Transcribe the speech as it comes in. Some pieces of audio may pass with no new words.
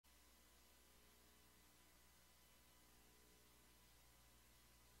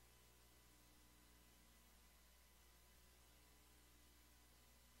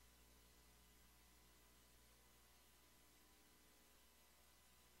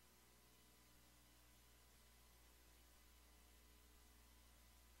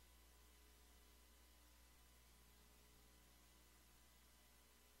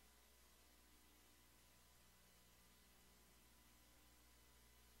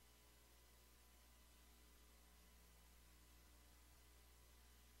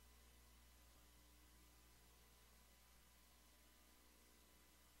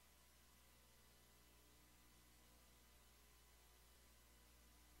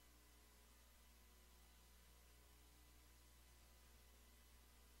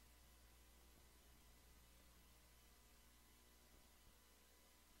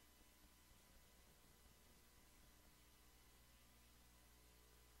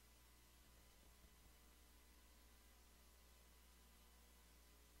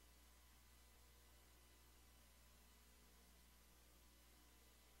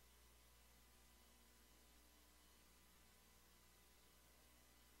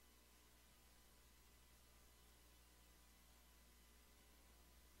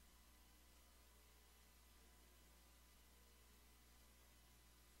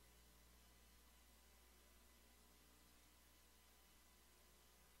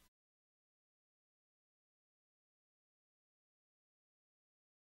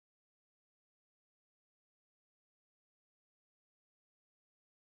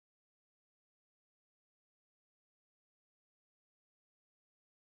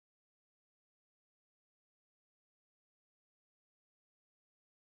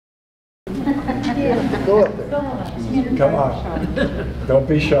Go up there. Come on. Don't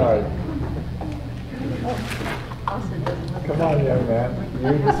be shy. Come on, young man. You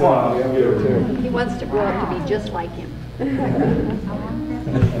can sit on the other too. He wants to grow up to be just like him. You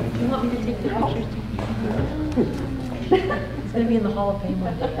want me to take the pictures too? It's going to be in the Hall of Fame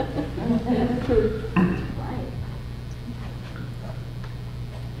one day.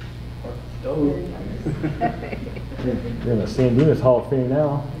 You're in the San Dimas Hall of Fame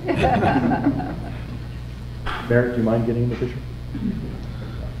now. Barrett, do you mind getting in the picture?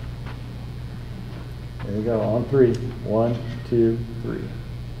 There you go, on 3. 1, 2, 3.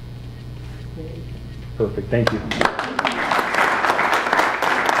 Perfect, thank you.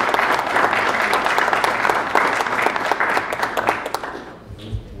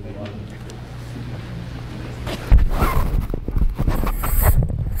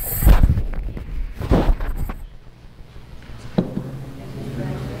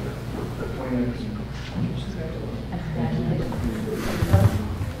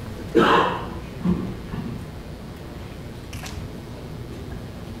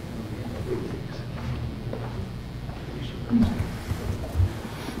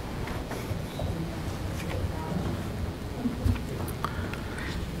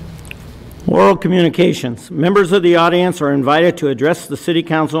 Oral communications. Members of the audience are invited to address the City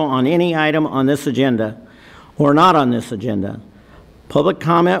Council on any item on this agenda or not on this agenda. Public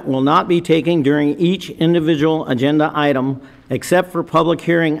comment will not be taken during each individual agenda item except for public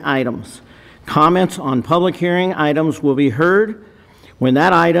hearing items. Comments on public hearing items will be heard when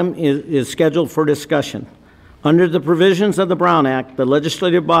that item is scheduled for discussion. Under the provisions of the Brown Act, the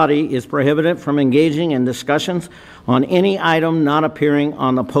legislative body is prohibited from engaging in discussions on any item not appearing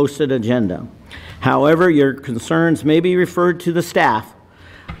on the posted agenda. However, your concerns may be referred to the staff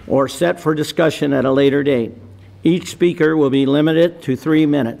or set for discussion at a later date. Each speaker will be limited to 3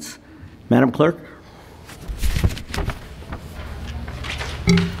 minutes. Madam Clerk?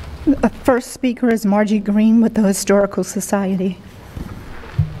 The first speaker is Margie Green with the Historical Society.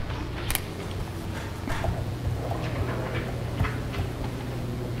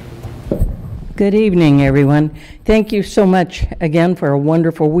 Good evening, everyone. Thank you so much again for a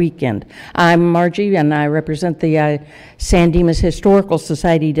wonderful weekend. I'm Margie, and I represent the San Dimas Historical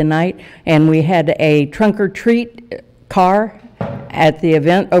Society tonight, and we had a trunk or treat car at the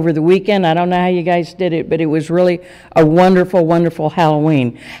event over the weekend. I don't know how you guys did it, but it was really a wonderful, wonderful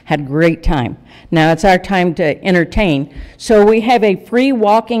Halloween. Had a great time. Now it's our time to entertain. So we have a free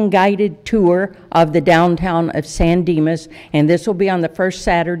walking guided tour of the downtown of San Dimas, and this will be on the first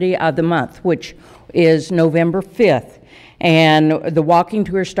Saturday of the month, which is November 5th. And the walking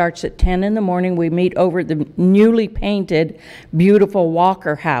tour starts at 10 in the morning. We meet over the newly painted, beautiful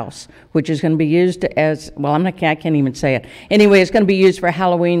Walker House, which is going to be used as, well, I can't even say it. Anyway, it's going to be used for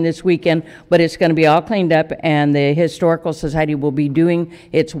Halloween this weekend, but it's going to be all cleaned up, and the Historical Society will be doing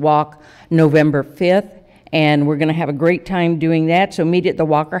its walk November 5th. And we're going to have a great time doing that. So meet at the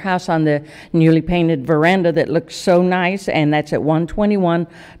Walker House on the newly painted veranda that looks so nice, and that's at 121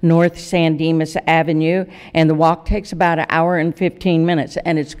 North San Dimas Avenue. And the walk takes about an hour and 15 minutes,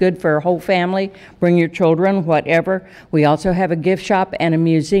 and it's good for a whole family. Bring your children, whatever. We also have a gift shop and a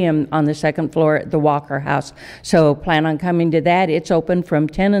museum on the second floor at the Walker House. So plan on coming to that. It's open from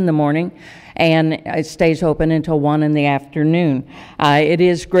 10 in the morning, and it stays open until 1 in the afternoon. It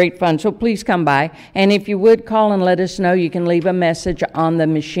is great fun, so please come by. And if you would call and let us know, you can leave a message on the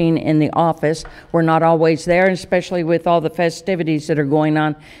machine in the office. We're not always there, especially with all the festivities that are going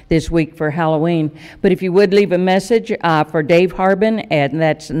on this week for Halloween. But if you would leave a message for Dave Harbin, and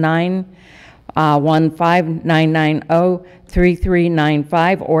that's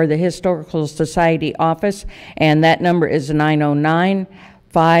 915-990-3395, or the Historical Society office, and that number is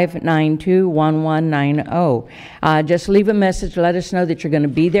 909-592-1190. Just leave a message, let us know that you're going to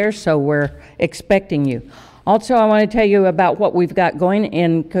be there, so we're expecting you. Also, I want to tell you about what we've got going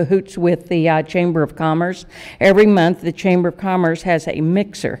in cahoots with the Chamber of Commerce. Every month, the Chamber of Commerce has a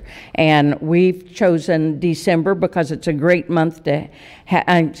mixer, and we've chosen December because it's a great month to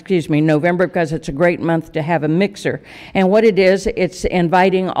November, because it's a great month to have a mixer. And what it is, it's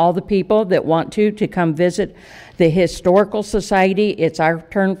inviting all the people that want to come visit the Historical Society. It's our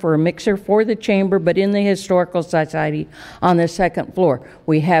turn for a mixer for the Chamber, but in the Historical Society on the second floor.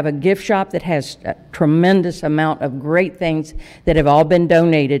 We have a gift shop that has a tremendous amount of great things that have all been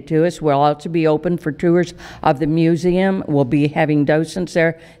donated to us. We'll also be open for tours of the museum. We'll be having docents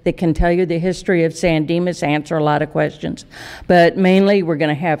there that can tell you the history of San Dimas, answer a lot of questions. But mainly, we're going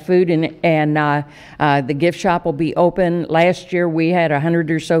to have food, and the gift shop will be open. Last year, we had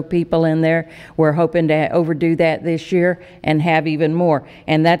 100 or so people in there. We're hoping to overdo that that this year and have even more.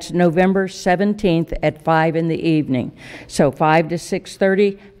 And that's November 17th at 5 in the evening. So 5 to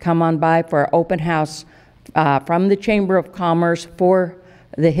 6:30, come on by for an open house from the Chamber of Commerce for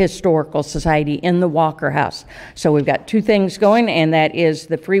the Historical Society in the Walker House. So we've got two things going, and that is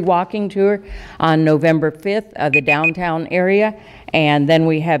the free walking tour on November 5th of the downtown area, and then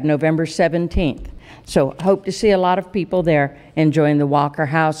we have November 17th. So hope to see a lot of people there enjoying the Walker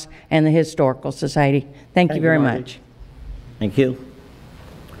House and the Historical Society. Thank you very much. Thank you.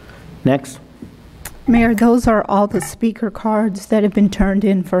 Next. Mayor, those are all the speaker cards that have been turned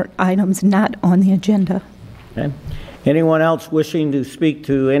in for items not on the agenda. Okay. Anyone else wishing to speak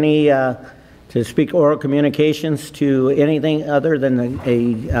to any, to speak oral communications to anything other than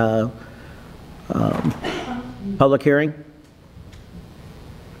a public hearing?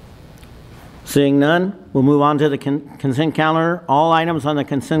 Seeing none, we'll move on to the consent calendar. All items on the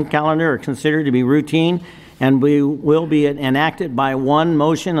consent calendar are considered to be routine and will be enacted by one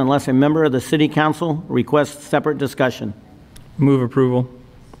motion unless a member of the City Council requests separate discussion. Move approval.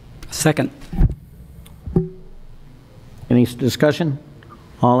 Second. Any discussion?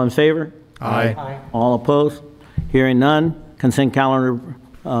 All in favor? Aye. All opposed? Hearing none, consent calendar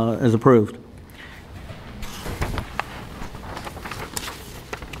is approved.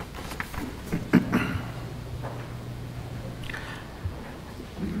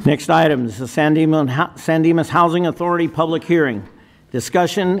 Next item is the San Dimas Housing Authority public hearing.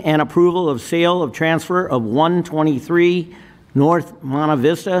 Discussion and approval of sale of transfer of 123 North Monte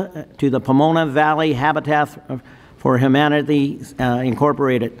Vista to the Pomona Valley Habitat for Humanity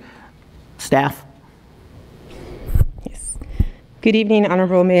Incorporated. Staff? Yes. Good evening,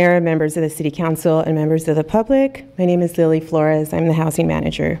 Honorable Mayor, members of the City Council, and members of the public. My name is Lily Flores. I'm the housing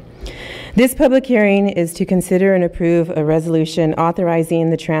manager. This public hearing is to consider and approve a resolution authorizing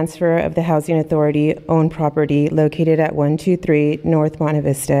the transfer of the Housing Authority owned property located at 123 North Monte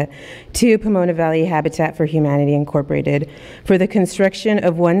Vista to Pomona Valley Habitat for Humanity Incorporated for the construction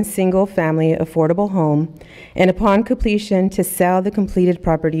of one single-family affordable home, and upon completion to sell the completed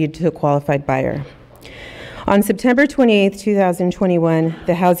property to a qualified buyer. On September 28, 2021,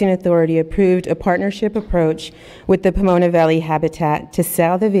 the Housing Authority approved a partnership approach with the Pomona Valley Habitat to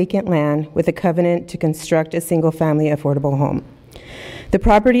sell the vacant land with a covenant to construct a single-family affordable home. The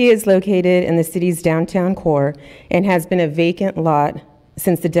property is located in the city's downtown core and has been a vacant lot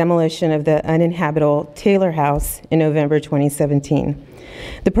since the demolition of the uninhabitable Taylor House in November 2017.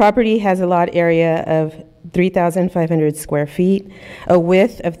 The property has a lot area of 3,500 square feet, a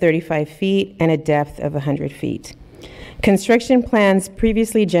width of 35 feet, and a depth of 100 feet. Construction plans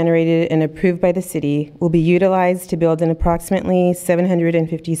previously generated and approved by the city will be utilized to build an approximately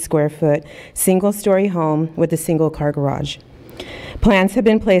 750 square foot single-story home with a single-car garage. Plans have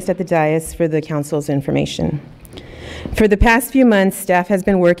been placed at the dais for the council's information. For the past few months, staff has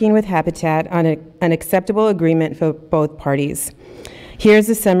been working with Habitat on an acceptable agreement for both parties. Here's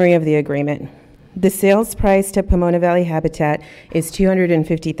a summary of the agreement. The sales price to Pomona Valley Habitat is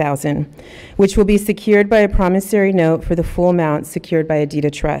 $250,000, which will be secured by a promissory note for the full amount secured by a deed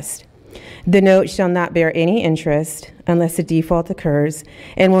of trust. The note shall not bear any interest unless a default occurs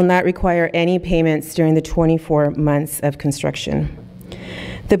and will not require any payments during the 24 months of construction.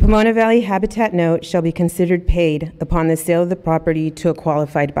 The Pomona Valley Habitat note shall be considered paid upon the sale of the property to a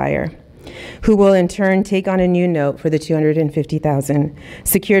qualified buyer, who will in turn take on a new note for the $250,000,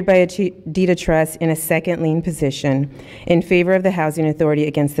 secured by a deed of trust in a second lien position in favor of the Housing Authority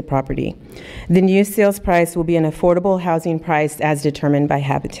against the property. The new sales price will be an affordable housing price as determined by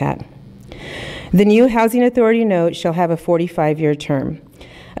Habitat. The new Housing Authority note shall have a 45-year term.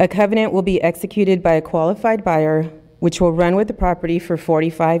 A covenant will be executed by a qualified buyer, which will run with the property for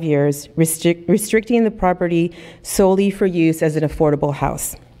 45 years, restricting the property solely for use as an affordable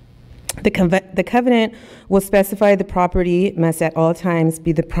house. The covenant will specify the property must at all times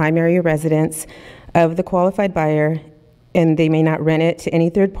be the primary residence of the qualified buyer, and they may not rent it to any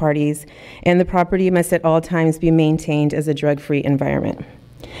third parties, and the property must at all times be maintained as a drug-free environment.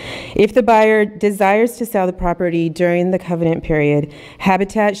 If the buyer desires to sell the property during the covenant period,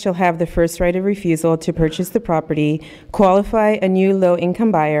 Habitat shall have the first right of refusal to purchase the property, qualify a new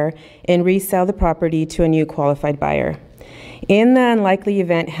low-income buyer, and resell the property to a new qualified buyer. In the unlikely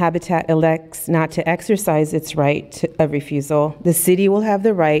event Habitat elects not to exercise its right of refusal, the city will have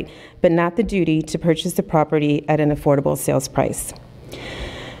the right, but not the duty, to purchase the property at an affordable sales price.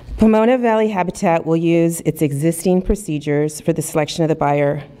 Pomona Valley Habitat will use its existing procedures for the selection of the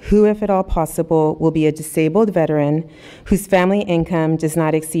buyer, who, if at all possible, will be a disabled veteran whose family income does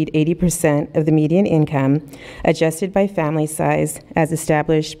not exceed 80% of the median income, adjusted by family size, as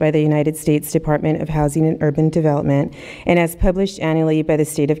established by the United States Department of Housing and Urban Development, and as published annually by the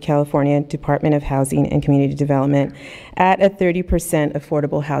State of California Department of Housing and Community Development at a 30%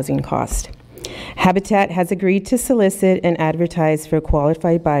 affordable housing cost. Habitat has agreed to solicit and advertise for a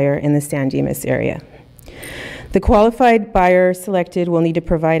qualified buyer in the San Dimas area. The qualified buyer selected will need to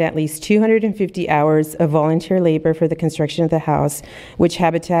provide at least 250 hours of volunteer labor for the construction of the house, which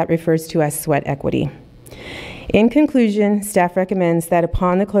Habitat refers to as sweat equity. In conclusion, staff recommends that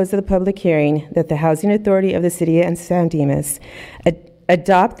upon the close of the public hearing, that the Housing Authority of the City of San Dimas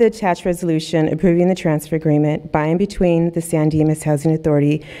adopt the attached resolution approving the transfer agreement by and between the San Dimas Housing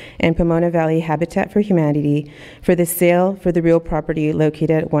Authority and Pomona Valley Habitat for Humanity for the sale for the real property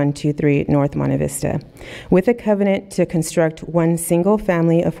located at 123 North Monte Vista, with a covenant to construct one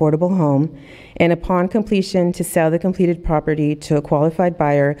single-family affordable home, and upon completion to sell the completed property to a qualified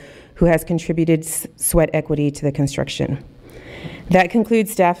buyer who has contributed sweat equity to the construction. That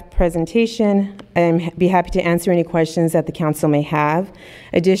concludes staff presentation. I'd be happy to answer any questions that the council may have.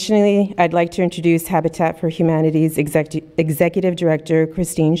 Additionally, I'd like to introduce Habitat for Humanity's Executive Director,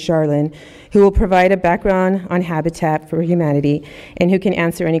 Christine Charlin, who will provide a background on Habitat for Humanity and who can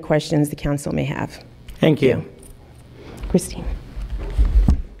answer any questions the council may have. Thank you. Christine.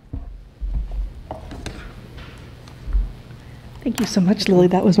 Thank you so much, Lily.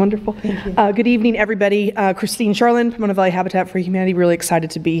 That was wonderful. Thank you. Good evening, everybody. Christine Charlin, Pomona Valley Habitat for Humanity. Really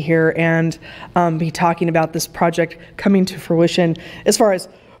excited to be here and be talking about this project coming to fruition as far as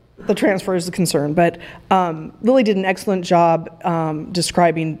the transfer is concerned. But Lily did an excellent job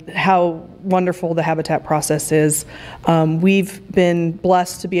describing how wonderful the Habitat process is. We've been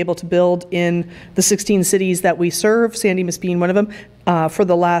blessed to be able to build in the 16 cities that we serve, San Dimas being one of them, for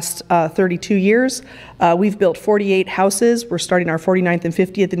the last 32 years. We've built 48 houses. We're starting our 49th and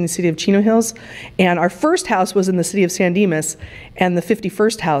 50th in the city of Chino Hills. And our first house was in the city of San Dimas, and the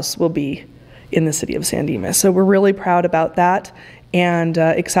 51st house will be in the city of San Dimas. So we're really proud about that, and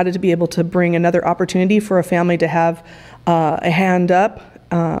excited to be able to bring another opportunity for a family to have a hand up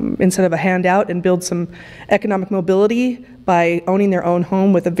instead of a handout, and build some economic mobility by owning their own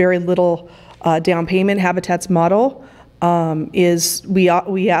home with a very little down payment. Habitat's model is we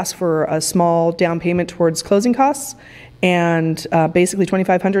ask for a small down payment towards closing costs, and basically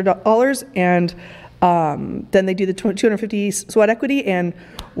 $2,500, and then they do the 250 sweat equity, and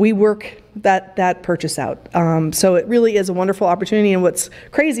we work that purchase out. So it really is a wonderful opportunity, and what's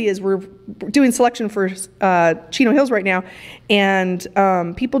crazy is we're doing selection for Chino Hills right now, and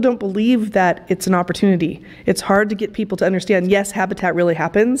people don't believe that it's an opportunity. It's hard to get people to understand, yes, Habitat really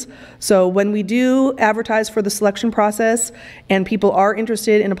happens. So when we do advertise for the selection process and people are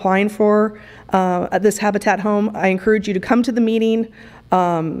interested in applying for this Habitat home, I encourage you to come to the meeting.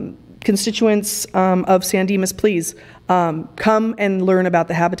 Constituents of San Dimas, please come and learn about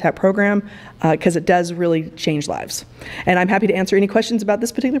the Habitat program, because it does really change lives. And I'm happy to answer any questions about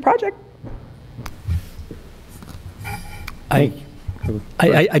this particular project. I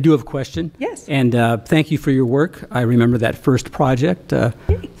do have a question. Yes. And thank you for your work. I remember that first project. I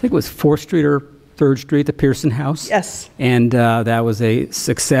think it was 4th Street or 3rd Street, the Pearson House. Yes. And that was a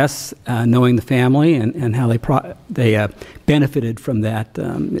success, knowing the family and how they benefited from that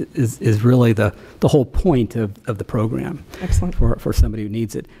is really the whole point of the program. Excellent. For somebody who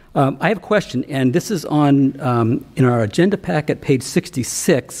needs it. I have a question, and this is on in our agenda packet, page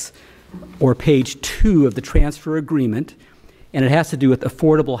 66, or page 2 of the transfer agreement, and it has to do with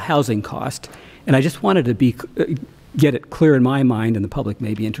affordable housing cost. And I just wanted to get it clear in my mind, and the public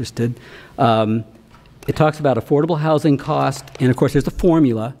may be interested. It talks about affordable housing cost, and of course there's a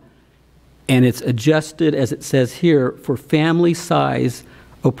formula, and it's adjusted, as it says here, for family size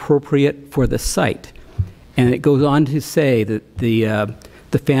appropriate for the site. And it goes on to say that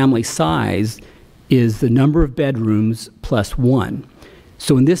the family size is the number of bedrooms plus 1.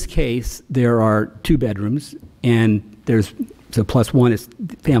 So in this case, there are 2 bedrooms, and so plus 1 is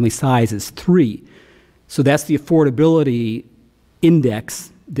family size is 3. So that's the affordability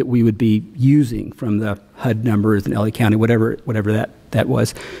index that we would be using from the HUD numbers in LA County, whatever that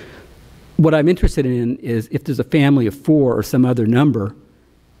was. What I'm interested in is if there's a family of 4 or some other number,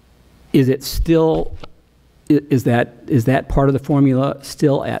 is that part of the formula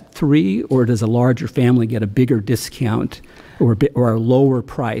still at 3, or does a larger family get a bigger discount or a lower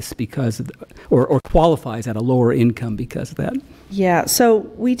price because of, or qualifies at a lower income because of that? Yeah, so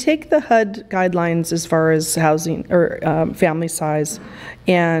we take the HUD guidelines as far as housing or family size,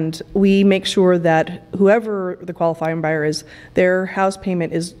 and we make sure that whoever the qualifying buyer is, their house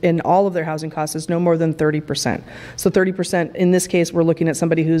payment is, in all of their housing costs, is no more than 30%. So 30%, in this case, we're looking at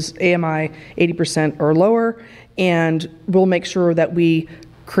somebody who's AMI 80% or lower, and we'll make sure that we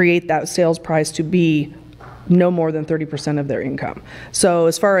create that sales price to be no more than 30% of their income. So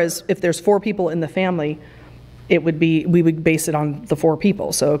as far as if there's 4 people in the family, it would be, we would base it on the 4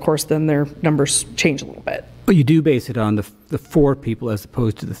 people. So of course then their numbers change a little bit. But you do base it on the 4 people as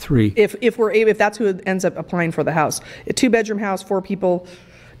opposed to the 3. If that's who ends up applying for the house. A 2-bedroom house, 4 people,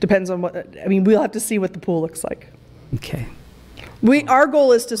 depends on what, I mean, we'll have to see what the pool looks like. Okay. Our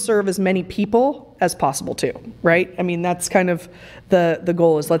goal is to serve as many people as possible too, right? I mean, that's kind of the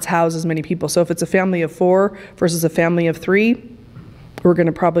goal, is let's house as many people. So if it's a family of 4 versus a family of 3, we're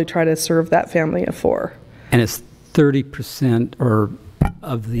gonna probably try to serve that family of 4. And it's 30% or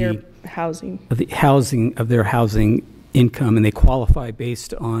of the housing of their housing income, and they qualify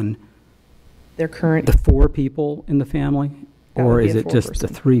based on their current the 4 people in the family, or is it just the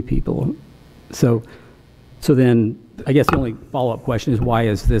 3 people? So then I guess the only follow-up question is, why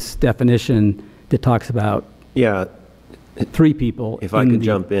is this definition that talks about 3 people? If I could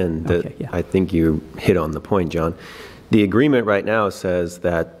jump in, I think you hit on the point, John. The agreement right now says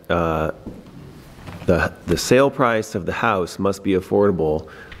that the sale price of the house must be affordable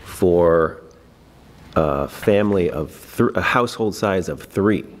for a family of a household size of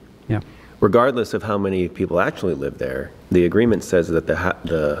 3. Yeah. Regardless of how many people actually live there, the agreement says that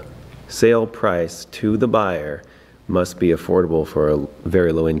the sale price to the buyer must be affordable for a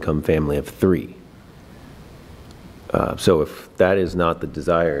very low-income family of 3. So if that is not the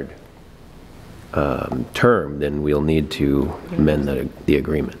desired term, then we'll need to amend the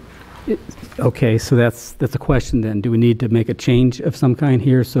agreement. Okay, so that's a question then. Do we need to make a change of some kind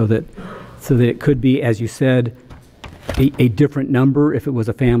here so that it could be, as you said, a different number if it was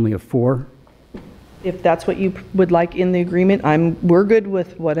a family of 4? If that's what you would like in the agreement, we're good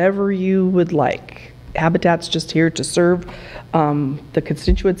with whatever you would like. Habitat's just here to serve the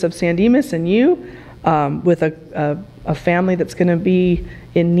constituents of San Dimas and you with a family that's going to be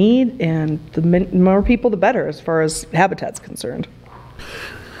in need, and the more people the better as far as Habitat's concerned.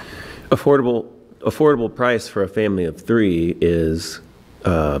 Affordable price for a family of 3 is,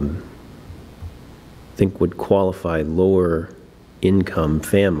 I think, would qualify lower income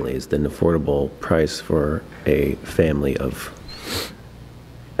families than affordable price for a family of,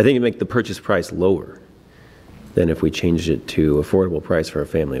 I think it make the purchase price lower than if we changed it to affordable price for a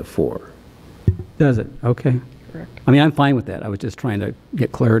family of 4. Does it? Okay. Correct. I mean, I'm fine with that. I was just trying to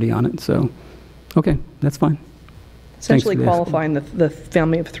get clarity on it. So, okay, that's fine. Essentially qualifying the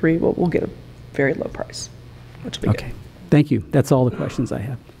family of 3 will get a very low price, which will be okay. Good. Thank you. That's all the questions I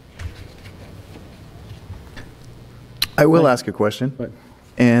have. I will ask a question,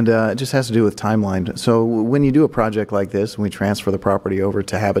 and it just has to do with timeline. So when you do a project like this, and we transfer the property over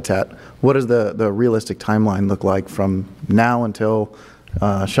to Habitat, what does the realistic timeline look like from now until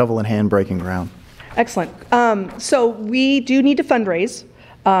shovel in hand breaking ground? Excellent. So we do need to fundraise.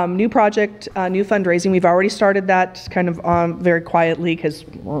 New project, new fundraising. We've already started that kind of very quietly because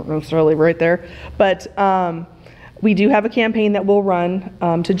we're not necessarily right there. But we do have a campaign that we'll run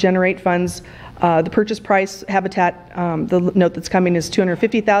to generate funds. The purchase price, Habitat, the note that's coming is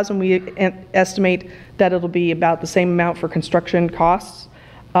 $250,000. We estimate that it'll be about the same amount for construction costs,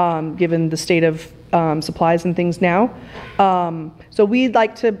 given the state of supplies and things now. So we'd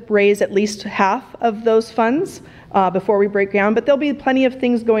like to raise at least half of those funds before we break ground, but there'll be plenty of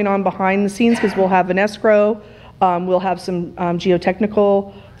things going on behind the scenes because we'll have an escrow, we'll have some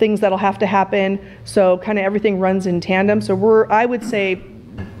geotechnical things that'll have to happen. So kind of everything runs in tandem. So I would say,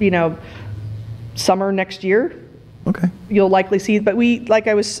 summer next year. Okay. You'll likely see, but like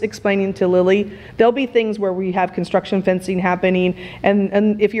I was explaining to Lily, there'll be things where we have construction fencing happening,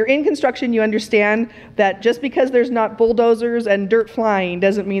 and if you're in construction, you understand that just because there's not bulldozers and dirt flying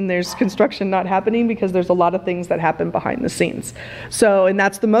doesn't mean there's construction not happening, because there's a lot of things that happen behind the scenes. So, and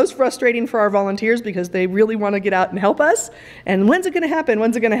that's the most frustrating for our volunteers because they really want to get out and help us, and when's it going to happen?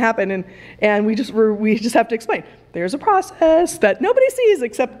 When's it going to happen? And we just have to explain. There's a process that nobody sees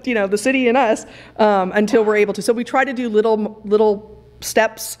except, the city and us until we're able to. So we try to do little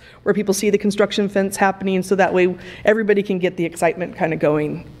steps where people see the construction fence happening so that way everybody can get the excitement kind of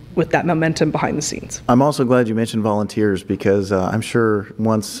going with that momentum behind the scenes. I'm also glad you mentioned volunteers because I'm sure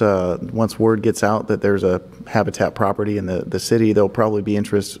once word gets out that there's a Habitat property in the city, there'll probably be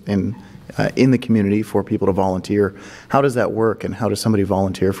interest in in the community for people to volunteer. How does that work, and how does somebody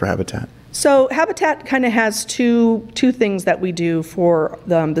volunteer for Habitat? So Habitat kind of has two things that we do for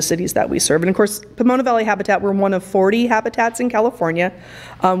the cities that we serve. And of course, Pomona Valley Habitat, we're one of 40 habitats in California.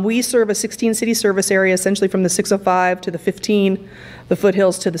 We serve a 16-city service area, essentially from the 605 to the 15, the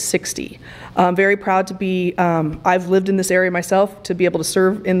foothills to the 60. I'm very proud to be, I've lived in this area myself, to be able to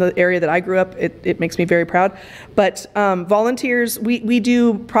serve in the area that I grew up. It makes me very proud. But volunteers, we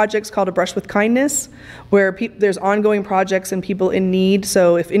do projects called A Brush with Kindness, where there's ongoing projects and people in need.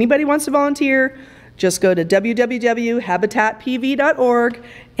 So if anybody wants to volunteer, just go to www.habitatpv.org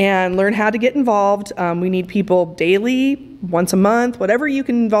and learn how to get involved. We need people daily, once a month, whatever you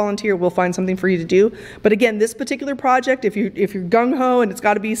can volunteer, we'll find something for you to do. But again, this particular project, if you're gung-ho and it's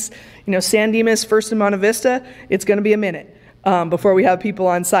got to be, San Dimas first in Monte Vista, it's going to be a minute before we have people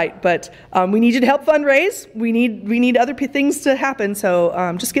on site. But we need you to help fundraise. We need other things to happen.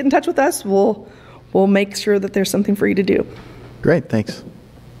 So just get in touch with us. We'll make sure that there's something for you to do. Great, thanks.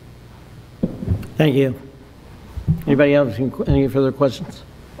 Thank you. Anybody else, any further questions?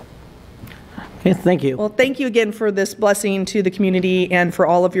 Okay, thank you. Well, thank you again for this blessing to the community and for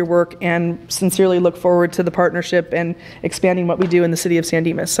all of your work, and sincerely look forward to the partnership and expanding what we do in the city of San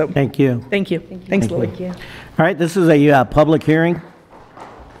Dimas. So thank you. Thank you. Thanks, Lily. Thank you. All right, this is a public hearing.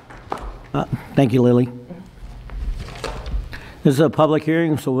 Thank you, Lily. This is a public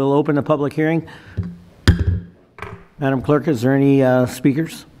hearing, so we'll open the public hearing. Madam Clerk, is there any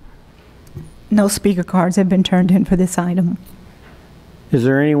speakers? No speaker cards have been turned in for this item. Is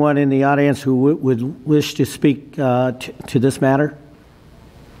there anyone in the audience who would wish to speak to this matter?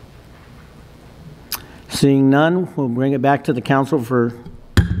 Seeing none, we'll bring it back to the council for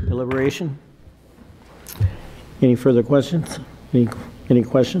deliberation. Any further questions? Any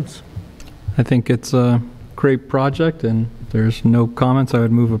questions? I think it's a great project, and if there's no comments, I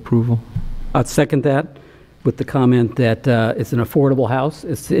would move approval. I'd second that with the comment that it's an affordable house.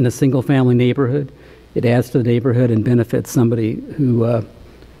 It's in a single-family neighborhood. It adds to the neighborhood and benefits somebody who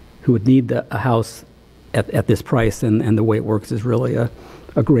would need a house at this price, and the way it works is really a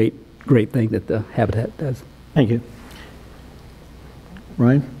great thing that the Habitat does. Thank you.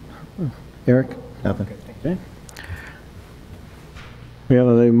 Ryan? Eric? Nothing. Okay. We have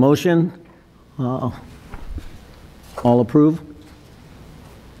a motion. All approve?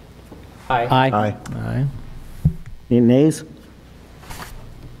 Aye. Aye. Aye. Any nays?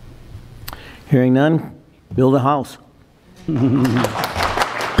 Hearing none, build a house.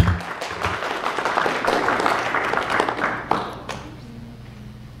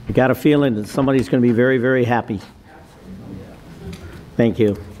 I got a feeling that somebody's going to be very, very happy. Thank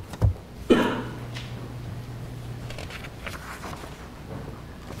you.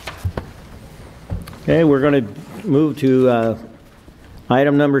 Okay, we're going to move to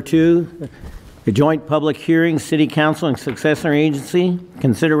item number 2. The joint public hearing, City Council and Successor Agency,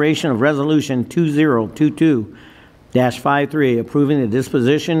 consideration of Resolution 2022-53, approving the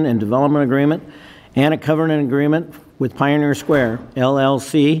disposition and development agreement and a covenant agreement with Pioneer Square,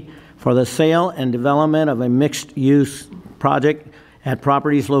 LLC, for the sale and development of a mixed-use project at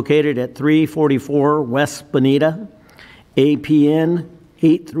properties located at 344 West Bonita, APN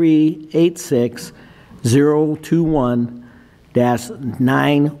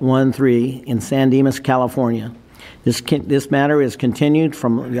 8386021-913 in San Dimas, California. This matter is continued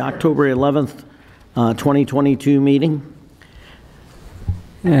from the October 11th, 2022 meeting.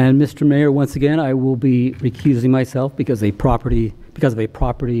 And Mr. Mayor, once again, I will be recusing myself because of a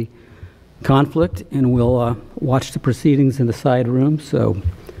property conflict, and we'll watch the proceedings in the side room. So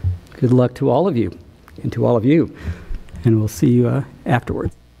good luck to all of you, and to all of you, and we'll see you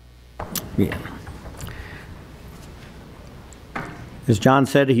afterwards. Yeah. As John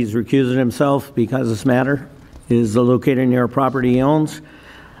said, he's recusing himself because this matter is located near a property he owns.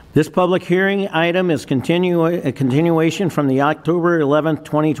 This public hearing item is a continuation from the October 11th,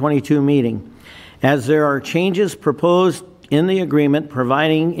 2022 meeting. As there are changes proposed in the agreement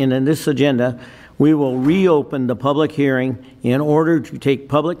providing in this agenda, we will reopen the public hearing in order to take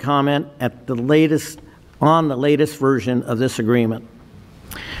public comment at the latest version of this agreement.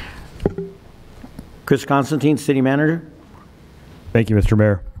 Chris Constantine, City Manager. Thank you, Mr.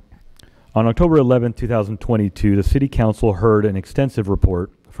 Mayor. On October 11, 2022, the City Council heard an extensive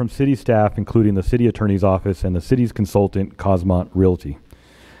report from city staff, including the City Attorney's Office and the city's consultant, Cosmont Realty.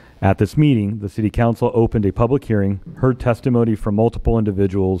 At this meeting, the City Council opened a public hearing, heard testimony from multiple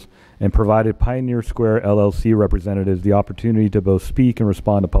individuals, and provided Pioneer Square LLC representatives the opportunity to both speak and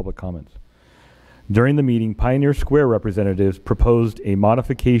respond to public comments. During the meeting, Pioneer Square representatives proposed a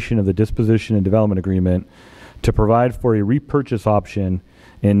modification of the disposition and development agreement to provide for a repurchase option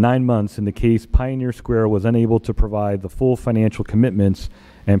in 9 months in the case Pioneer Square was unable to provide the full financial commitments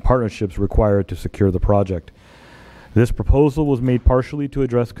and partnerships required to secure the project. This proposal was made partially to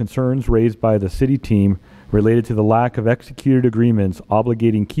address concerns raised by the city team related to the lack of executed agreements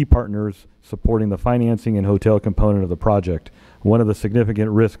obligating key partners supporting the financing and hotel component of the project, one of the significant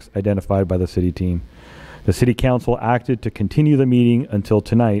risks identified by the city team. The city council acted to continue the meeting until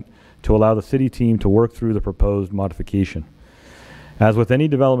tonight to allow the city team to work through the proposed modification. As with any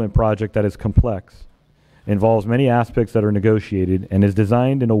development project that is complex, involves many aspects that are negotiated, and is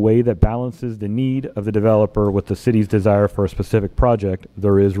designed in a way that balances the need of the developer with the city's desire for a specific project,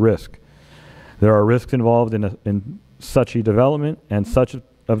 there is risk. There are risks involved in such a development, and such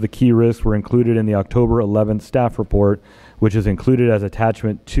of the key risks were included in the October 11th staff report, which is included as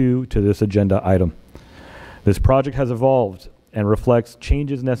attachment 2 to this agenda item. This project has evolved and reflects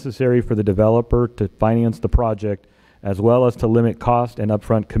changes necessary for the developer to finance the project, as well as to limit cost and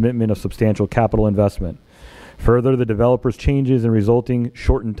upfront commitment of substantial capital investment. Further, the developer's changes and resulting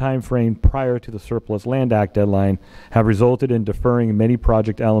shortened time frame prior to the Surplus Land Act deadline have resulted in deferring many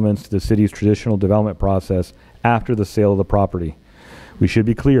project elements to the city's traditional development process after the sale of the property. We should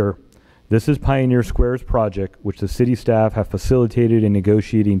be clear, this is Pioneer Square's project, which the city staff have facilitated in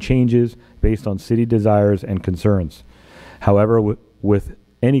negotiating changes based on city desires and concerns. However, with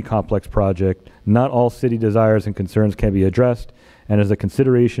any complex project, not all city desires and concerns can be addressed, and is a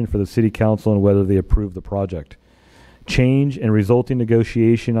consideration for the city council on whether they approve the project. Change and resulting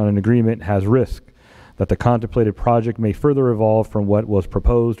negotiation on an agreement has risk that the contemplated project may further evolve from what was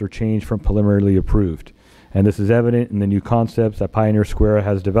proposed or changed from preliminarily approved. And this is evident in the new concepts that Pioneer Square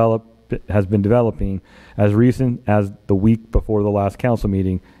has been developing as recent as the week before the last council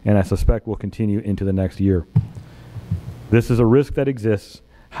meeting, and I suspect will continue into the next year. This is a risk that exists.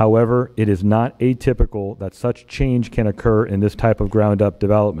 However, it is not atypical that such change can occur in this type of ground-up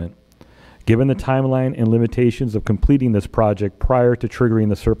development. Given the timeline and limitations of completing this project prior to triggering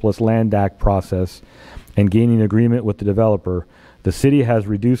the Surplus Land Act process and gaining agreement with the developer, the city has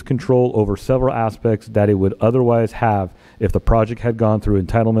reduced control over several aspects that it would otherwise have if the project had gone through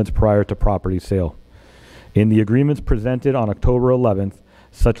entitlements prior to property sale. In the agreements presented on October 11th,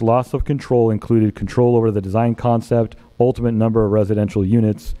 such loss of control included control over the design concept, ultimate number of residential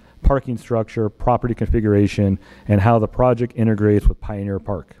units, parking structure, property configuration, and how the project integrates with Pioneer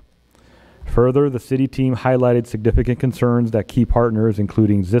Park. Further, the city team highlighted significant concerns that key partners,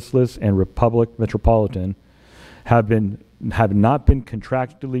 including Zislis and Republic Metropolitan, have not been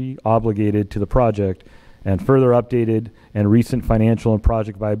contractually obligated to the project, and further updated and recent financial and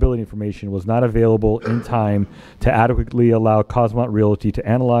project viability information was not available in time to adequately allow Cosmont Realty to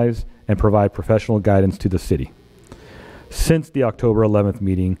analyze and provide professional guidance to the city. Since the October 11th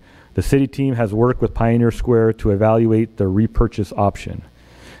meeting, the city team has worked with Pioneer Square to evaluate the repurchase option.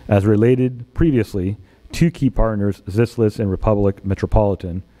 As related previously, two key partners, Zislis and Republic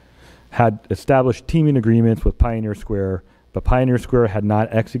Metropolitan, had established teaming agreements with Pioneer Square, but Pioneer Square had not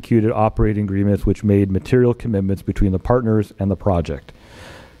executed operating agreements which made material commitments between the partners and the project.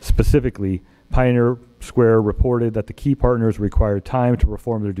 Specifically, Pioneer Square reported that the key partners required time to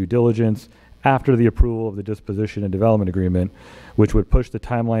perform their due diligence after the approval of the disposition and development agreement, which would push the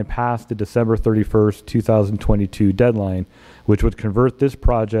timeline past the December 31st, 2022 deadline, which would convert this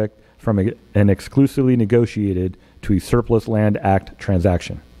project from an exclusively negotiated to a Surplus Land Act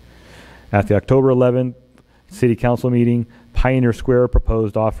transaction. At the October 11th City Council meeting, Pioneer Square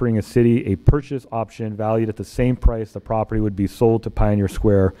proposed offering a city a purchase option valued at the same price the property would be sold to Pioneer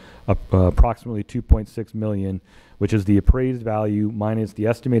Square, approximately $2.6 million, which is the appraised value minus the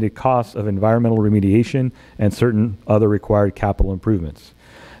estimated costs of environmental remediation and certain other required capital improvements.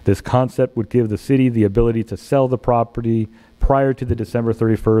 This concept would give the city the ability to sell the property prior to the December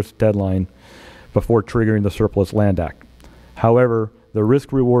 31st deadline before triggering the Surplus Land Act. However, the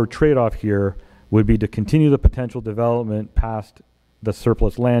risk-reward trade-off here would be to continue the potential development past the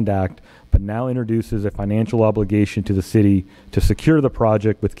Surplus Land Act, but now introduces a financial obligation to the city to secure the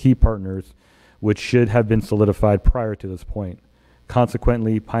project with key partners, which should have been solidified prior to this point.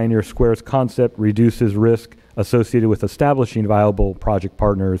 Consequently, Pioneer Square's concept reduces risk associated with establishing viable project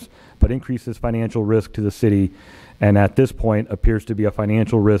partners, but increases financial risk to the city, and at this point appears to be a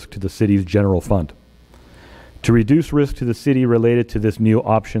financial risk to the city's general fund. To reduce risk to the city related to this new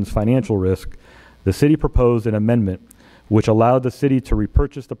option's financial risk, the city proposed an amendment which allowed the city to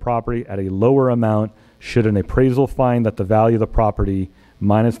repurchase the property at a lower amount should an appraisal find that the value of the property,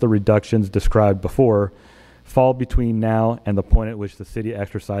 minus the reductions described before, fall between now and the point at which the city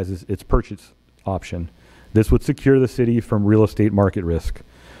exercises its purchase option. This would secure the city from real estate market risk.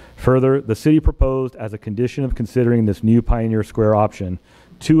 Further, the city proposed, as a condition of considering this new Pioneer Square option,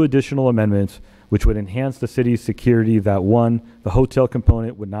 2 additional amendments which would enhance the city's security that 1, the hotel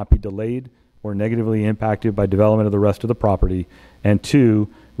component would not be delayed or negatively impacted by development of the rest of the property, and 2,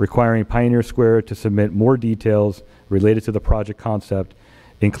 requiring Pioneer Square to submit more details related to the project concept,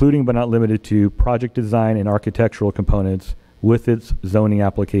 including but not limited to project design and architectural components with its zoning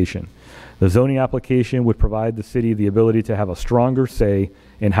application. The zoning application would provide the city the ability to have a stronger say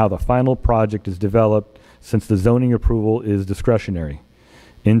in how the final project is developed, since the zoning approval is discretionary.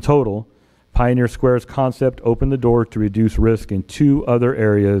 In total, Pioneer Square's concept opened the door to reduce risk in 2 other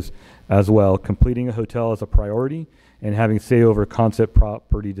areas as well, completing a hotel as a priority and having say over concept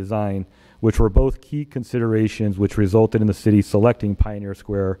property design, which were both key considerations which resulted in the city selecting Pioneer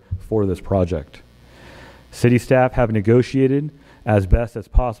Square for this project. City staff have negotiated as best as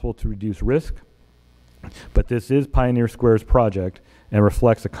possible to reduce risk, but this is Pioneer Square's project and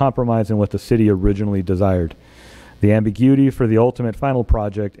reflects a compromise in what the city originally desired. The ambiguity for the ultimate final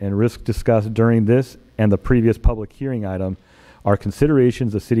project and risk discussed during this and the previous public hearing item are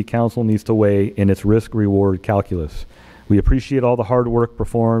considerations the City Council needs to weigh in its risk-reward calculus. We appreciate all the hard work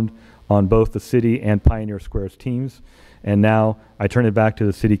performed on both the City and Pioneer Square's teams, and now I turn it back to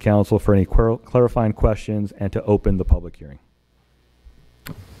the City Council for any clarifying questions and to open the public hearing.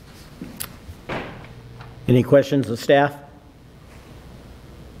 Any questions of staff?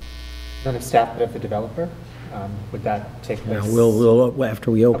 None of staff, but of the developer. Would that take place? Yeah, we'll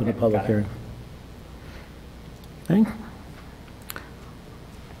after we open the public got it. hearing. Okay.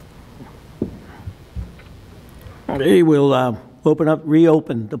 Okay, we'll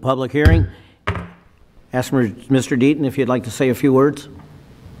reopen the public hearing. Ask Mr. Deaton if you'd like to say a few words.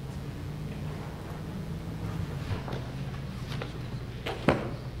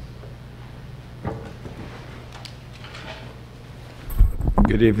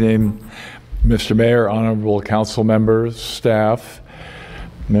 Good evening, Mr. Mayor, honorable council members, staff,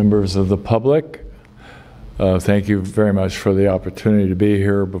 members of the public. Thank you very much for the opportunity to be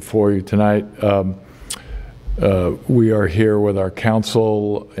here before you tonight. We are here with our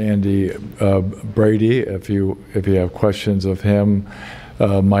counsel, Andy Brady, if you have questions of him.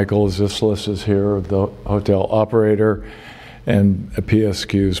 Michael Zislis is here, the hotel operator, and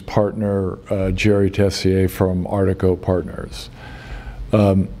PSQ's partner, Jerry Tessier from Artico Partners.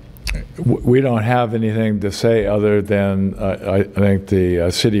 We don't have anything to say other than I think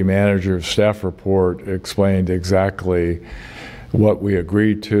the city manager's staff report explained exactly what we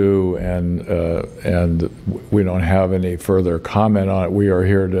agreed to, and we don't have any further comment on it. We are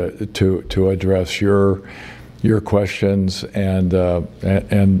here to address your questions, and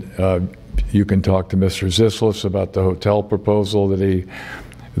you can talk to Mr. Zislis about the hotel proposal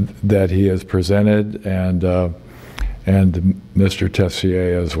that he has presented, and Mr.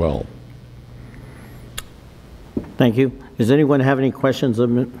 Tessier as well. Thank you. Does anyone have any questions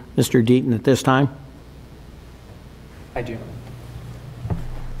of Mr. Deaton at this time? I do.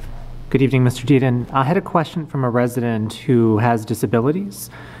 Good evening, Mr. Deaton. I had a question from a resident who has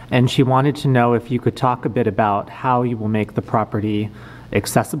disabilities, and she wanted to know if you could talk a bit about how you will make the property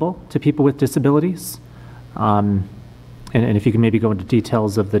accessible to people with disabilities. And if you can maybe go into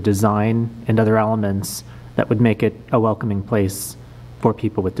details of the design and other elements that would make it a welcoming place for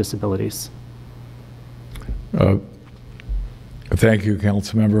people with disabilities. Thank you,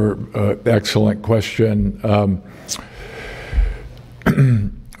 Councilmember. Excellent question.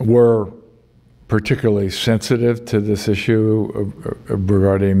 We're particularly sensitive to this issue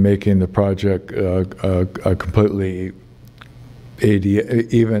regarding making the project a completely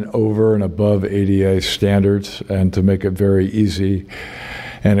ADA, even over and above ADA standards, and to make it very easy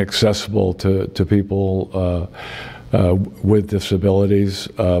and accessible to people with disabilities.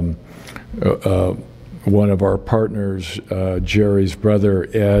 One of our partners, Jerry's brother,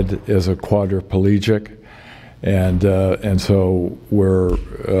 Ed, is a quadriplegic, and so we're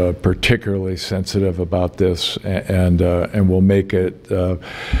particularly sensitive about this, and we'll make it a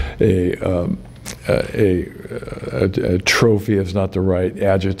trophy is not the right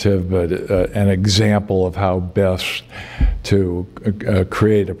adjective, but an example of how best to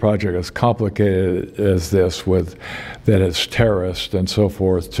create a project as complicated as this, with that is terraced and so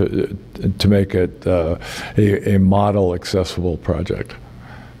forth, to make it a model accessible project.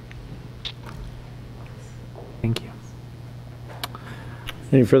 Thank you.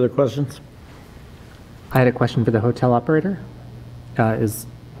 Any further questions? I had a question for the hotel operator. I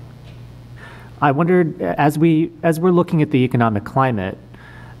wondered, as we're looking at the economic climate,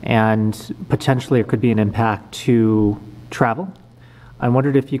 and potentially it could be an impact to travel, I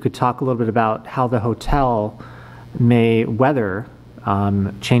wondered if you could talk a little bit about how the hotel may weather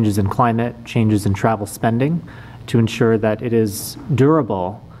changes in climate, changes in travel spending, to ensure that it is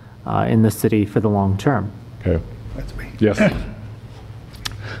durable in the city for the long term? Okay. That's me. Yes.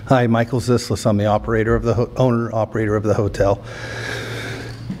 Hi, Michael Zislis. I'm the operator of the owner-operator of the hotel.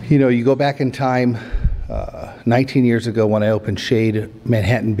 You know, you go back in time, 19 years ago when I opened Shade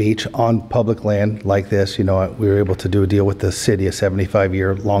Manhattan Beach on public land like this, you know, we were able to do a deal with the city, a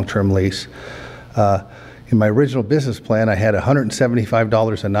 75-year long-term lease. In my original business plan, I had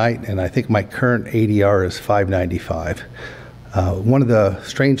 $175 a night, and I think my current ADR is $595. One of the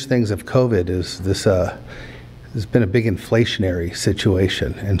strange things of COVID is this, there's been a big inflationary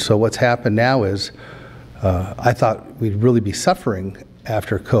situation. And so what's happened now is I thought we'd really be suffering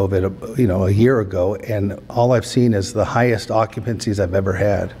after COVID, you know, a year ago, and all I've seen is the highest occupancies I've ever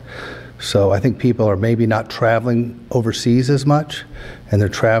had. So I think people are maybe not traveling overseas as much, and they're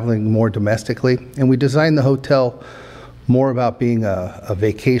traveling more domestically. And we designed the hotel more about being a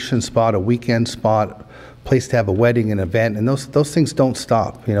vacation spot, a weekend spot, place to have a wedding, an event, and those things don't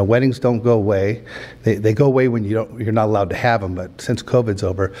stop. You know, weddings don't go away. They go away when you're not allowed to have them. But since COVID's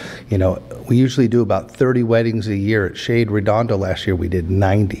over, you know, we usually do about 30 weddings a year. At Shade Redondo last year, we did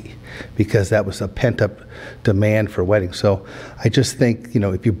 90 because that was a pent-up demand for weddings. So I just think, you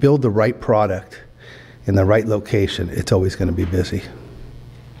know, if you build the right product in the right location, it's always going to be busy.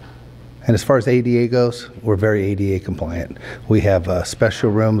 And as far as ADA goes, we're very ADA compliant. We have special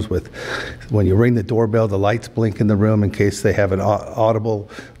rooms with, when you ring the doorbell, the lights blink in the room in case they have an audible.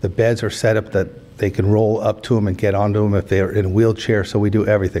 The beds are set up that they can roll up to them and get onto them if they're in a wheelchair. So we do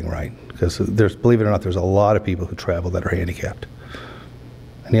everything right. Because there's, believe it or not, there's a lot of people who travel that are handicapped.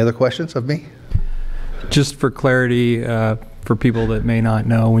 Any other questions of me? Just for clarity, for people that may not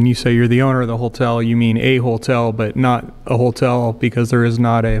know, when you say you're the owner of the hotel, you mean a hotel, but not a hotel because there is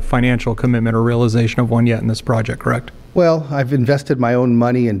not a financial commitment or realization of one yet in this project, correct? Well, I've invested my own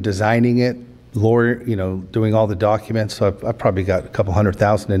money in designing it, you know, doing all the documents. So I've probably got a couple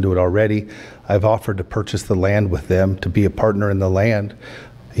 $100,000 into it already. I've offered to purchase the land with them, to be a partner in the land.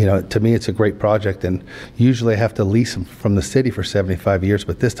 You know, to me, it's a great project, and usually I have to lease them from the city for 75 years,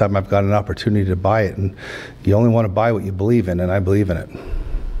 but this time I've got an opportunity to buy it, and you only want to buy what you believe in, and I believe in it.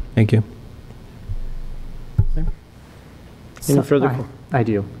 Thank you. Any further? I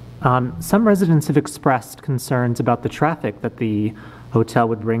do. Some residents have expressed concerns about the traffic that the hotel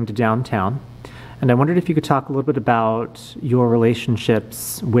would bring to downtown, and I wondered if you could talk a little bit about your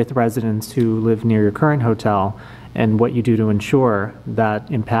relationships with residents who live near your current hotel and what you do to ensure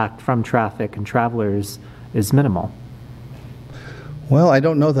that impact from traffic and travelers is minimal. Well, I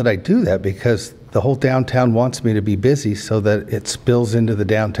don't know that I do that because the whole downtown wants me to be busy so that it spills into the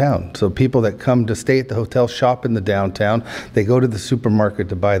downtown. So people that come to stay at the hotel shop in the downtown, they go to the supermarket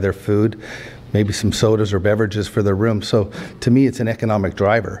to buy their food, maybe some sodas or beverages for their room. So to me, it's an economic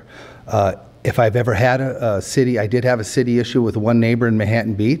driver. If I've ever had a city, I did have a city issue with one neighbor in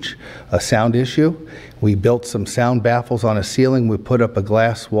Manhattan Beach, a sound issue. We built some sound baffles on a ceiling. We put up a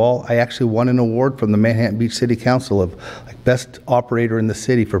glass wall. I actually won an award from the Manhattan Beach City Council of like best operator in the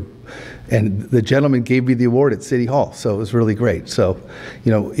city and the gentleman gave me the award at City Hall. So it was really great. So,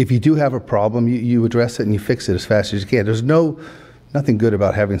 you know, if you do have a problem, you address it and you fix it as fast as you can. There's nothing good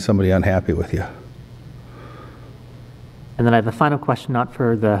about having somebody unhappy with you. And then I have a final question, not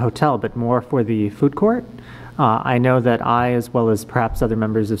for the hotel, but more for the food court. I know that I, as well as perhaps other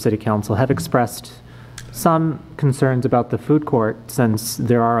members of City Council, have expressed some concerns about the food court since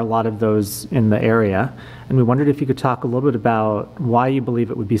there are a lot of those in the area. And we wondered if you could talk a little bit about why you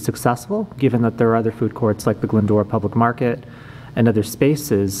believe it would be successful, given that there are other food courts like the Glendora Public Market and other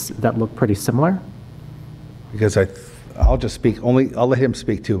spaces that look pretty similar. Because I'll just speak, I'll let him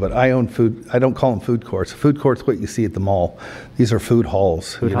speak too, but I own food, I don't call them food courts. Food court's what you see at the mall. These are food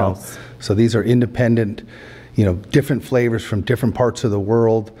halls. Food halls. So these are independent, you know, different flavors from different parts of the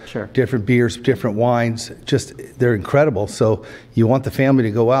world, sure. Different beers, different wines, just, they're incredible. So you want the family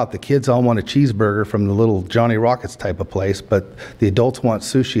to go out. The kids all want a cheeseburger from the little Johnny Rockets type of place, but the adults want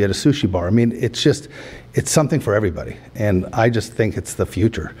sushi at a sushi bar. I mean, it's something for everybody. And I just think it's the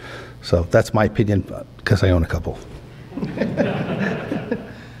future. So that's my opinion because I own a couple. I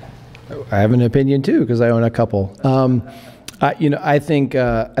have an opinion too because I own a couple. I think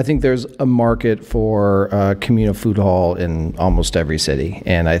there's a market for communal food hall in almost every city,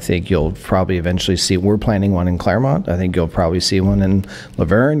 and I think you'll probably eventually see. We're planning one in Claremont. I think you'll probably see one in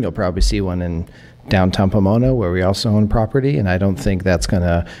Laverne. You'll probably see one in downtown Pomona, where we also own property, and I don't think that's going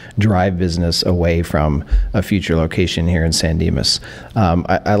to drive business away from a future location here in San Dimas.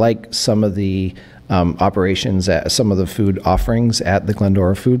 I like some of the operations at some of the food offerings at the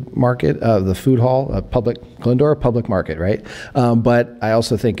Glendora Food Market, the food hall, Glendora Public Market, right? But I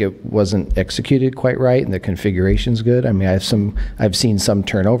also think it wasn't executed quite right, and the configuration's good. I mean, I've seen some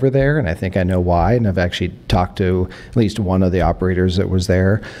turnover there, and I think I know why, and I've actually talked to at least one of the operators that was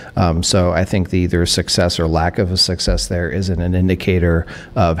there. So I think the either success or lack of a success there isn't an indicator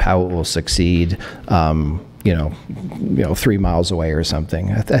of how it will succeed. 3 miles away or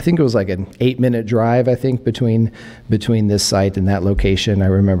something. I think it was like an 8-minute drive, I think, between this site and that location. I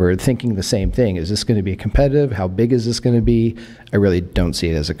remember thinking the same thing. Is this going to be competitive? How big is this going to be? I really don't see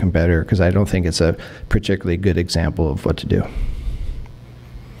it as a competitor because I don't think it's a particularly good example of what to do.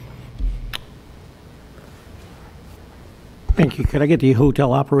 Thank you. Could I get the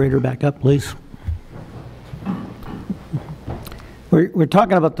hotel operator back up, please? We're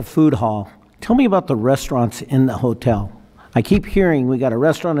talking about the food hall. Tell me about the restaurants in the hotel. I keep hearing we got a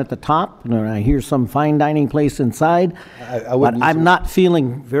restaurant at the top, and I hear some fine dining place inside, but I'm not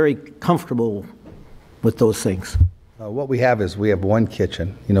feeling very comfortable with those things. What we have is we have one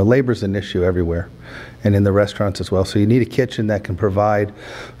kitchen. Labor's an issue everywhere, and in the restaurants as well. So you need a kitchen that can provide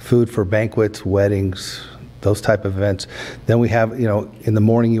food for banquets, weddings, those type of events. Then we have, in the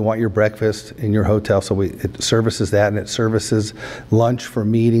morning you want your breakfast in your hotel, so it services that, and it services lunch for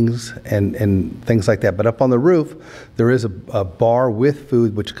meetings and things like that. But up on the roof, there is a bar with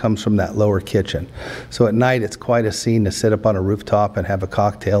food which comes from that lower kitchen. So at night, it's quite a scene to sit up on a rooftop and have a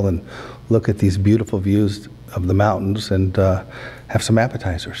cocktail and look at these beautiful views of the mountains and have some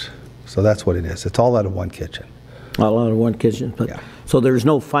appetizers. So that's what it is. It's all out of one kitchen. All out of one kitchen. But, yeah. So there's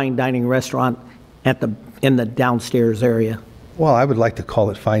no fine dining restaurant in the downstairs area? Well, I would like to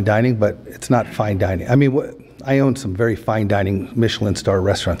call it fine dining, but it's not fine dining. I mean, I own some very fine dining Michelin star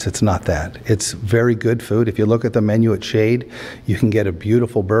restaurants. It's not that. It's very good food. If you look at the menu at Shade, you can get a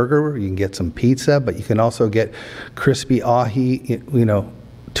beautiful burger, you can get some pizza, but you can also get crispy ahi,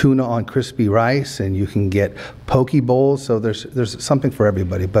 tuna on crispy rice, and you can get poke bowls. So there's something for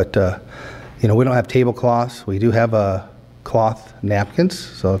everybody. But we don't have tablecloths. We do have cloth napkins,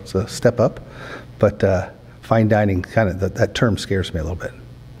 so it's a step up. But fine dining, kind of that term scares me a little bit.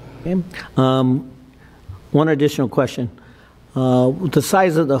 Okay. One additional question. The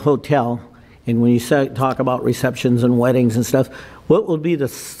size of the hotel, and when you talk about receptions and weddings and stuff, what would be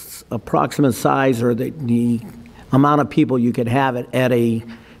the approximate size or the amount of people you could have at a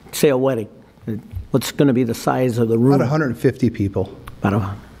wedding? What's going to be the size of the room? About 150 people.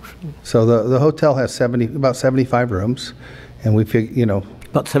 About So the hotel has about 75 rooms, and we figure,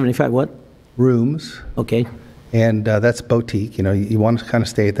 About 75 what? Rooms. Okay. And that's boutique. You want to kind of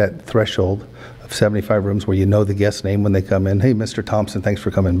stay at that threshold of 75 rooms where you know the guest's name when they come in. Hey, Mr. Thompson, thanks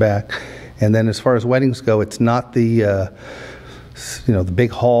for coming back. And then as far as weddings go, it's not the the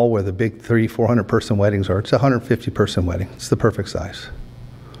big hall where the big 300-400 person weddings are. It's a 150 person wedding. It's the perfect size.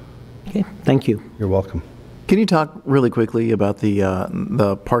 Okay. Thank you. You're welcome. Can you talk really quickly about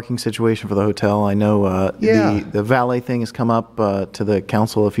the parking situation for the hotel? I know the valet thing has come up to the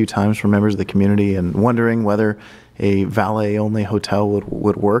council a few times from members of the community, and wondering whether a valet-only hotel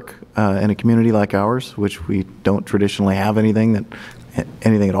would work in a community like ours, which we don't traditionally have anything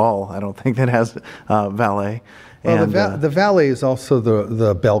at all. I don't think that has valet. Well, the valet is also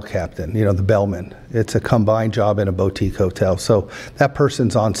the bell captain, the bellman. It's a combined job in a boutique hotel, so that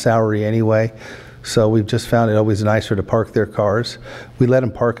person's on salary anyway. So we've just found it always nicer to park their cars. We let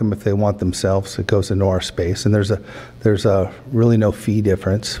them park them if they want themselves. It goes into our space, and there's a really no fee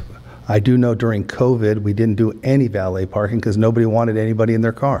difference. I do know during COVID we didn't do any valet parking because nobody wanted anybody in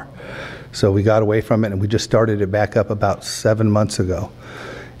their car. So we got away from it, and we just started it back up about 7 months ago.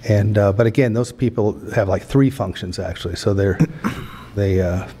 And but again, those people have like 3 functions actually. So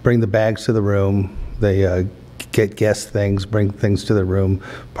they bring the bags to the room. They get guest things, bring things to the room,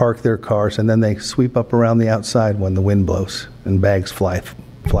 park their cars, and then they sweep up around the outside when the wind blows and bags fly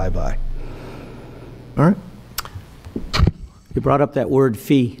by. All right. You brought up that word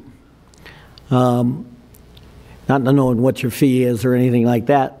fee. Not knowing what your fee is or anything like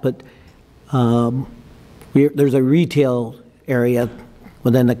that, but there's a retail area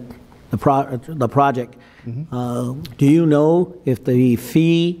within the project. Mm-hmm. Do you know if the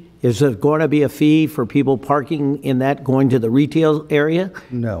fee is there going to be a fee for people parking in that going to the retail area?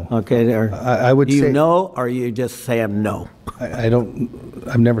 No. Okay. I would say. Do you know, or you just saying no? I don't.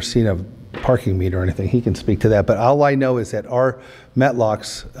 I've never seen a parking meter or anything. He can speak to that. But all I know is that our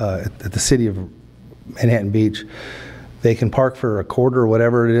Metlocks at the city of Manhattan Beach, They can park for a quarter or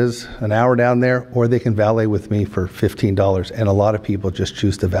whatever it is, an hour down there, or they can valet with me for $15. And a lot of people just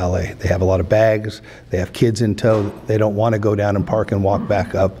choose to valet. They have a lot of bags, they have kids in tow, they don't want to go down and park and walk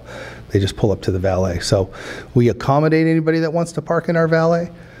back up. They just pull up to the valet. So we accommodate anybody that wants to park in our valet,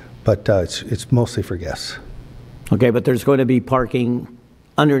 but it's mostly for guests. Okay, but there's going to be parking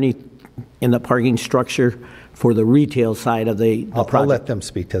underneath in the parking structure for the retail side of the project. I'll let them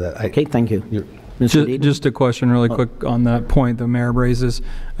speak to that. Okay, thank you. Just a question really quick on that point the mayor raises.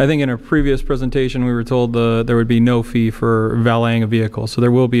 I think in a previous presentation we were told there would be no fee for valeting a vehicle. So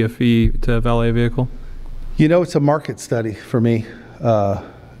there will be a fee to valet a vehicle? You know, it's a market study for me.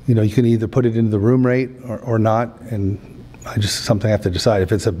 You know, you can either put it into the room rate or not, and something I have to decide.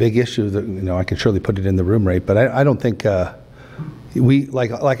 If it's a big issue, that, you know, I can surely put it in the room rate. But I don't think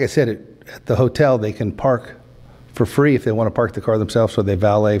like I said, at the hotel they can park for free if they want to park the car themselves, so they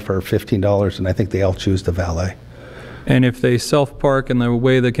valet for $15, and I think they all choose to valet. And if they self-park and the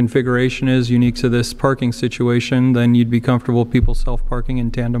way the configuration is unique to this parking situation, then you'd be comfortable people self-parking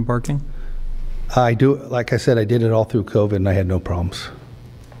and tandem parking? I do. Like I said, I did it all through COVID, and I had no problems.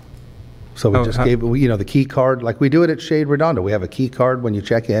 So we just gave, you know, the key card, like we do it at Shade Redondo. We have a key card when you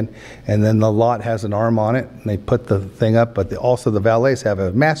check in, and then the lot has an arm on it, and they put the thing up, but also the valets have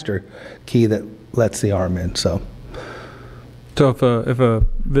a master key that lets the arm in, so. So if a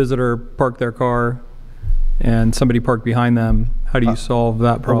visitor parked their car and somebody parked behind them, how do you solve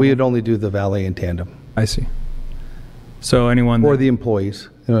that problem? We would only do the valet in tandem. I see. So anyone... Or the employees.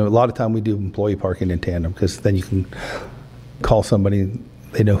 You know, a lot of time we do employee parking in tandem, because then you can call somebody,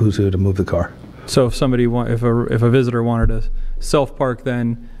 they know who's who to move the car. So if somebody if a visitor wanted to self-park,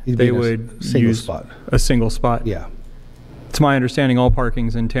 then they would use a single spot? Yeah. It's my understanding all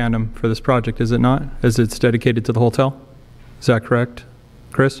parking's in tandem for this project, is it not? As it's dedicated to the hotel? Is that correct,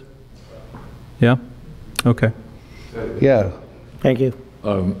 Chris? Yeah? Okay. Yeah. Thank you.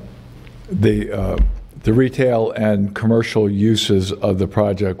 The retail and commercial uses of the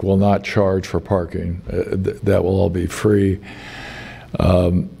project will not charge for parking. That will all be free.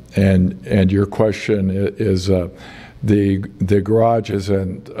 And your question is the garage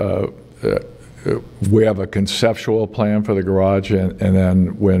isn't. We have a conceptual plan for the garage, and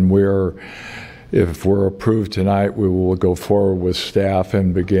then if we're approved tonight, we will go forward with staff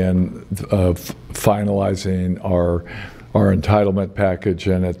and begin finalizing our entitlement package,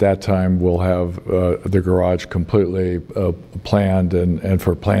 and at that time we'll have the garage completely planned and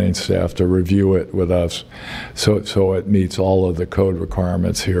for planning staff to review it with us, so it meets all of the code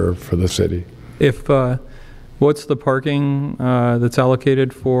requirements here for the city. What's the parking that's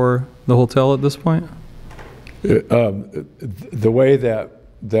allocated for the hotel at this point? The way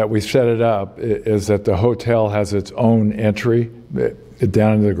that we set it up is that the hotel has its own entry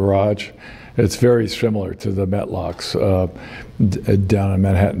down into the garage. It's very similar to the Metlocks down in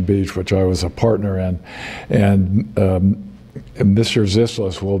Manhattan Beach, which I was a partner in. And Mr.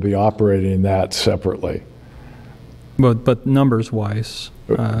 Zislis will be operating that separately. But numbers-wise?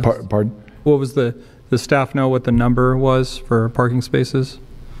 Pardon? What was the staff know what the number was for parking spaces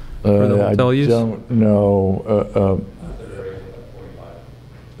for the hotel use? I don't know.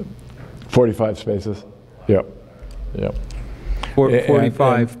 45 spaces. Yep.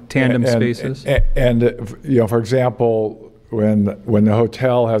 45 tandem spaces. And you know, for example, when the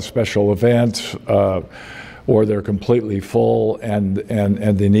hotel has special events or they're completely full and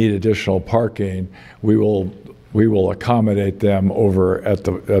they need additional parking, we will accommodate them over at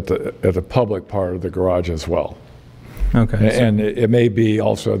the public part of the garage as well. Okay. And it may be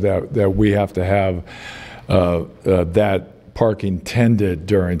also that we have to have that parking tended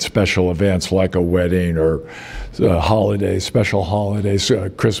during special events like a wedding or holidays, special holidays,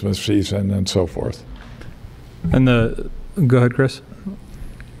 Christmas season, and so forth. And go ahead, Chris.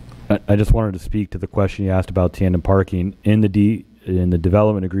 I just wanted to speak to the question you asked about tandem parking. In the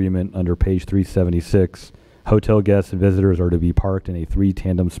development agreement under page 376, hotel guests and visitors are to be parked in a 3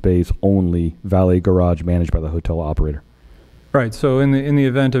 tandem space only valet garage managed by the hotel operator. Right. So in the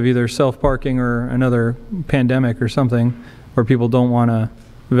event of either self-parking or another pandemic or something, where people don't want to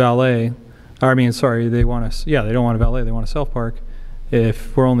valet, they don't want to valet, they want to self-park.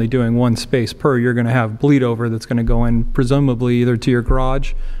 If we're only doing 1 space per, you're going to have bleed over that's going to go in presumably either to your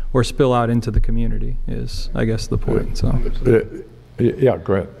garage or spill out into the community is, I guess, the point. So, yeah,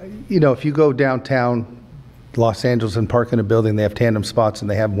 go ahead. You know, if you go downtown Los Angeles and park in a building, they have tandem spots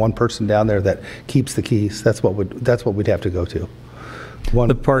and they have one person down there that keeps the keys. That's what we'd have to go to.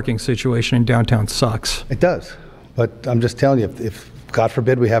 The parking situation in downtown sucks. It does. But I'm just telling you, if God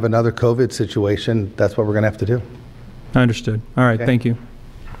forbid we have another COVID situation, that's what we're going to have to do. I understood. All right, okay. Thank you.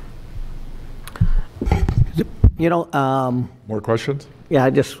 You know, More questions? yeah,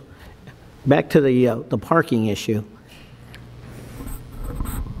 back to the parking issue.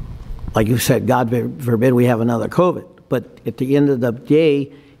 Like you said, God forbid we have another COVID. But at the end of the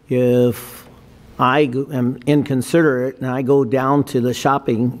day, if I am inconsiderate and I go down to the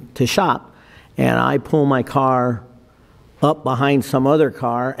shopping to shop and I pull my car up behind some other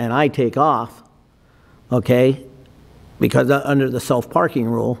car and I take off, okay, because under the self-parking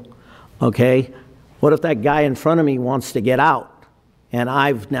rule, okay, what if that guy in front of me wants to get out and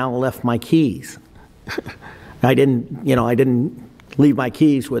I've now left my keys? I didn't leave my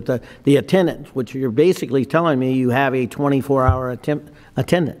keys with the attendant, which you're basically telling me you have a 24-hour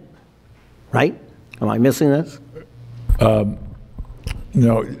attendant, right? Am I missing this? No,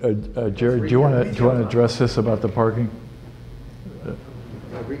 Jerry, do you want to address this about the parking?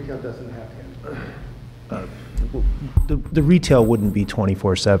 Retail doesn't have the retail wouldn't be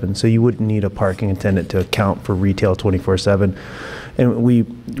 24/7, so you wouldn't need a parking attendant to account for retail 24/7. And we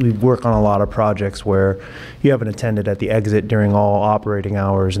work on a lot of projects where you have an attendant at the exit during all operating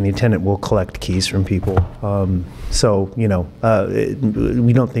hours, and the attendant will collect keys from people. So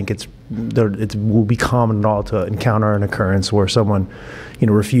we don't think it will be common at all to encounter an occurrence where someone,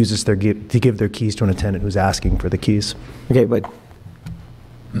 refuses to give their keys to an attendant who's asking for the keys. Okay, but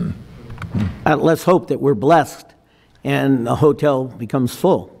let's hope that we're blessed and the hotel becomes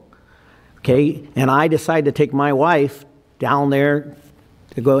full. Okay, and I decide to take my wife down there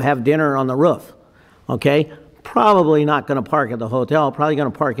to go have dinner on the roof. Okay, probably not going to park at the hotel. Probably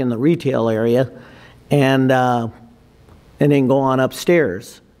going to park in the retail area, and then go on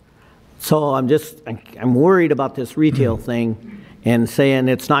upstairs. So I'm worried about this retail thing, and saying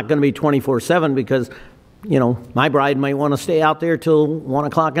it's not going to be 24/7 because, my bride might want to stay out there till 1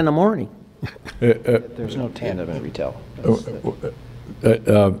 o'clock in the morning. There's no tandem in retail.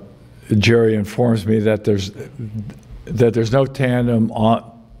 Jerry informs me that there's no tandem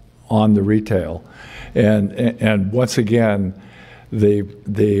on the retail, and once again,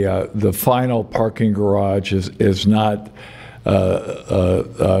 the final parking garage is not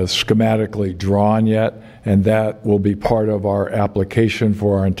schematically drawn yet, and that will be part of our application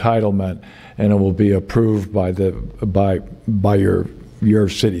for our entitlement, and it will be approved by your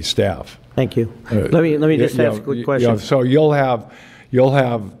city staff. Thank you. Let me just ask a quick question. So you'll have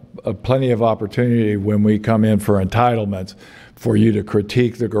plenty of opportunity when we come in for entitlements for you to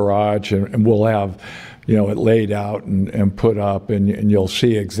critique the garage, and we'll have it laid out and put up, and you'll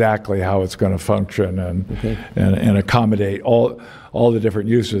see exactly how it's going to function and accommodate all the different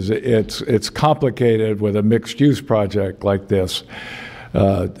uses. It's complicated with a mixed-use project like this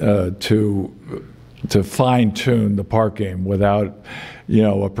to fine-tune the parking without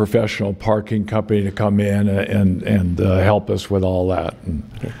a professional parking company to come in and help us with all that.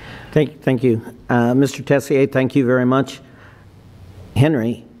 Okay. Thank you. Mr. Tessier, thank you very much.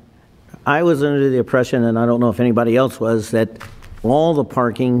 Henry, I was under the impression, and I don't know if anybody else was, that all the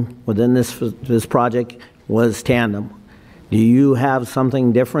parking within this project was tandem. Do you have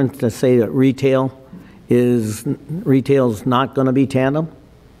something different to say that retail's not going to be tandem?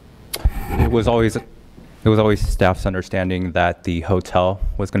 It was always staff's understanding that the hotel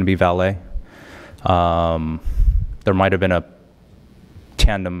was going to be valet. There might have been a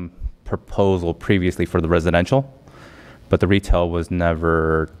tandem proposal previously for the residential, but the retail was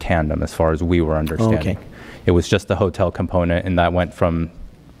never tandem as far as we were understanding. Okay. It was just the hotel component, and that went from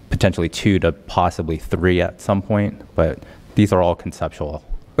potentially 2 to possibly 3 at some point, but these are all conceptual.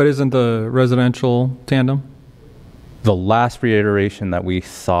 But isn't the residential tandem? The last reiteration that we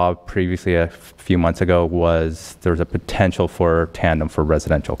saw previously a few months ago was there's a potential for tandem for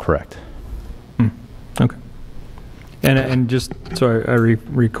residential, correct? Okay. And just so I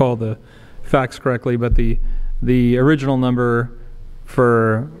recall the facts correctly, but the original number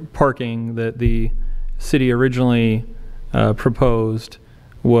for parking that the city originally proposed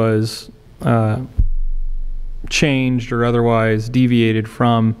was changed or otherwise deviated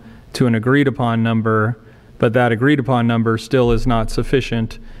from to an agreed upon number, but that agreed upon number still is not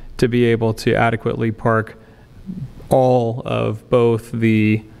sufficient to be able to adequately park all of both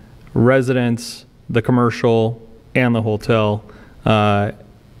the residents, the commercial, and the hotel at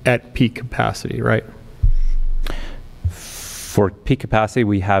peak capacity, right? For peak capacity,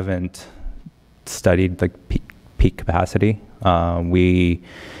 we haven't studied the peak capacity. We,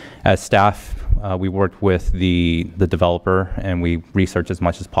 as staff, we worked with the developer, and we researched as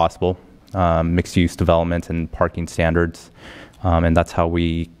much as possible mixed-use development and parking standards, and that's how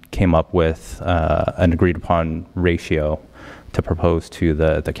we came up with an agreed-upon ratio to propose to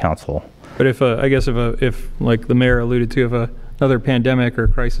the council. But if like the mayor alluded to, if a another pandemic or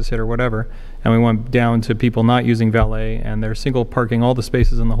crisis hit or whatever, and we went down to people not using valet and they're single parking all the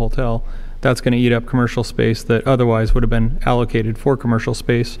spaces in the hotel, that's going to eat up commercial space that otherwise would have been allocated for commercial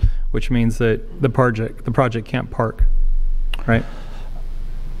space, which means that the project can't park, right?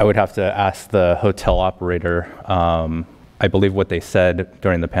 I would have to ask the hotel operator. I believe what they said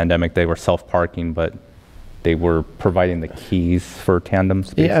during the pandemic, they were self-parking, but they were providing the keys for tandem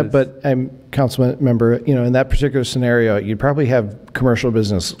spaces. Yeah, but council member, in that particular scenario, you'd probably have commercial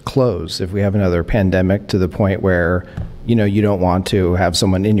business closed if we have another pandemic to the point where, you don't want to have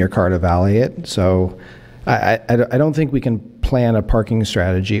someone in your car to valet it. So I don't think we can plan a parking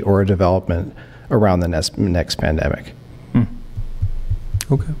strategy or a development around the next pandemic.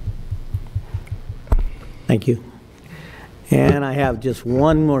 Okay. Thank you. And I have just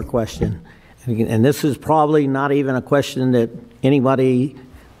one more question. And this is probably not even a question that anybody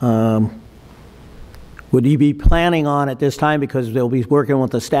would you be planning on at this time, because they'll be working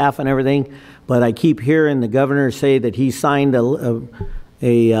with the staff and everything. But I keep hearing the governor say that he signed an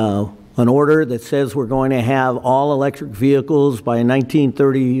order that says we're going to have all electric vehicles by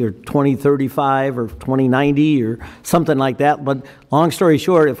 1930 or 2035 or 2090 or something like that. But long story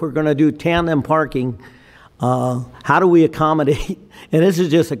short, if we're going to do tandem parking, how do we accommodate? And this is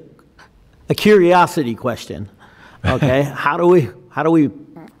just a curiosity question. Okay,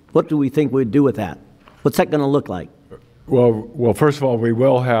 what do we think we'd do with that? What's that going to look like? Well, first of all, we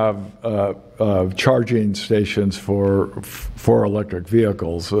will have charging stations for electric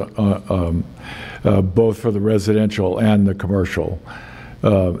vehicles, both for the residential and the commercial.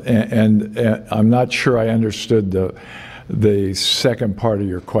 And I'm not sure I understood the second part of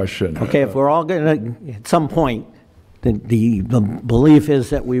your question. Okay, if we're all going to, at some point, the belief is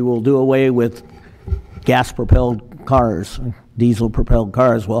that we will do away with gas-propelled cars, diesel-propelled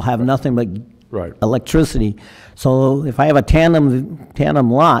cars. We'll have nothing but electricity. So if I have a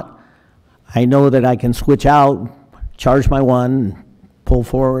tandem lot, I know that I can switch out, charge my one, pull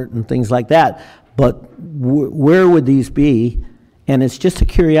forward, and things like that. But where would these be? And it's just a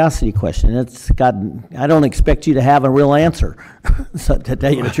curiosity question. I don't expect you to have a real answer, so, to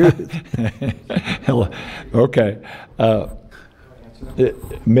tell you the truth. Okay.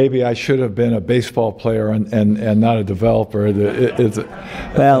 Maybe I should have been a baseball player and not a developer. I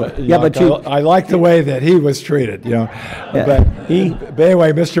like the way that he was treated, But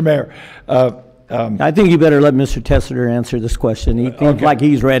anyway, Mr. Mayor. I think you better let Mr. Tessiter answer this question. He seems like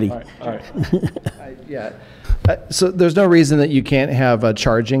he's ready. All right. Yeah. So there's no reason that you can't have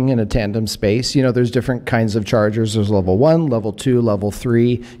charging in a tandem space. There's different kinds of chargers. There's level 1, level 2, level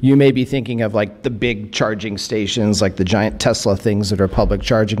 3. You may be thinking of like the big charging stations, like the giant Tesla things that are public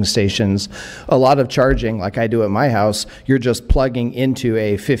charging stations. A lot of charging, like I do at my house, you're just plugging into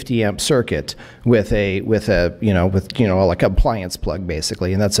a 50 amp circuit with like a appliance plug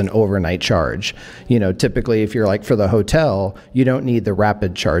basically, and that's an overnight charge. Typically if you're like for the hotel, you don't need the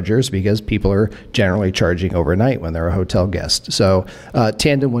rapid chargers because people are generally charging overnight when they're a hotel guest. So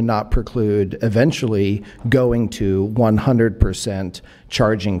tandem would not preclude eventually going to 100%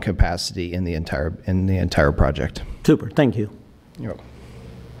 charging capacity in the entire project. Super, thank you. You're welcome.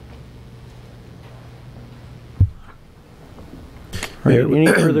 Right. Any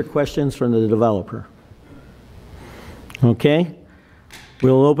further questions from the developer? Okay.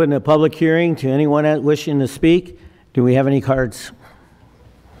 We'll open a public hearing to anyone wishing to speak. Do we have any cards?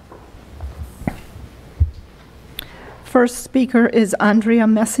 First speaker is Andrea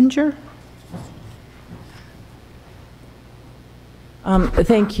Messenger.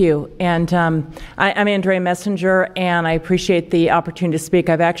 Thank you. And I'm Andrea Messenger, and I appreciate the opportunity to speak.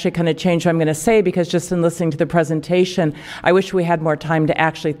 I've actually kind of changed what I'm going to say because just in listening to the presentation, I wish we had more time to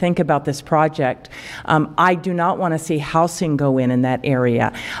actually think about this project. I do not want to see housing go in that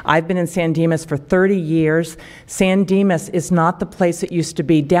area. I've been in San Dimas for 30 years. San Dimas is not the place it used to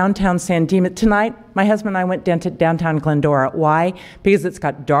be. Downtown San Dimas, tonight, my husband and I went down to downtown Glendora. Why? Because it's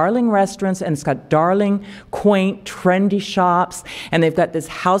got darling restaurants and it's got darling, quaint, trendy shops, and they've got this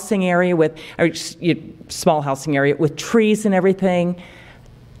housing area with, small housing area with trees and everything.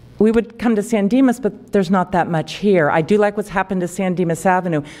 We would come to San Dimas, but there's not that much here. I do like what's happened to San Dimas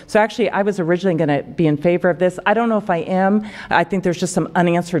Avenue. So actually, I was originally going to be in favor of this. I don't know if I am. I think there's just some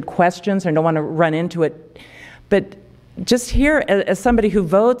unanswered questions. I don't want to run into it. But just here, as somebody who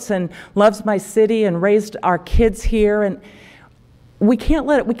votes and loves my city and raised our kids here, and we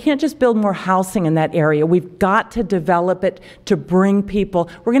can't just build more housing in that area. We've got to develop it to bring people.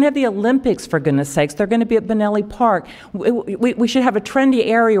 We're going to have the Olympics, for goodness sakes. They're going to be at Benelli Park. We should have a trendy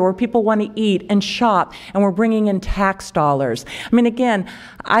area where people want to eat and shop, and we're bringing in tax dollars. I mean, again,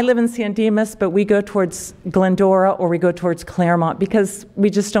 I live in San Dimas, but we go towards Glendora or we go towards Claremont because we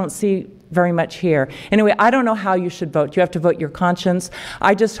just don't see very much here. Anyway, I don't know how you should vote. You have to vote your conscience.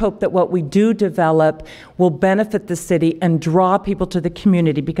 I just hope that what we do develop will benefit the city and draw people to the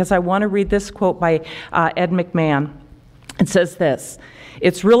community, because I want to read this quote by Ed McMahon. It says this: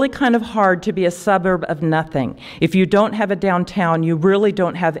 "It's really kind of hard to be a suburb of nothing. If you don't have a downtown, you really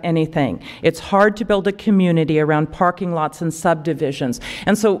don't have anything. It's hard to build a community around parking lots and subdivisions."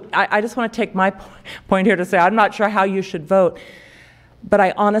 And so I just want to take my point here to say I'm not sure how you should vote, but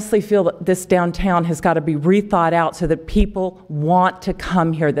I honestly feel that this downtown has got to be rethought out so that people want to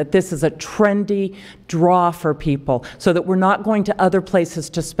come here, that this is a trendy draw for people, so that we're not going to other places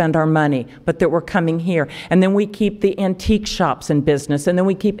to spend our money, but that we're coming here. And then we keep the antique shops in business, and then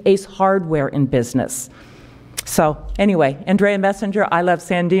we keep Ace Hardware in business. So anyway, Andrea Messenger, I love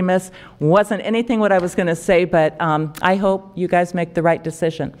San Dimas. Wasn't anything what I was going to say, but I hope you guys make the right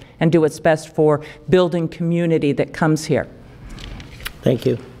decision and do what's best for building community that comes here. Thank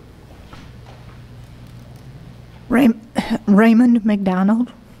you. Raymond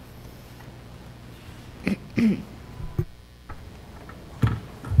McDonald.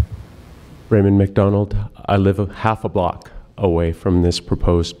 Raymond McDonald. I live half a block away from this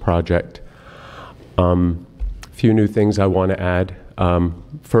proposed project. Few new things I want to add.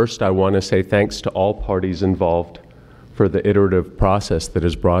 First, I want to say thanks to all parties involved for the iterative process that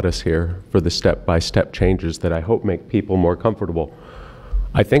has brought us here, for the step-by-step changes that I hope make people more comfortable.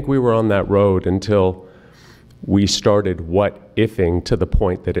 I think we were on that road until we started what-ifing to the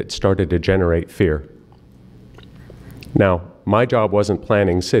point that it started to generate fear. Now, my job wasn't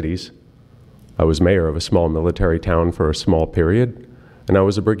planning cities. I was mayor of a small military town for a small period, and I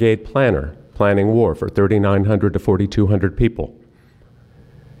was a brigade planner, planning war for 3,900 to 4,200 people.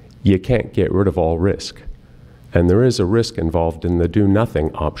 You can't get rid of all risk, and there is a risk involved in the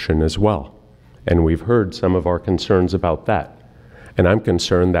do-nothing option as well, and we've heard some of our concerns about that. And I'm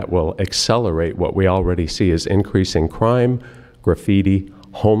concerned that will accelerate what we already see as increasing crime, graffiti,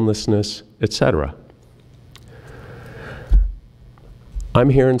 homelessness, etc. I'm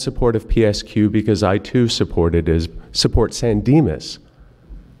here in support of PSQ because I too support San Dimas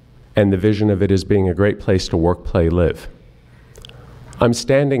and the vision of it as being a great place to work, play, live. I'm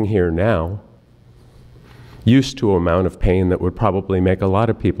standing here now, used to an amount of pain that would probably make a lot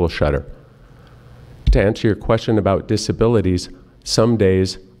of people shudder. To answer your question about disabilities, some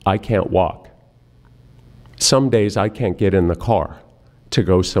days I can't walk. Some days I can't get in the car to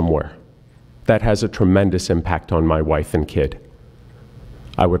go somewhere. That has a tremendous impact on my wife and kid.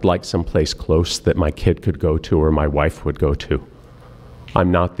 I would like someplace close that my kid could go to or my wife would go to. I'm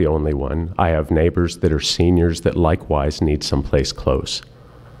not the only one. I have neighbors that are seniors that likewise need someplace close.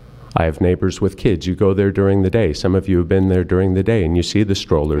 I have neighbors with kids. You go there during the day. Some of you have been there during the day and you see the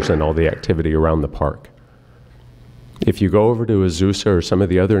strollers and all the activity around the park. If you go over to Azusa or some of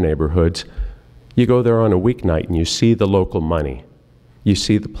the other neighborhoods, you go there on a weeknight and you see the local money. You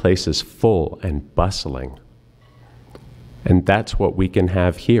see the places full and bustling. And that's what we can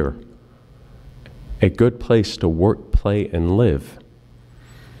have here. A good place to work, play, and live.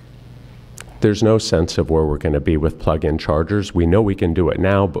 There's no sense of where we're going to be with plug-in chargers. We know we can do it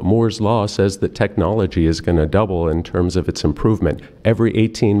now, but Moore's Law says that technology is going to double in terms of its improvement every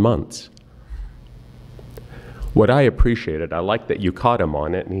 18 months. What I appreciated, I like that you caught him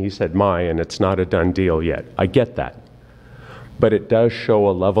on it, and he said, and it's not a done deal yet. I get that. But it does show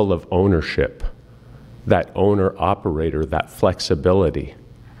a level of ownership, that owner-operator, that flexibility,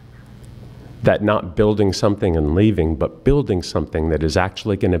 that not building something and leaving, but building something that is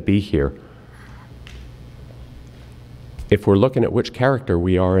actually going to be here. If we're looking at which character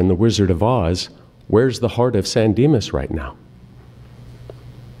we are in The Wizard of Oz, where's the heart of San Dimas right now?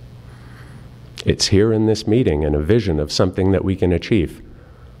 It's here in this meeting and a vision of something that we can achieve.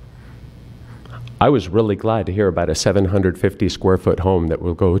 I was really glad to hear about a 750 square foot home that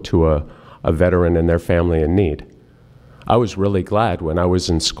will go to a veteran and their family in need. I was really glad when I was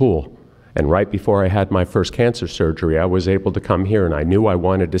in school and right before I had my first cancer surgery, I was able to come here and I knew I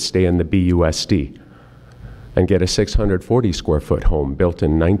wanted to stay in the BUSD and get a 640 square foot home built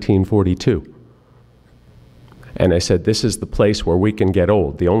in 1942. And I said, this is the place where we can get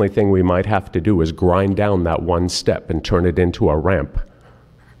old. The only thing we might have to do is grind down that one step and turn it into a ramp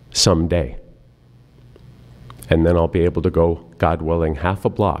someday. And then I'll be able to go, God willing, half a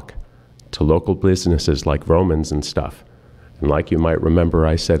block to local businesses like Romans and stuff. And like you might remember,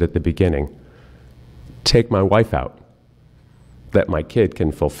 I said at the beginning, take my wife out, that my kid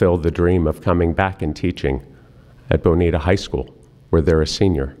can fulfill the dream of coming back and teaching at Bonita High School, where they're a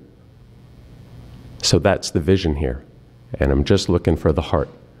senior. So that's the vision here, and I'm just looking for the heart.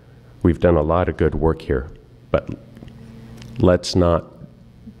 We've done a lot of good work here, but let's not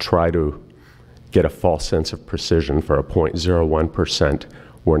try to get a false sense of precision for a 0.01%,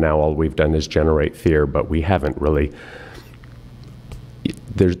 where now all we've done is generate fear, but we haven't really.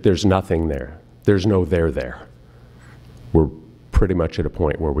 There's nothing there. There's no there. We're pretty much at a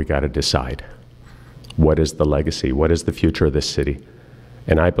point where we got to decide, what is the legacy? What is the future of this city?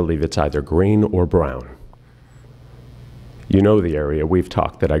 And I believe it's either green or brown. You know the area we've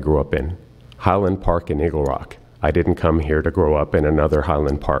talked that I grew up in, Highland Park in Eagle Rock. I didn't come here to grow up in another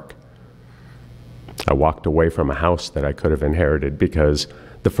Highland Park. I walked away from a house that I could have inherited because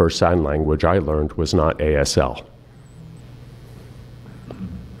the first sign language I learned was not ASL.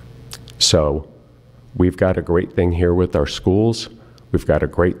 So we've got a great thing here with our schools. We've got a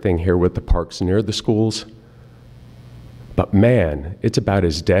great thing here with the parks near the schools. But man, it's about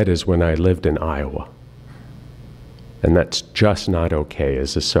as dead as when I lived in Iowa. And that's just not okay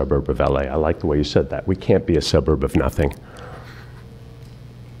as a suburb of LA. I like the way you said that. We can't be a suburb of nothing.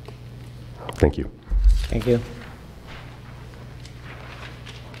 Thank you. Thank you.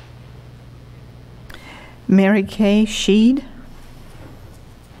 Mary Kay Sheed.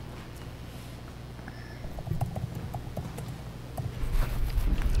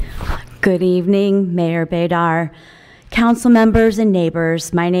 Good evening, Mayor Bedar, council members and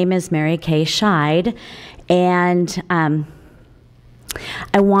neighbors. My name is Mary Kay Scheid, and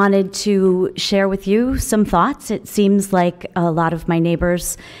I wanted to share with you some thoughts. It seems like a lot of my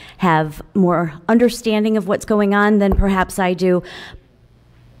neighbors have more understanding of what's going on than perhaps I do,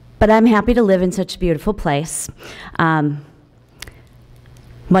 but I'm happy to live in such a beautiful place. Much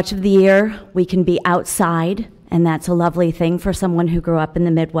of the year we can be outside, and that's a lovely thing for someone who grew up in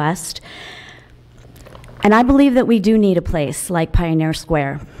the Midwest. And I believe that we do need a place like Pioneer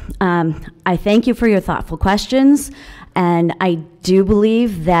Square. I thank you for your thoughtful questions, and I do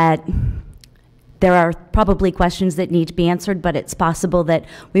believe that there are probably questions that need to be answered, but it's possible that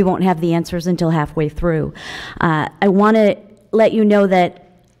we won't have the answers until halfway through. I want to let you know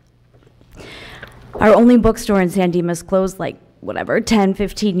that our only bookstore in San Dimas closed like, 10,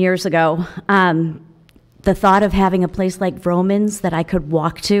 15 years ago. The thought of having a place like Vroman's that I could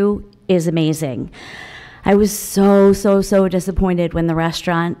walk to is amazing. I was so disappointed when the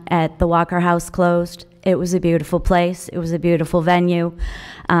restaurant at the Walker House closed. It was a beautiful place. It was a beautiful venue.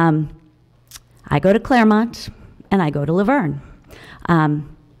 I go to Claremont and I go to Laverne. I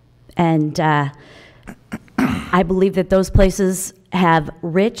believe that those places have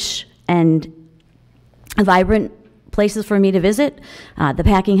rich and vibrant places for me to visit. The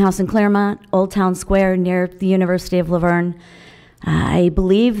Packing House in Claremont, Old Town Square near the University of Laverne. I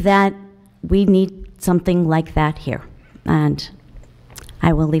believe that we need something like that here. And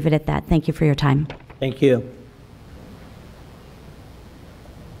I will leave it at that. Thank you for your time. Thank you.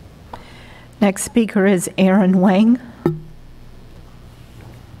 Next speaker is Aaron Wang.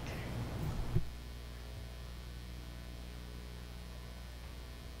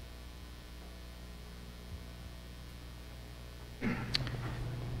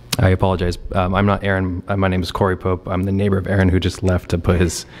 I apologize. I'm not Aaron. My name is Corey Pope. I'm the neighbor of Aaron who just left to put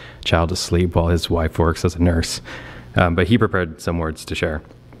his child to sleep while his wife works as a nurse. But he prepared some words to share.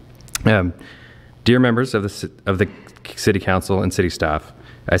 Dear members of the City Council and City staff,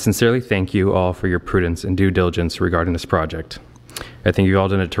 I sincerely thank you all for your prudence and due diligence regarding this project. I think you've all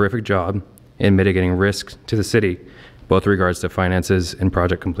done a terrific job in mitigating risk to the city, both in regards to finances and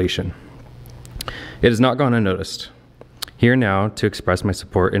project completion. It has not gone unnoticed. Here now to express my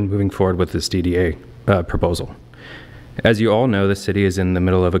support in moving forward with this DDA proposal. As you all know, the city is in the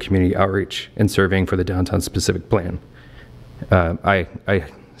middle of a community outreach and surveying for the downtown specific plan. I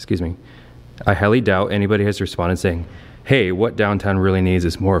highly doubt anybody has responded saying, hey, what downtown really needs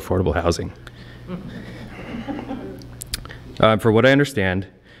is more affordable housing. For what I understand,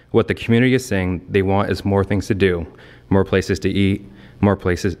 what the community is saying they want is more things to do, more places to eat,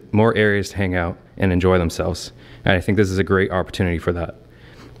 more areas to hang out and enjoy themselves. And I think this is a great opportunity for that.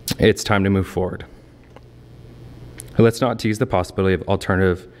 It's time to move forward. Let's not tease the possibility of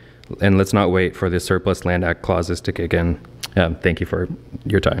alternative, and let's not wait for the Surplus Land Act clauses to kick in. Thank you for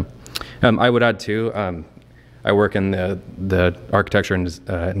your time. I would add too, I work in the architecture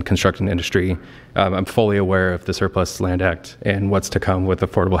and construction industry. I'm fully aware of the Surplus Land Act and what's to come with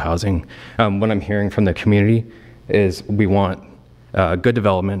affordable housing. What I'm hearing from the community is we want good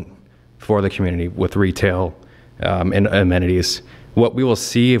development for the community with retail, and amenities. What we will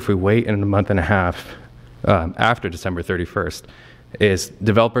see if we wait in a month and a half after December 31st is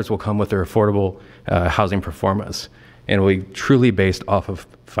developers will come with their affordable housing performance, and it will be truly based off of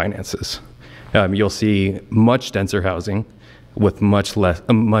finances. You'll see much denser housing with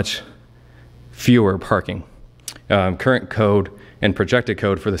much fewer parking. Current code and projected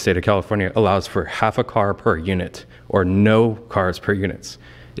code for the state of California allows for half a car per unit or no cars per units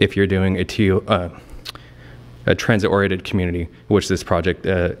if you're doing a transit-oriented community, which this project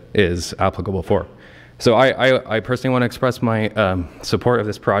is applicable for. So I personally want to express my support of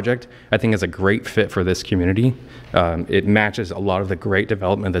this project. I think it's a great fit for this community. It matches a lot of the great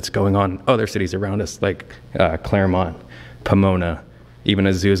development that's going on in other cities around us, like Claremont, Pomona, even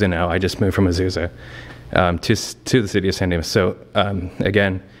Azusa now. I just moved from Azusa to the city of San Dimas. So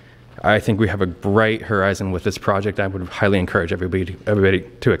again, I think we have a bright horizon with this project. I would highly encourage everybody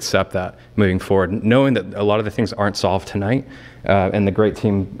to accept that moving forward, knowing that a lot of the things aren't solved tonight, and the great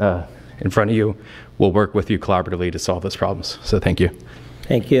team in front of you will work with you collaboratively to solve those problems. So thank you.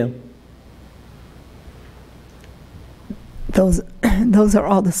 Thank you. Those are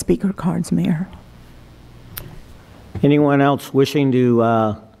all the speaker cards, Mayor. Anyone else wishing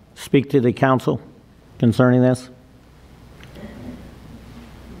to speak to the council concerning this?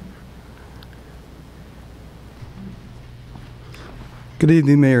 Good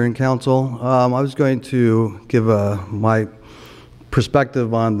evening, Mayor and Council. I was going to give my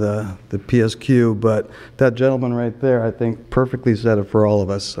perspective on the PSQ, but that gentleman right there, I think, perfectly said it for all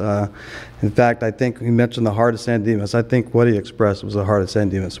of us. In fact, I think he mentioned the heart of San Dimas. I think what he expressed was the heart of San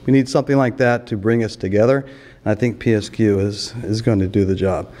Dimas. We need something like that to bring us together, and I think PSQ is going to do the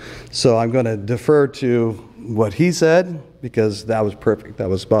job. So I'm going to defer to what he said, because that was perfect. That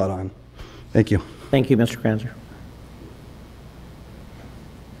was spot on. Thank you. Thank you, Mr. Kranzer.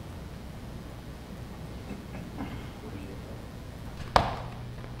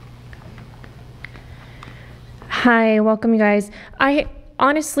 Hi, welcome you guys. I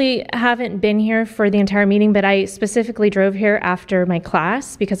honestly haven't been here for the entire meeting, but I specifically drove here after my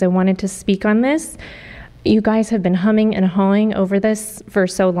class because I wanted to speak on this. You guys have been humming and hawing over this for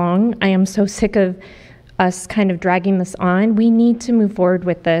so long. I am so sick of us kind of dragging this on. We need to move forward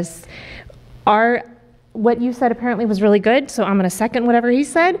with this. What you said apparently was really good, so I'm going to second whatever he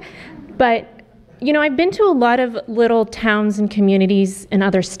said. But, you know, I've been to a lot of little towns and communities in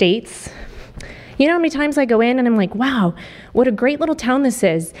other states. You know how many times I go in and I'm like, wow, what a great little town this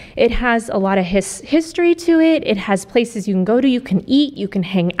is. It has a lot of history to it. It has places you can go to, you can eat, you can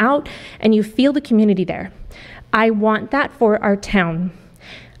hang out, and you feel the community there. I want that for our town.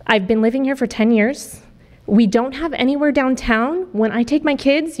 I've been living here for 10 years. We don't have anywhere downtown. When I take my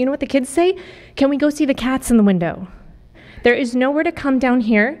kids, you know what the kids say? Can we go see the cats in the window? There is nowhere to come down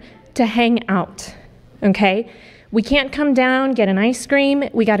here to hang out, okay? We can't come down, get an ice cream.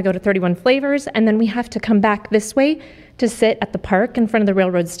 We got to go to 31 Flavors, and then we have to come back this way to sit at the park in front of the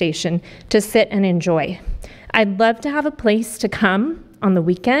railroad station to sit and enjoy. I'd love to have a place to come on the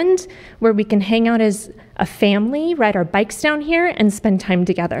weekend where we can hang out as a family, ride our bikes down here, and spend time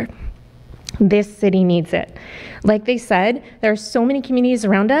together. This city needs it. Like they said, there are so many communities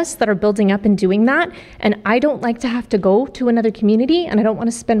around us that are building up and doing that, and I don't like to have to go to another community, and I don't want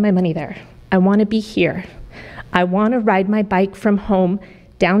to spend my money there. I want to be here. I want to ride my bike from home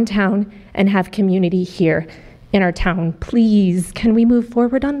downtown and have community here in our town. Please, can we move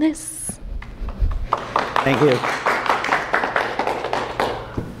forward on this? Thank you.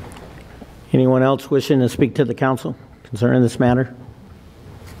 Anyone else wishing to speak to the council concerning this matter?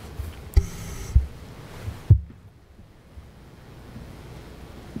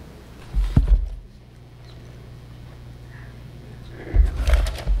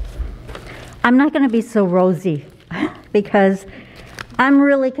 I'm not going to be so rosy because I'm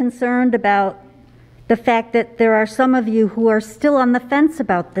really concerned about the fact that there are some of you who are still on the fence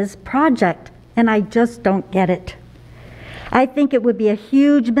about this project, and I just don't get it. I think it would be a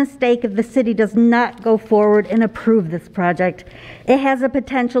huge mistake if the city does not go forward and approve this project. It has a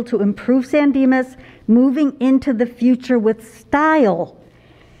potential to improve San Dimas, moving into the future with style.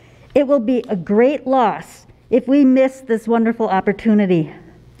 It will be a great loss if we miss this wonderful opportunity.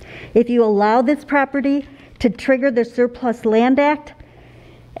 If you allow this property to trigger the Surplus Land Act,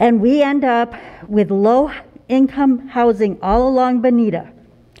 and we end up with low-income housing all along Bonita,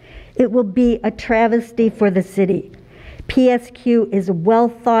 it will be a travesty for the city. PSQ is a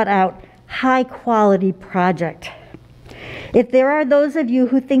well-thought-out, high-quality project. If there are those of you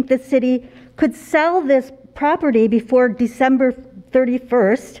who think the city could sell this property before December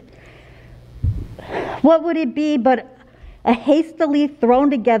 31st, what would it be but a hastily thrown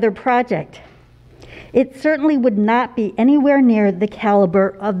together project? It certainly would not be anywhere near the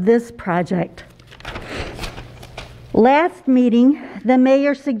caliber of this project. Last meeting, the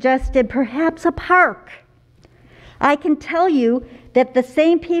mayor suggested perhaps a park. I can tell you that the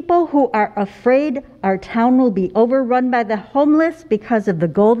same people who are afraid our town will be overrun by the homeless because of the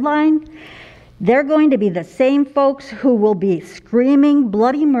Gold Line, they're going to be the same folks who will be screaming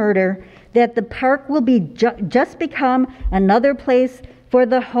bloody murder that the park will be just become another place for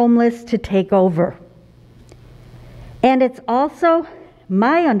the homeless to take over. And it's also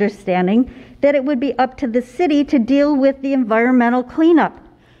my understanding that it would be up to the city to deal with the environmental cleanup,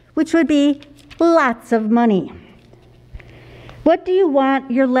 which would be lots of money. What do you want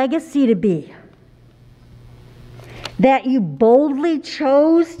your legacy to be? That you boldly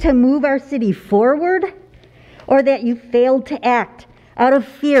chose to move our city forward, or that you failed to act out of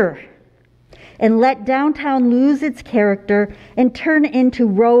fear and let downtown lose its character and turn into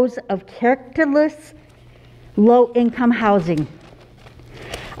rows of characterless, low-income housing?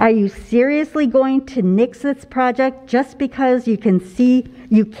 Are you seriously going to nix this project just because you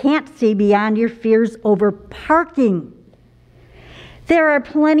can't see beyond your fears over parking? There are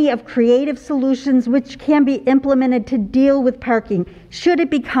plenty of creative solutions which can be implemented to deal with parking should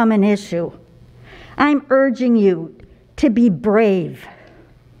it become an issue. I'm urging you to be brave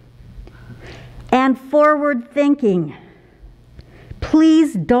and forward-thinking.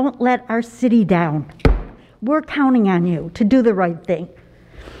 Please don't let our city down. We're counting on you to do the right thing.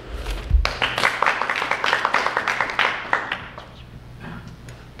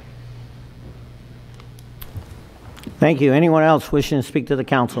 Thank you. Anyone else wishing to speak to the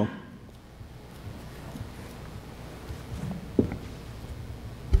council?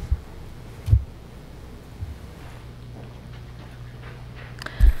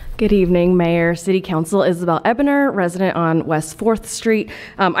 Good evening, Mayor, City Council. Isabel Ebner, resident on West 4th Street.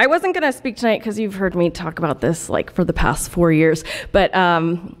 I wasn't going to speak tonight because you've heard me talk about this like for the past 4 years, but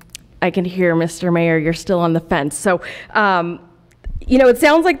I can hear, Mr. Mayor, you're still on the fence. So, you know, it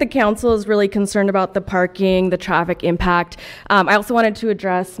sounds like the council is really concerned about the parking, the traffic impact. I also wanted to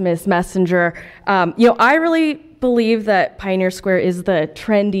address Ms. Messenger. You know, I really believe that Pioneer Square is the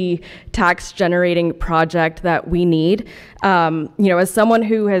trendy tax generating project that we need. You know, as someone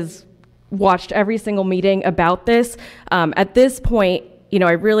who has watched every single meeting about this, at this point, you know,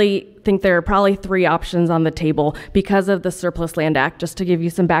 I really think there are probably 3 options on the table because of the Surplus Land Act. Just to give you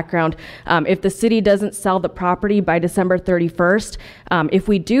some background, if the city doesn't sell the property by December 31st, if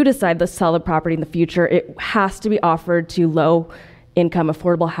we do decide to sell the property in the future, it has to be offered to low-income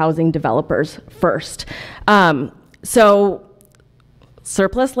affordable housing developers first. So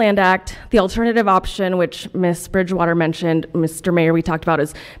Surplus Land Act, the alternative option, which Ms. Bridgewater mentioned, Mr. Mayor, we talked about,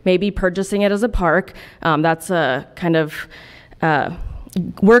 is maybe purchasing it as a park. That's a kind of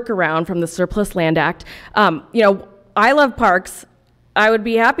workaround from the Surplus Land Act. You know, I love parks. I would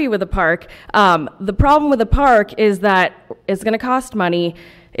be happy with a park. The problem with a park is that it's going to cost money.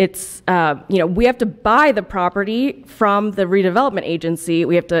 It's, you know, we have to buy the property from the redevelopment agency.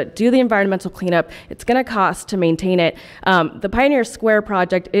 We have to do the environmental cleanup. It's going to cost to maintain it. The Pioneer Square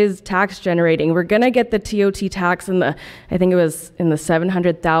project is tax generating. We're going to get the TOT tax in the, I think it was in the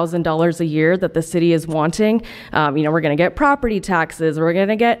 $700,000 a year that the city is wanting. You know, we're going to get property taxes. We're going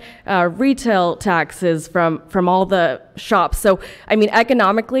to get retail taxes from all the shops. So, I mean,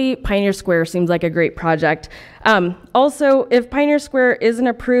 economically, Pioneer Square seems like a great project. Also, if Pioneer Square isn't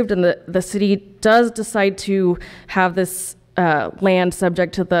approved and the city does decide to have this land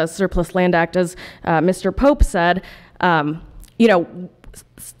subject to the Surplus Land Act, as Mr. Pope said, you know,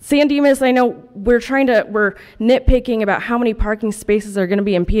 San Dimas, I know we're nitpicking about how many parking spaces are going to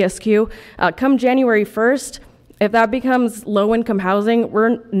be in PSQ. Come January 1st, if that becomes low-income housing,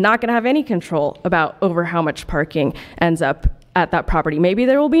 we're not going to have any control over how much parking ends up at that property. Maybe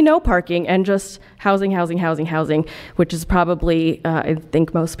there will be no parking and just housing, which is probably, I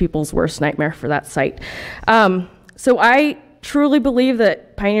think, most people's worst nightmare for that site. So I truly believe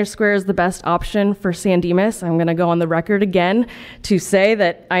that Pioneer Square is the best option for San Dimas. I'm going to go on the record again to say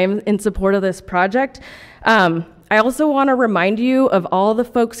that I am in support of this project. I also want to remind you of all the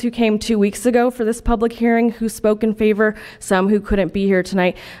folks who came 2 weeks ago for this public hearing who spoke in favor, some who couldn't be here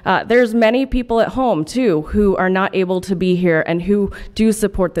tonight. There's many people at home, too, who are not able to be here and who do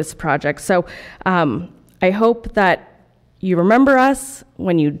support this project. So I hope that you remember us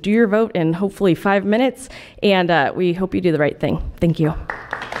when you do your vote in hopefully 5 minutes, and we hope you do the right thing. Thank you.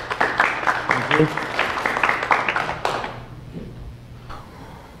 Thank you.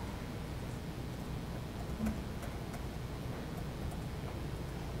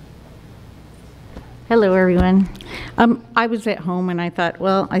 Hello, everyone. I was at home and I thought,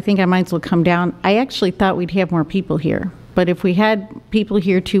 well, I think I might as well come down. I actually thought we'd have more people here. But if we had people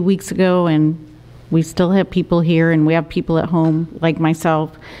here 2 weeks ago and we still have people here and we have people at home, like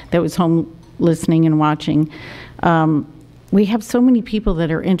myself, that was home listening and watching, we have so many people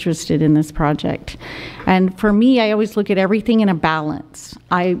that are interested in this project. And for me, I always look at everything in a balance.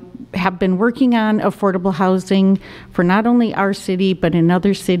 I have been working on affordable housing for not only our city, but in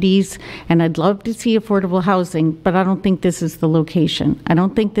other cities, and I'd love to see affordable housing, but I don't think this is the location. I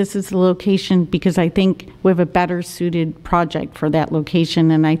don't think this is the location because I think we have a better suited project for that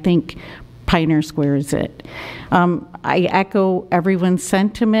location, and I think Pioneer Square is it. I echo everyone's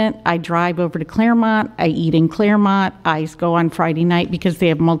sentiment. I drive over to Claremont. I eat in Claremont. I go on Friday night because they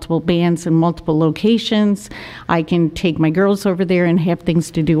have multiple bands in multiple locations. I can take my girls over there and have things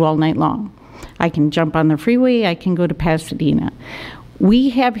to do all night long. I can jump on the freeway. I can go to Pasadena. We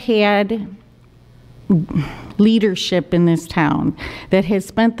have had leadership in this town that has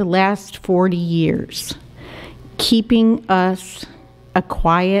spent the last 40 years keeping us a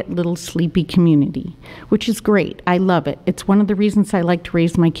quiet little sleepy community, which is great. I love it. It's one of the reasons I like to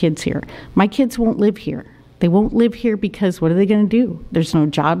raise my kids here. My kids won't live here. They won't live here because what are they going to do? There's no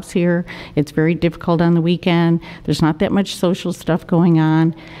jobs here. It's very difficult on the weekend. There's not that much social stuff going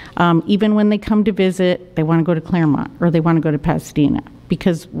on. Even when they come to visit, they want to go to Claremont or they want to go to Pasadena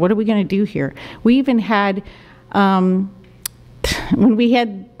because what are we going to do here? We even had when we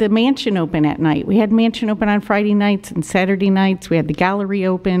had the mansion open at night, we had mansion open on Friday nights and Saturday nights. We had the gallery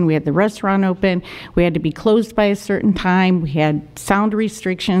open. We had the restaurant open. We had to be closed by a certain time. We had sound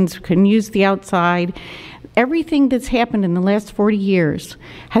restrictions. We couldn't use the outside. Everything that's happened in the last 40 years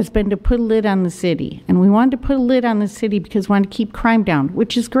has been to put a lid on the city. And we wanted to put a lid on the city because we wanted to keep crime down,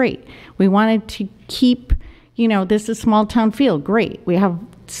 which is great. We wanted to keep, this is small town feel. Great. We have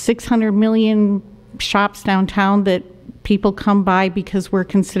 600 million shops downtown that people come by because we're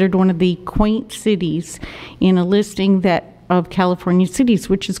considered one of the quaint cities in a listing of California cities,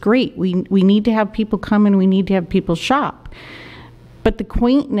 which is great. We need to have people come and we need to have people shop. But the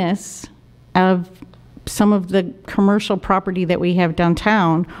quaintness of some of the commercial property that we have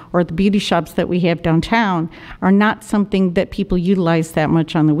downtown or the beauty shops that we have downtown are not something that people utilize that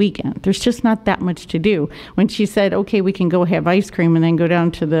much on the weekend. There's just not that much to do. When she said, okay, we can go have ice cream and then go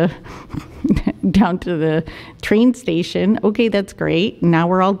down to the down to the train station, okay, that's great. Now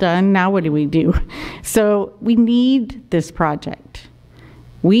we're all done. Now what do we do? So we need this project.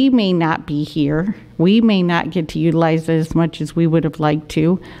 We may not be here. We may not get to utilize it as much as we would have liked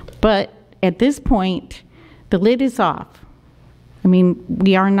to, but at this point, the lid is off. I mean,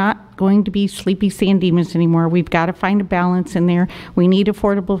 we are not going to be sleepy San Dimas anymore. We've got to find a balance in there. We need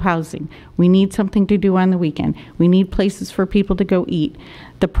affordable housing. We need something to do on the weekend. We need places for people to go eat.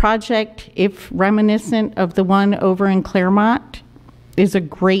 The project, if reminiscent of the one over in Claremont, is a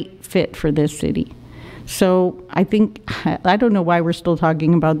great fit for this city. So I don't know why we're still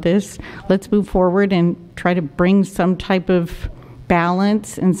talking about this. Let's move forward and try to bring some type of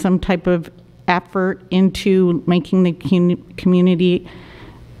balance and some type of effort into making the community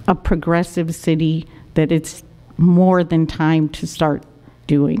a progressive city that it's more than time to start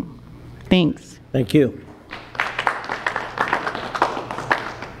doing. Thanks. Thank you.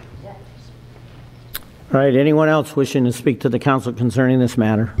 All right, anyone else wishing to speak to the council concerning this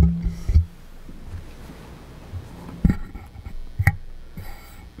matter?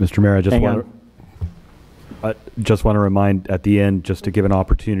 Mr. Mayor, I just want to remind at the end, just to give an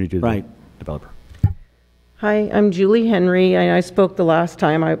opportunity to the developer. Hi, I'm Julie Henry, and I spoke the last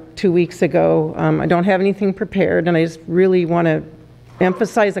time, 2 weeks ago. I don't have anything prepared, and I just really want to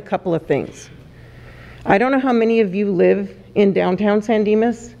emphasize a couple of things. I don't know how many of you live in downtown San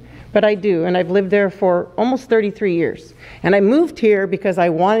Dimas, but I do, and I've lived there for almost 33 years. And I moved here because I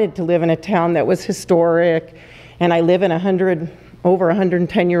wanted to live in a town that was historic, and I live in over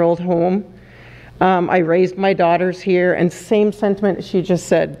 110-year-old home. I raised my daughters here, and same sentiment she just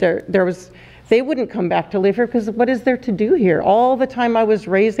said. They wouldn't come back to live here because what is there to do here? All the time I was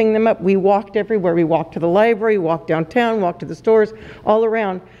raising them up, we walked everywhere. We walked to the library, walked downtown, walked to the stores, all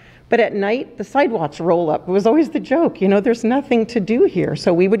around. But at night, the sidewalks roll up. It was always the joke, there's nothing to do here.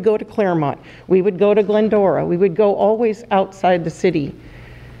 So we would go to Claremont, we would go to Glendora, we would go always outside the city.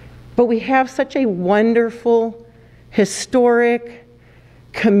 But we have such a wonderful, historic,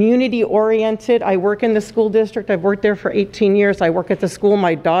 community-oriented. I work in the school district. I've worked there for 18 years. I work at the school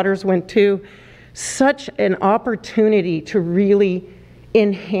my daughters went to. Such an opportunity to really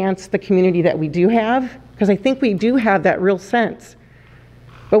enhance the community that we do have, because I think we do have that real sense.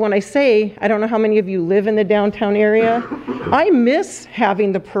 But when I say, I don't know how many of you live in the downtown area, I miss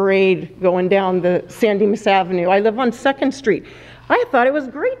having the parade going down the San Dimas Avenue. I live on 2nd Street. I thought it was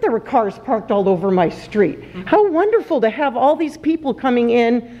great there were cars parked all over my street. How wonderful to have all these people coming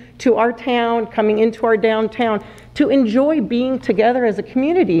in to our town, coming into our downtown, to enjoy being together as a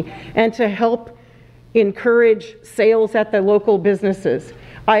community and to help encourage sales at the local businesses.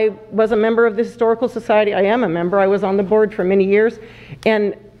 I was a member of the Historical Society. I am a member. I was on the board for many years.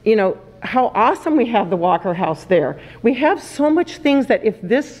 And, you know, how awesome we have the Walker House there. We have so much things that if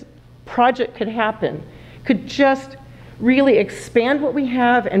this project could happen, could just really expand what we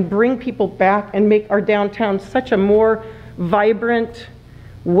have and bring people back and make our downtown such a more vibrant,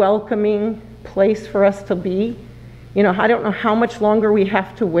 welcoming place for us to be. You know, I don't know how much longer we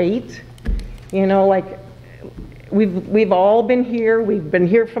have to wait. You know, like, we've all been here. We've been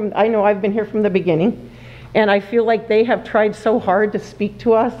here from, I know I've been here from the beginning. And I feel like they have tried so hard to speak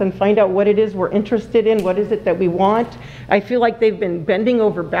to us and find out what it is we're interested in, what is it that we want. I feel like they've been bending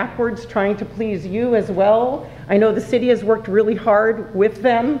over backwards trying to please you as well. I know the city has worked really hard with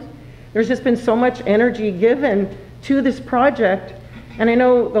them. There's just been so much energy given to this project. And I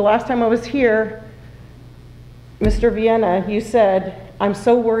know the last time I was here, Mr. Vienna, you said, I'm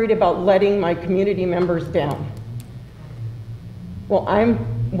so worried about letting my community members down. Well, I'm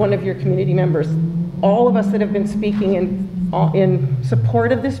one of your community members. All of us that have been speaking in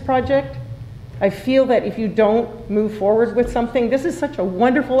support of this project, I feel that if you don't move forward with something, this is such a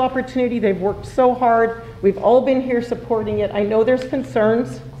wonderful opportunity. They've worked so hard. We've all been here supporting it. I know there's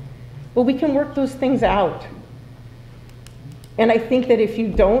concerns, but we can work those things out. And I think that if you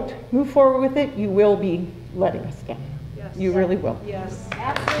don't move forward with it, you will be letting us down. Yes. You really will. Yes.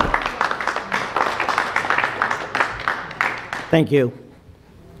 Absolutely. Thank you.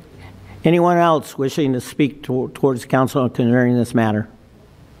 Anyone else wishing to speak towards council concerning this matter?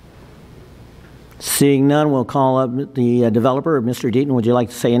 Seeing none, we'll call up the developer. Mr. Deaton, would you like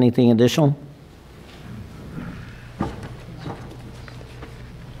to say anything additional?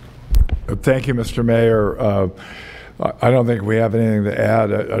 Thank you, Mr. Mayor. I don't think we have anything to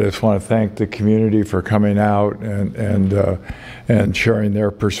add. I just want to thank the community for coming out and sharing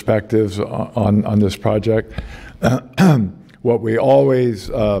their perspectives on this project. What we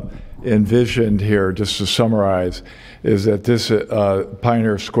always envisioned here, just to summarize, is that this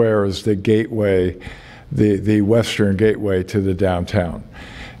Pioneer Square is the gateway, the western gateway to the downtown.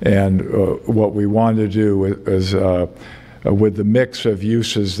 And what we wanted to do is with the mix of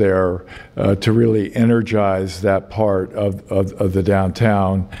uses there to really energize that part of the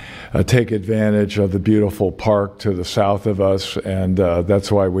downtown, take advantage of the beautiful park to the south of us, and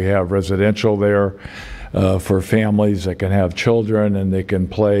that's why we have residential there for families that can have children and they can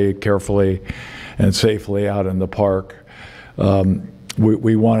play carefully and safely out in the park.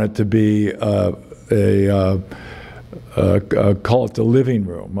 We want it to be call it the living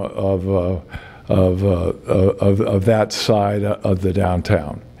room of that side of the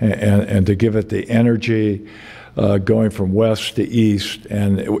downtown, and to give it the energy going from west to east,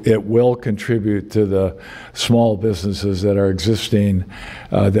 and it will contribute to the small businesses that are existing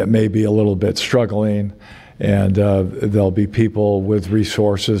that may be a little bit struggling, and there'll be people with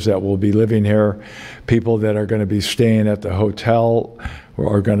resources that will be living here, people that are going to be staying at the hotel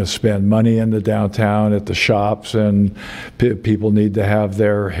or are going to spend money in the downtown at the shops, and people need to have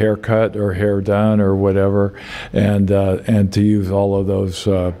their hair cut or hair done or whatever, and to use all of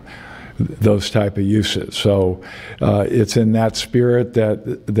those type of uses. So it's in that spirit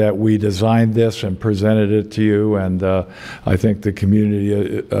that we designed this and presented it to you, and I think the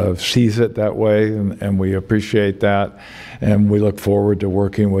community sees it that way, and we appreciate that, and we look forward to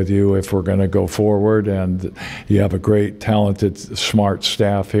working with you if we're going to go forward. And you have a great, talented, smart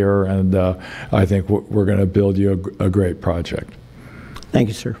staff here, and I think we're going to build you a great project. Thank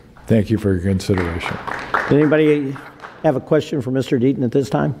you, sir. Thank you for your consideration. Does anybody have a question for Mr. Deaton at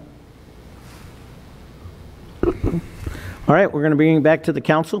this time? All right, we're going to bring it back to the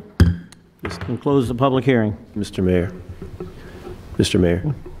council and close the public hearing. Mr. Mayor. Mr.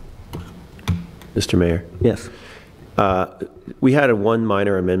 Mayor. Mr. Mayor. Yes. We had one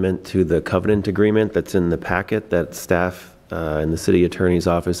minor amendment to the covenant agreement that's in the packet that staff and the city attorney's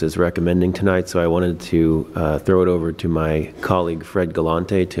office is recommending tonight, so I wanted to throw it over to my colleague Fred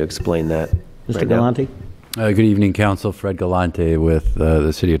Galante to explain that. Mr. Galante. Good evening, Council. Fred Galante with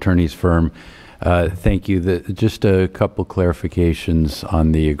the city attorney's firm. Thank you. Just a couple clarifications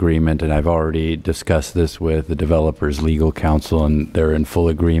on the agreement, and I've already discussed this with the developer's legal counsel, and they're in full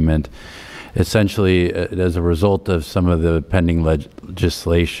agreement. Essentially, as a result of some of the pending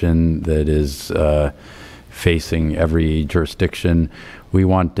legislation that is facing every jurisdiction, we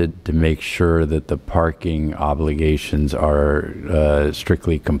wanted to make sure that the parking obligations are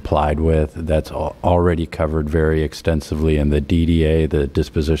strictly complied with. That's already covered very extensively in the DDA, the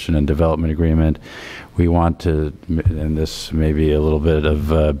Disposition and Development Agreement. We want to, and this may be a little bit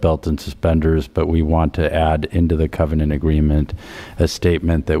of belt and suspenders, but we want to add into the covenant agreement a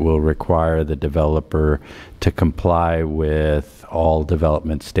statement that will require the developer to comply with all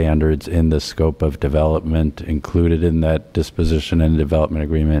development standards in the scope of development included in that disposition and development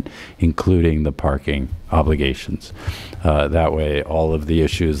agreement, including the parking obligations. That way, all of the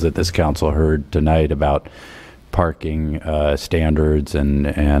issues that this council heard tonight about parking standards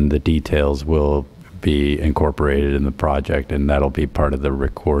and the details will be incorporated in the project, and that'll be part of the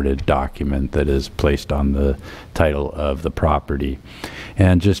recorded document that is placed on the title of the property.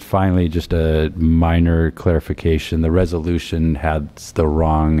 And just finally, just a minor clarification, the resolution had the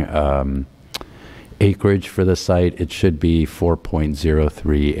wrong acreage for the site. It should be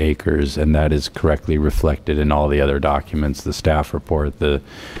 4.03 acres, and that is correctly reflected in all the other documents, the staff report, the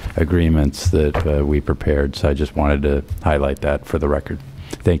agreements that we prepared. So I just wanted to highlight that for the record.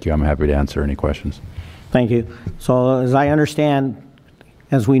 Thank you. I'm happy to answer any questions. Thank you. So as I understand,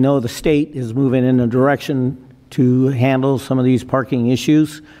 as we know, the state is moving in a direction to handle some of these parking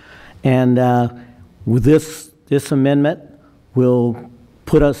issues. And with this amendment will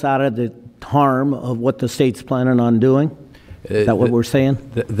put us out of the harm of what the state's planning on doing? Is that what we're saying?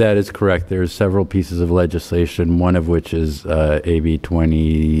 That is correct. There's several pieces of legislation, one of which is AB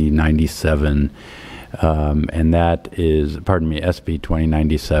 2097. And that is, pardon me, SB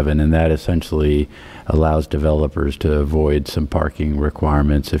 2097, and that essentially allows developers to avoid some parking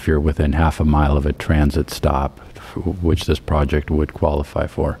requirements if you're within half a mile of a transit stop, which this project would qualify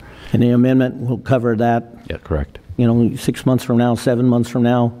for. And the amendment will cover that? Yeah, correct. You know, 6 months from now, 7 months from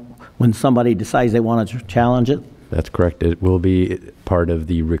now, when somebody decides they want to challenge it? That's correct. It will be part of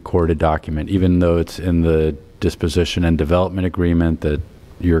the recorded document, even though it's in the disposition and development agreement that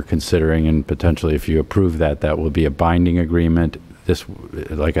you're considering, and potentially if you approve that, that will be a binding agreement. This,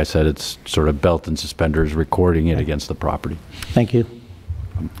 like I said, it's sort of belt and suspenders recording it against the property. Thank you.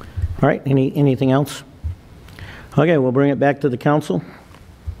 All right, anything else? Okay, we'll bring it back to the council.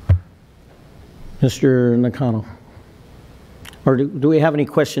 Mr. Nakano. Or do we have any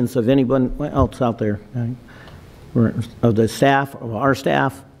questions of anyone else out there? Of the staff, of our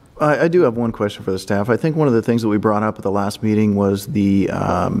staff? I do have one question for the staff. I think one of the things that we brought up at the last meeting was the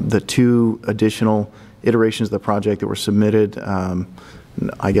 2 additional iterations of the project that were submitted,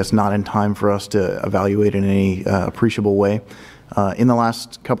 I guess not in time for us to evaluate in any appreciable way. In the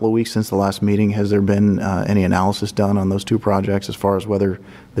last couple of weeks since the last meeting, has there been any analysis done on those 2 projects as far as whether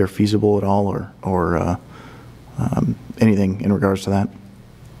they're feasible at all, or anything in regards to that?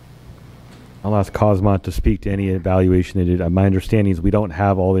 I'll ask Cosmont to speak to any evaluation they did. My understanding is we don't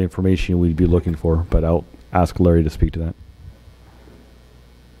have all the information we'd be looking for, but I'll ask Larry to speak to that.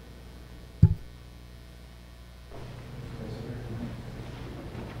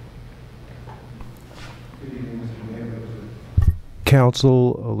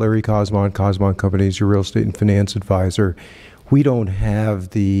 Council, Larry Cosmont, Cosmont Companies, your real estate and finance advisor. We don't have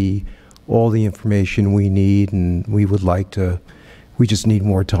all the information we need, and we would like to. We just need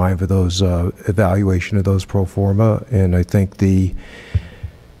more time for those evaluation of those pro forma, and I think the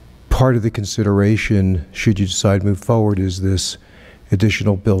part of the consideration, should you decide to move forward, is this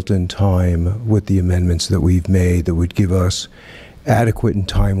additional built-in time with the amendments that we've made that would give us adequate and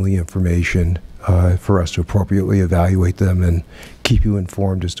timely information for us to appropriately evaluate them and keep you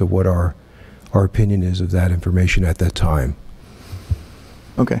informed as to what our opinion is of that information at that time.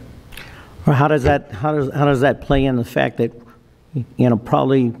 Okay. Well, how does that play in the fact that, you know,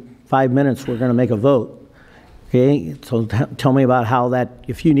 probably 5 minutes we're going to make a vote? Okay, so tell me about how that,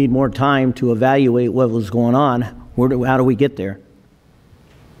 if you need more time to evaluate what was going on, how do we get there?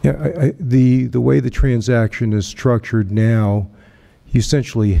 Yeah, the way the transaction is structured now, you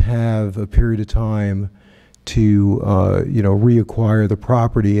essentially have a period of time to reacquire the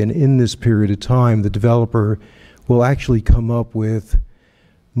property, and in this period of time, the developer will actually come up with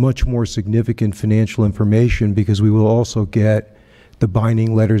much more significant financial information, because we will also get the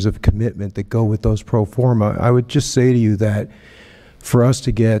binding letters of commitment that go with those pro forma. I would just say to you that for us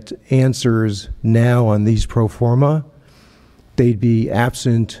to get answers now on these pro forma, they'd be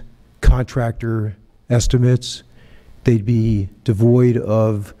absent contractor estimates, they'd be devoid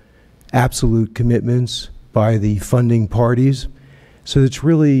of absolute commitments by the funding parties. So it's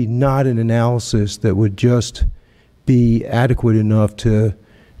really not an analysis that would just be adequate enough to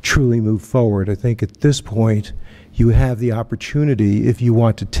truly move forward. I think at this point, you have the opportunity, if you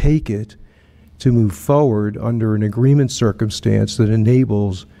want to take it, to move forward under an agreement circumstance that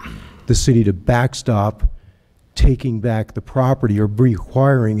enables the city to backstop taking back the property or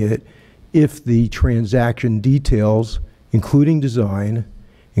reacquiring it if the transaction details, including design,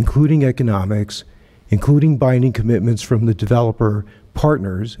 including economics, including binding commitments from the developer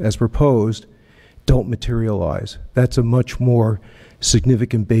partners as proposed, don't materialize. That's a much more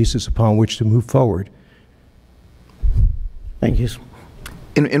significant basis upon which to move forward. Thank you.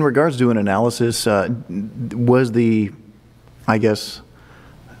 In regards to an analysis, was the, I guess,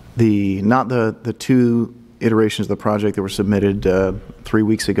 not the two iterations of the project that were submitted 3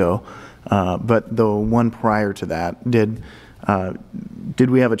 weeks ago, but the one prior to that, did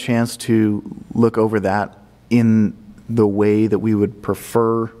we have a chance to look over that in the way that we would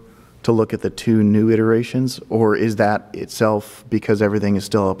prefer to look at the two new iterations, or is that itself, because everything is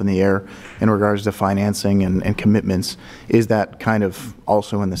still up in the air in regards to financing and commitments, is that kind of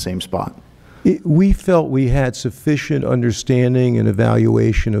also in the same spot? We felt we had sufficient understanding and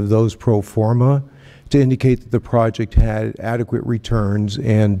evaluation of those pro forma to indicate that the project had adequate returns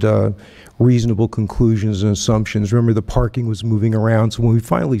and reasonable conclusions and assumptions. Remember, the parking was moving around, so when we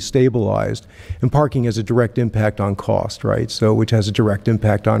finally stabilized, and parking has a direct impact on cost, right? So, which has a direct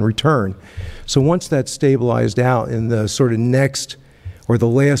impact on return. So once that stabilized out in the sort of next or the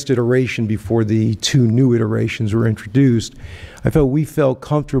last iteration before the two new iterations were introduced, we felt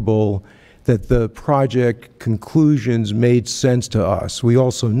comfortable that the project conclusions made sense to us. We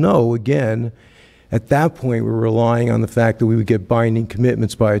also know, again, at that point, we were relying on the fact that we would get binding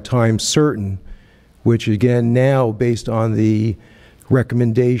commitments by a time certain, which again, now, based on the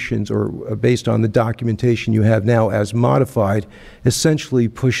recommendations or based on the documentation you have now as modified, essentially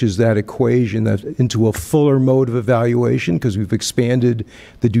pushes that equation into a fuller mode of evaluation, because we've expanded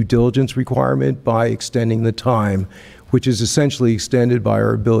the due diligence requirement by extending the time, which is essentially extended by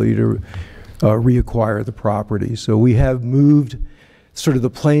our ability to reacquire the property. So we have moved sort of the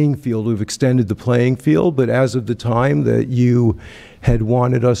playing field. We've extended the playing field, but as of the time that you had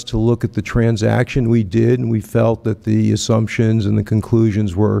wanted us to look at the transaction, we did, and we felt that the assumptions and the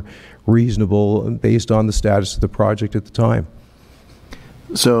conclusions were reasonable based on the status of the project at the time.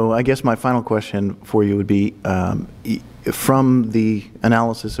 So I guess my final question for you would be, from the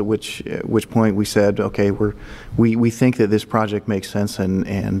analysis at which point we said, okay, we think that this project makes sense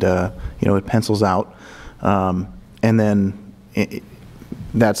and you know, it pencils out, and then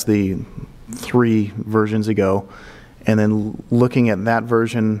that's the 3 versions ago, and then looking at that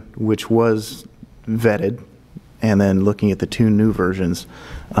version which was vetted, and then looking at the 2 new versions,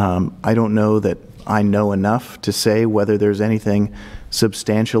 I don't know that I know enough to say whether there's anything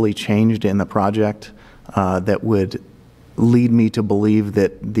substantially changed in the project that would lead me to believe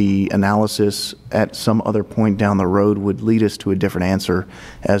that the analysis at some other point down the road would lead us to a different answer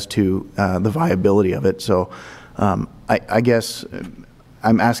as to the viability of it. So I guess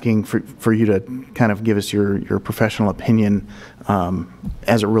I'm asking for you to kind of give us your professional opinion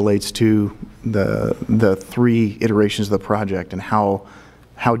as it relates to the 3 iterations of the project and how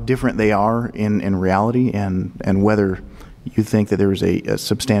different they are in reality, and whether you think that there is a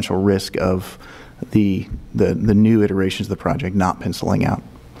substantial risk of the new iterations of the project not penciling out.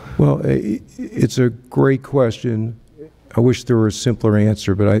 Well, it's a great question. I wish there were a simpler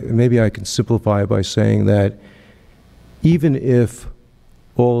answer, but maybe I can simplify it by saying that even if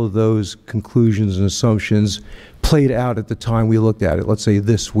all of those conclusions and assumptions played out at the time we looked at it, let's say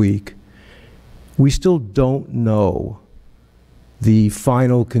this week, we still don't know the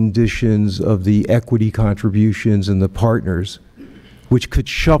final conditions of the equity contributions and the partners, which could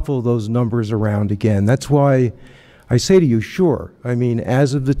shuffle those numbers around again. That's why I say to you, sure, I mean,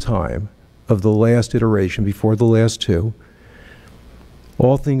 as of the time of the last iteration, before the last 2,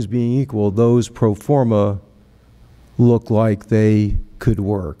 all things being equal, those pro forma look like they could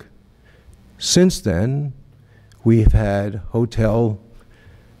work. Since then, we've had hotel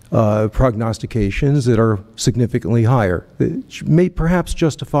prognostications that are significantly higher, that may perhaps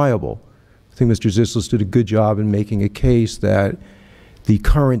justifiable. I think Mr. Zislis did a good job in making a case that the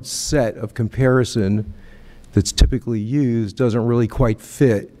current set of comparison that's typically used doesn't really quite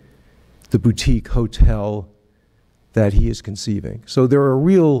fit the boutique hotel that he is conceiving. So there are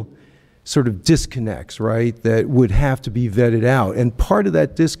real sort of disconnects, right, that would have to be vetted out. And part of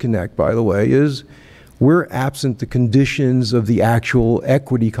that disconnect, by the way, is we're absent the conditions of the actual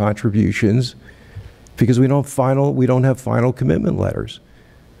equity contributions because we don't have final commitment letters.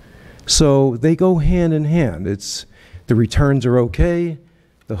 So they go hand in hand. It's the returns are okay,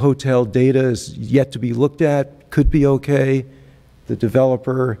 the hotel data is yet to be looked at, could be okay, the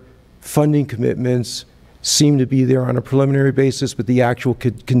developer funding commitments seem to be there on a preliminary basis, but the actual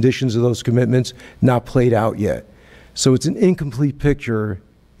conditions of those commitments not played out yet. So it's an incomplete picture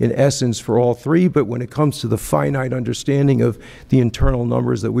in essence for all three, but when it comes to the finite understanding of the internal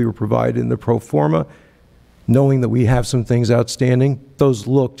numbers that we were provided in the pro forma, knowing that we have some things outstanding, those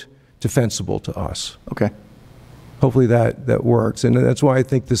looked defensible to us. Okay. Hopefully that works, and that's why I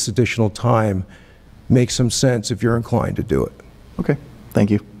think this additional time makes some sense if you're inclined to do it. Okay, thank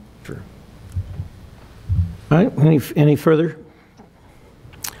you. Sure. All right, any further?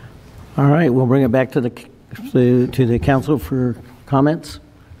 All right, we'll bring it back to the council for comments.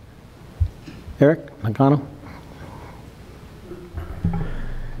 Eric McConnell.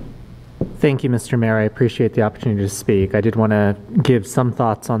 Thank you, Mr. Mayor. I appreciate the opportunity to speak. I did want to give some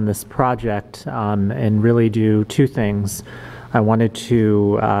thoughts on this project and really do two things. I wanted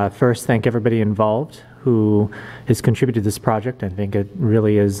to first thank everybody involved who has contributed to this project. I think it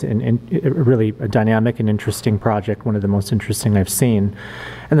really is really a dynamic and interesting project, one of the most interesting I've seen.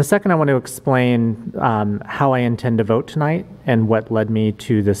 And the second, I want to explain how I intend to vote tonight and what led me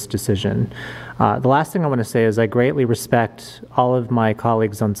to this decision. The last thing I want to say is I greatly respect all of my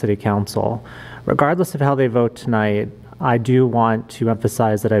colleagues on City Council. Regardless of how they vote tonight, I do want to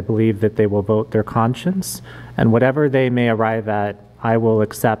emphasize that I believe that they will vote their conscience, and whatever they may arrive at, I will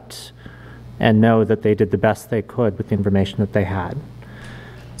accept and know that they did the best they could with the information that they had.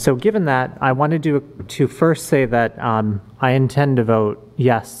 So given that, I wanted to first say that I intend to vote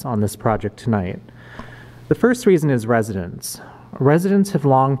yes on this project tonight. The first reason is residents. Residents have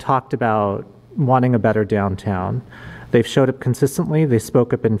long talked about wanting a better downtown. They've showed up consistently. They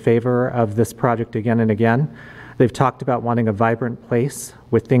spoke up in favor of this project again and again. They've talked about wanting a vibrant place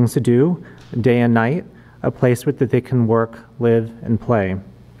with things to do day and night, a place that they can work, live, and play.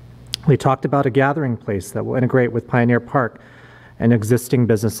 They talked about a gathering place that will integrate with Pioneer Park and existing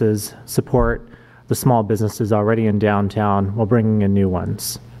businesses, support the small businesses already in downtown while bringing in new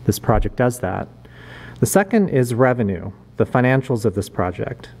ones. This project does that. The second is revenue, the financials of this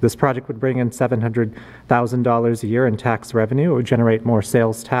project. This project would bring in $700,000 a year in tax revenue. It would generate more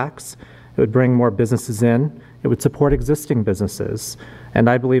sales tax. It would bring more businesses in. It would support existing businesses. And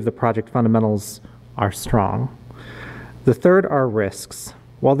I believe the project fundamentals are strong. The third are risks.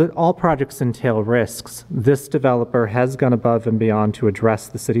 While all projects entail risks, this developer has gone above and beyond to address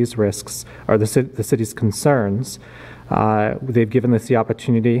the city's risks or the city's concerns. They've given us the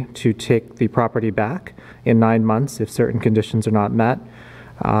opportunity to take the property back in 9 months if certain conditions are not met.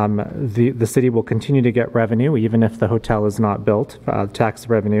 The city will continue to get revenue even if the hotel is not built. Tax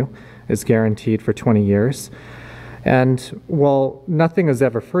revenue is guaranteed for 20 years. And while nothing is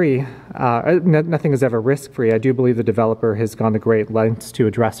ever free, nothing is ever risk-free, I do believe the developer has gone to great lengths to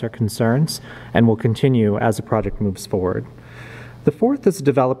address our concerns and will continue as the project moves forward. The fourth is the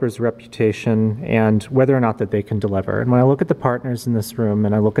developer's reputation and whether or not that they can deliver. And when I look at the partners in this room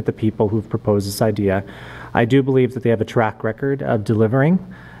and I look at the people who've proposed this idea, I do believe that they have a track record of delivering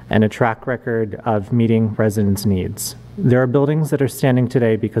and a track record of meeting residents' needs. There are buildings that are standing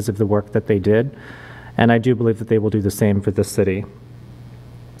today because of the work that they did, and I do believe that they will do the same for this city.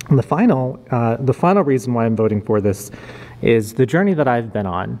 And the final reason why I'm voting for this is the journey that I've been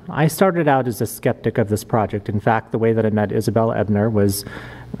on. I started out as a skeptic of this project. In fact, the way that I met Isabella Ebner was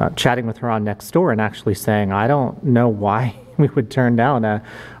chatting with her on Nextdoor and actually saying, I don't know why we would turn down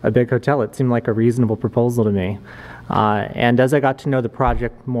a big hotel. It seemed like a reasonable proposal to me. And as I got to know the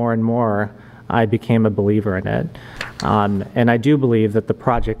project more and more, I became a believer in it. And I do believe that the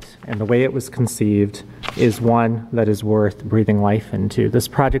project and the way it was conceived is one that is worth breathing life into. This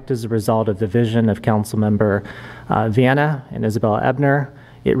project is a result of the vision of Councilmember Viana and Isabella Ebner.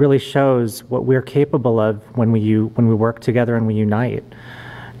 It really shows what we're capable of when we work together and we unite.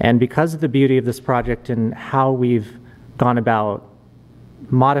 And because of the beauty of this project and how we've gone about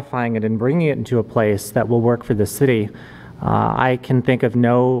modifying it and bringing it into a place that will work for the city, I can think of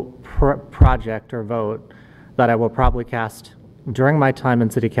no project or vote that I will probably cast during my time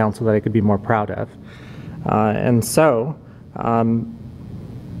in City Council that I could be more proud of. And so,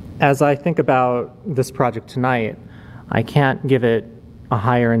 as I think about this project tonight, I can't give it a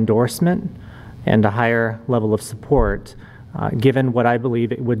higher endorsement and a higher level of support, given what I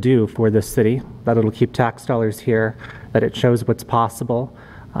believe it would do for this city, that it'll keep tax dollars here, that it shows what's possible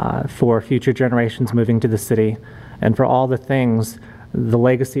for future generations moving to the city, and for all the things, the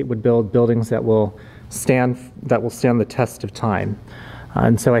legacy it would build, buildings that will stand the test of time.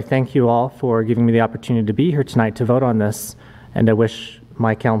 And so I thank you all for giving me the opportunity to be here tonight to vote on this, and I wish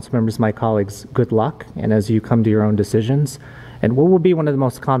my council members, my colleagues, good luck, and as you come to your own decisions, and what will be one of the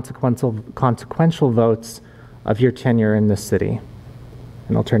most consequential votes of your tenure in this city.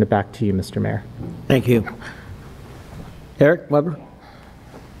 And I'll turn it back to you, Mr. Mayor. Thank you. Eric Weber?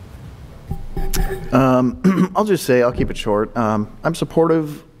 I'll just say, I'll keep it short. I'm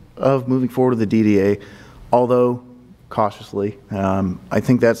supportive of moving forward with the DDA, although cautiously. I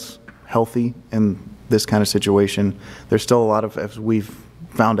think that's healthy in this kind of situation. There's still a lot of, as we've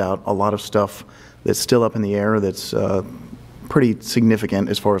found out, a lot of stuff that's still up in the air that's pretty significant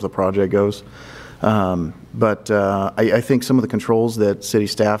as far as the project goes. But I think some of the controls that city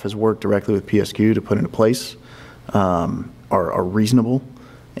staff has worked directly with PSQ to put into place are reasonable,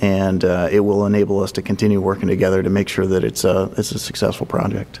 and it will enable us to continue working together to make sure that it's a successful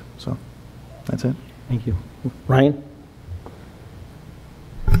project. So that's it. Thank you. Ryan?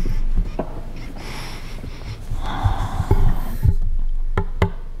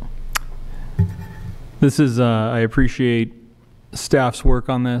 This is, I appreciate staff's work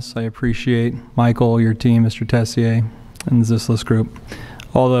on this. I appreciate Michael, your team, Mr. Tessier, and the Zislis group,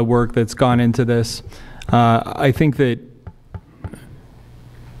 all the work that's gone into this. I think a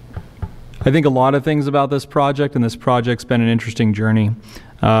lot of things about this project, and this project's been an interesting journey.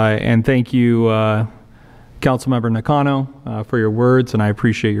 And thank you, Councilmember Nakano, for your words, and I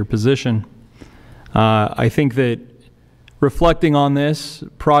appreciate your position. I think that reflecting on this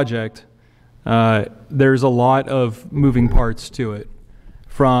project, there's a lot of moving parts to it,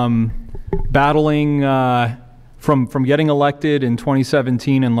 from battling, from getting elected in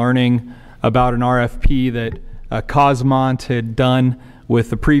 2017 and learning about an RFP that Cosmont had done with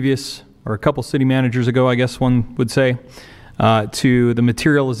the previous, or a couple city managers ago, I guess one would say, to the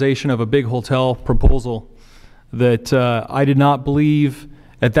materialization of a big hotel proposal that I did not believe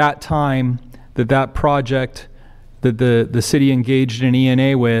at that time that project that the city engaged in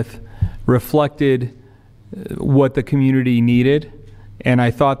ENA with reflected what the community needed, and I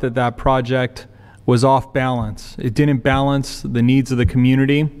thought that project was off balance. It didn't balance the needs of the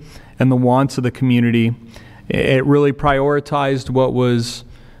community and the wants of the community. It really prioritized what was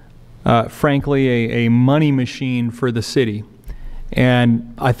frankly a money machine for the city,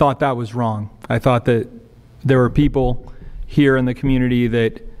 and I thought that was wrong. I thought that there were people here in the community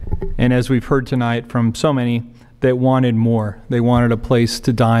that, and as we've heard tonight from so many, that wanted more. They wanted a place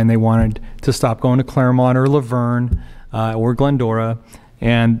to dine. They wanted to stop going to Claremont or Laverne or Glendora,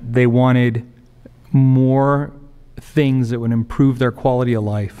 and they wanted more things that would improve their quality of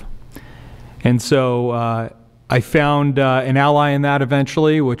life. And so I found an ally in that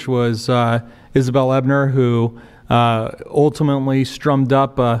eventually, which was Isabel Ebner, who ultimately strummed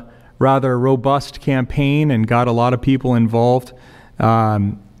up a rather robust campaign and got a lot of people involved,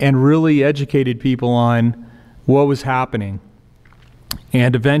 and really educated people on what was happening.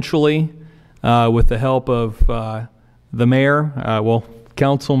 And eventually, with the help of the mayor,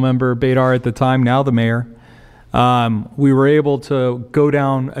 council member Badar at the time, now the mayor, we were able to go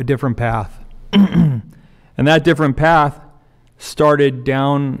down a different path. And that different path started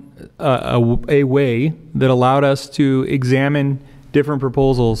down a way that allowed us to examine different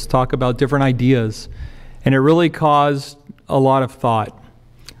proposals, talk about different ideas, and it really caused a lot of thought.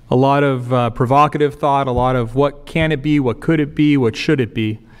 A lot of provocative thought, a lot of what can it be, what could it be, what should it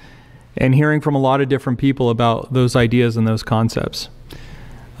be, and hearing from a lot of different people about those ideas and those concepts.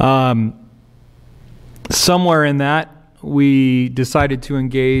 Somewhere in that, we decided to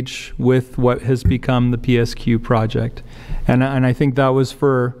engage with what has become the PSQ project. And I think that was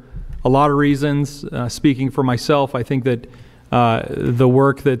for a lot of reasons. Speaking for myself, I think that the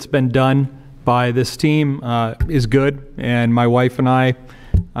work that's been done by this team is good, and my wife and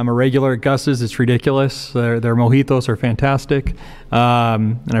I'm a regular at Gus's. It's ridiculous. Their mojitos are fantastic,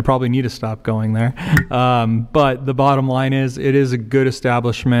 and I probably need to stop going there. But the bottom line is, it is a good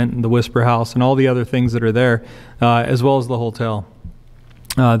establishment, the Whisper House, and all the other things that are there, as well as the hotel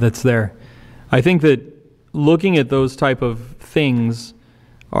that's there. I think that looking at those type of things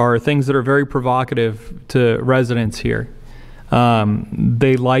are things that are very provocative to residents here.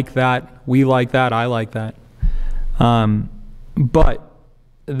 They like that. We like that. I like that. But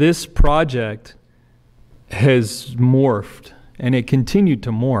this project has morphed, and it continued to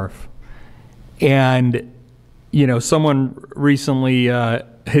morph. And, you know, someone recently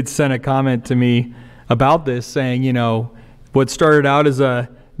had sent a comment to me about this saying, you know, what started out as a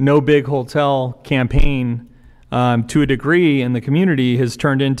no big hotel campaign to a degree in the community has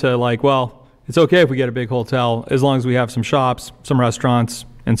turned into like, well, it's okay if we get a big hotel as long as we have some shops, some restaurants,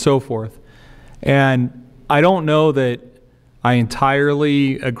 and so forth. And I don't know that I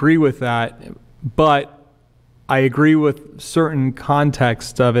entirely agree with that, but I agree with certain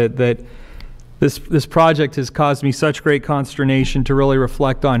context of it, that this project has caused me such great consternation to really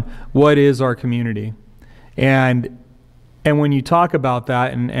reflect on what is our community. And And when you talk about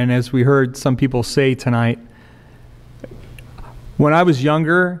that, and as we heard some people say tonight, when I was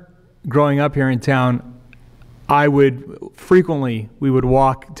younger, growing up here in town, we would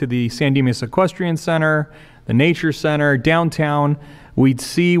walk to the San Dimas Equestrian Center, the Nature Center, downtown. We'd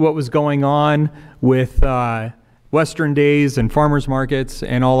see what was going on with Western Days and farmers markets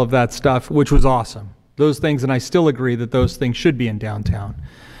and all of that stuff, which was awesome. Those things, and I still agree that those things should be in downtown.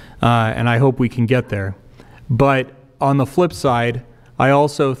 And I hope we can get there. But on the flip side, I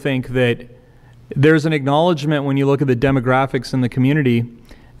also think that there's an acknowledgement when you look at the demographics in the community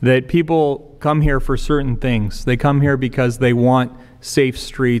that people come here for certain things. They come here because they want safe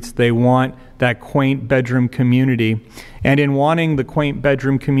streets. They want that quaint bedroom community. And in wanting the quaint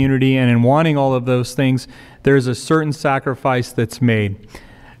bedroom community and in wanting all of those things, there's a certain sacrifice that's made.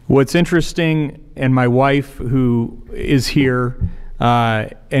 What's interesting, and my wife, who is here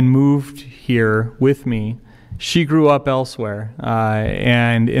and moved here with me, she grew up elsewhere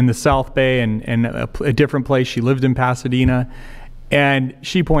and in the South Bay and a different place. She lived in Pasadena. And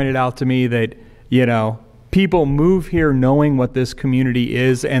she pointed out to me that, you know, people move here knowing what this community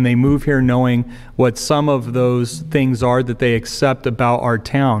is, and they move here knowing what some of those things are that they accept about our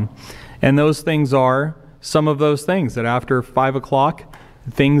town. And those things are some of those things that after 5 o'clock,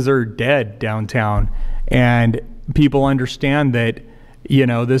 things are dead downtown. And people understand that, you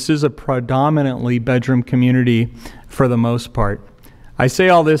know, this is a predominantly bedroom community for the most part. I say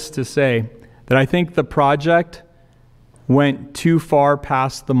all this to say that I think the project went too far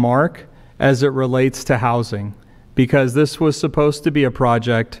past the mark as it relates to housing, because this was supposed to be a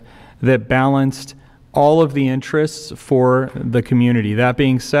project that balanced all of the interests for the community. That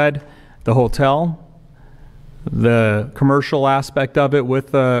being said, the hotel, the commercial aspect of it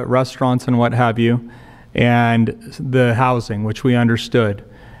with the restaurants and what have you, and the housing, which we understood.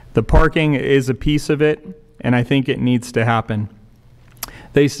 The parking is a piece of it, and I think it needs to happen.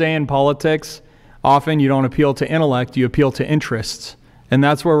 They say in politics, often you don't appeal to intellect, you appeal to interests. And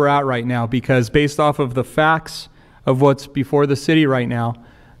that's where we're at right now, because based off of the facts of what's before the city right now,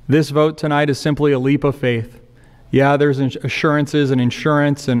 this vote tonight is simply a leap of faith. Yeah, there's assurances and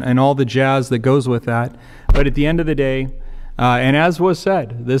insurance and all the jazz that goes with that. But at the end of the day, and as was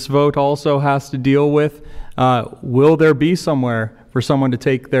said, this vote also has to deal with, will there be somewhere for someone to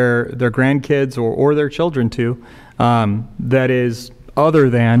take their grandkids or their children to that is other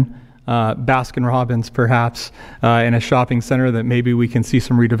than Baskin Robbins, perhaps, in a shopping center that maybe we can see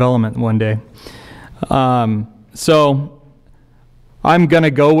some redevelopment one day. So I'm going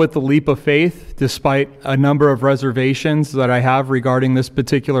to go with the leap of faith, despite a number of reservations that I have regarding this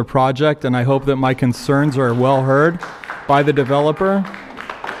particular project, and I hope that my concerns are well heard by the developer.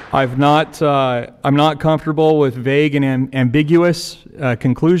 I'm not comfortable with vague and ambiguous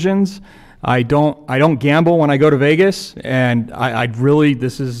conclusions. I don't gamble when I go to Vegas, and I really,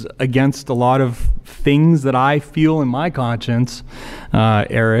 this is against a lot of things that I feel in my conscience,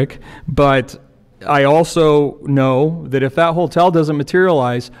 Eric. But I also know that if that hotel doesn't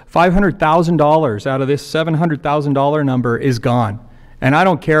materialize, $500,000 out of this $700,000 number is gone. And I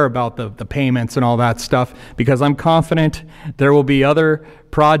don't care about the payments and all that stuff, because I'm confident there will be other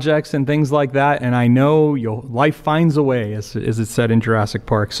projects and things like that, and I know life finds a way, as it said in Jurassic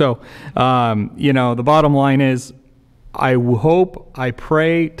Park. So, you know, the bottom line is, I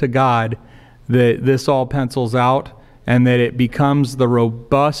pray to God that this all pencils out and that it becomes the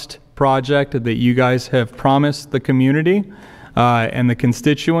robust project that you guys have promised the community and the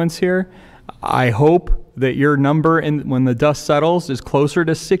constituents here. I hope that your number when the dust settles is closer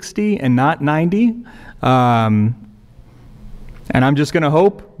to 60 and not 90. And I'm just going to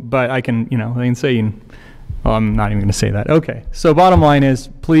hope, but I can say, well, I'm not even going to say that. Okay. So bottom line is,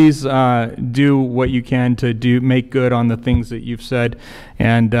 please do what you can to make good on the things that you've said.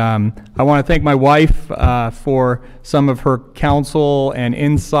 And I want to thank my wife for some of her counsel and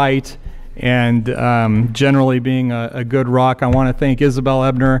insight, and generally being a good rock. I want to thank Isabel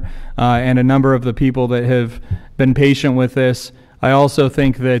Ebner and a number of the people that have been patient with this. I also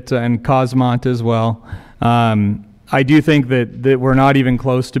think that, and Cosmont as well, I do think that we're not even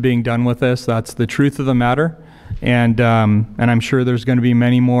close to being done with this. That's the truth of the matter. And I'm sure there's going to be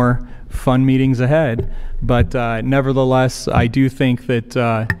many more fun meetings ahead. But nevertheless, I do think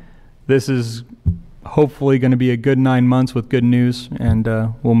that this is hopefully going to be a good 9 months with good news, and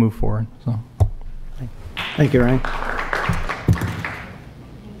we'll move forward. So, thank you, Ryan.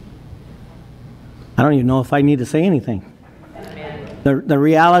 I don't even know if I need to say anything. The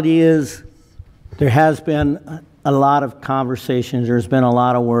reality is, there has been a lot of conversations. There's been a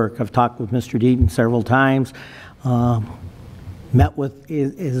lot of work. I've talked with Mr. Deaton several times, met with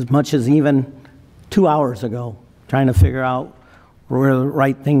as much as even 2 hours ago trying to figure out where the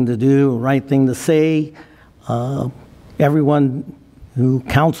right thing to do, right thing to say. Everyone who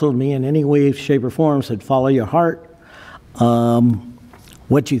counseled me in any way, shape, or form said, follow your heart.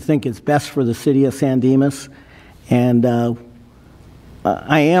 What you think is best for the city of San Dimas. And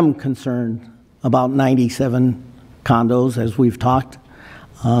I am concerned about 97 condos, as we've talked.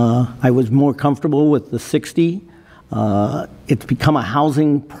 I was more comfortable with the 60. It's become a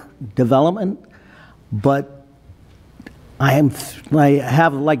housing development, but I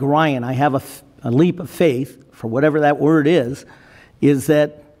have, like Ryan, I have a leap of faith, for whatever that word is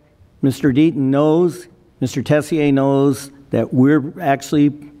that Mr. Deaton knows, Mr. Tessier knows that we're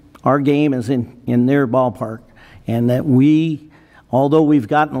actually, our game is in their ballpark, and that we, although we've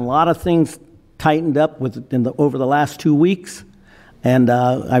gotten a lot of things tightened up over the last 2 weeks, and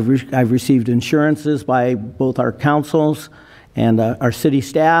I've received insurances by both our councils and our city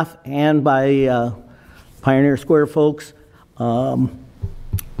staff and by Pioneer Square folks.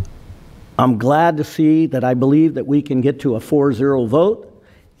 I'm glad to see that I believe that we can get to a 4-0 vote,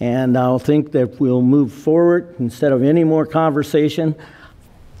 and I'll think that we'll move forward instead of any more conversation.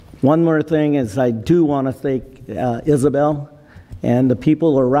 One more thing is I do want to thank Isabel and the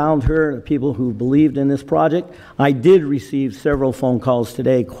people around her, the people who believed in this project. I did receive several phone calls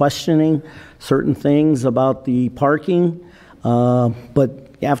today questioning certain things about the parking,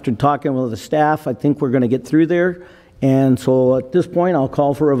 but after talking with the staff, I think we're going to get through there. And so at this point, I'll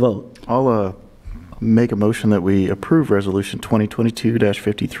call for a vote. I'll make a motion that we approve Resolution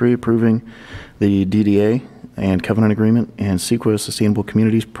 2022-53, approving the DDA and covenant agreement and CEQA Sustainable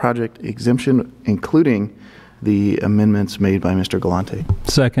Communities Project exemption, including the amendments made by Mr. Galante.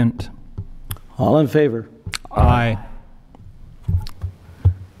 Second. All in favor? Aye.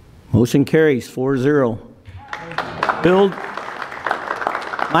 Motion carries 4-0. Build.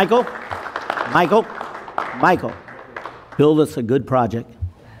 Michael. Build us a good project.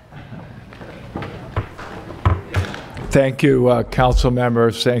 Thank you, council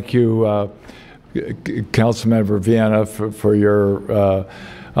members. Thank you, Councilmember Vienna, for your,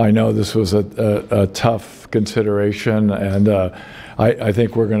 I know this was a tough consideration, and I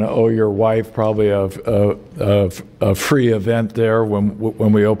think we're going to owe your wife probably a free event there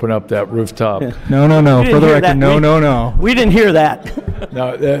when we open up that rooftop. No. For the record, no. We didn't hear that.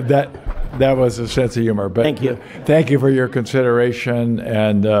 No, that was a sense of humor. But thank you. Thank you for your consideration,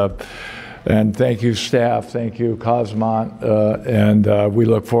 and thank you, staff. Thank you, Cosmont, and we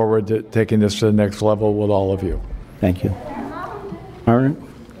look forward to taking this to the next level with all of you. Thank you. Aaron?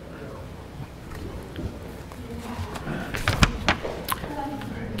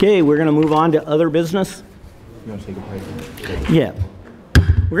 Okay, we're going to move on to other business. You want to take a break? Yeah.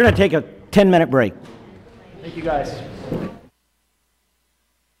 We're going to take a 10-minute break. Thank you, guys.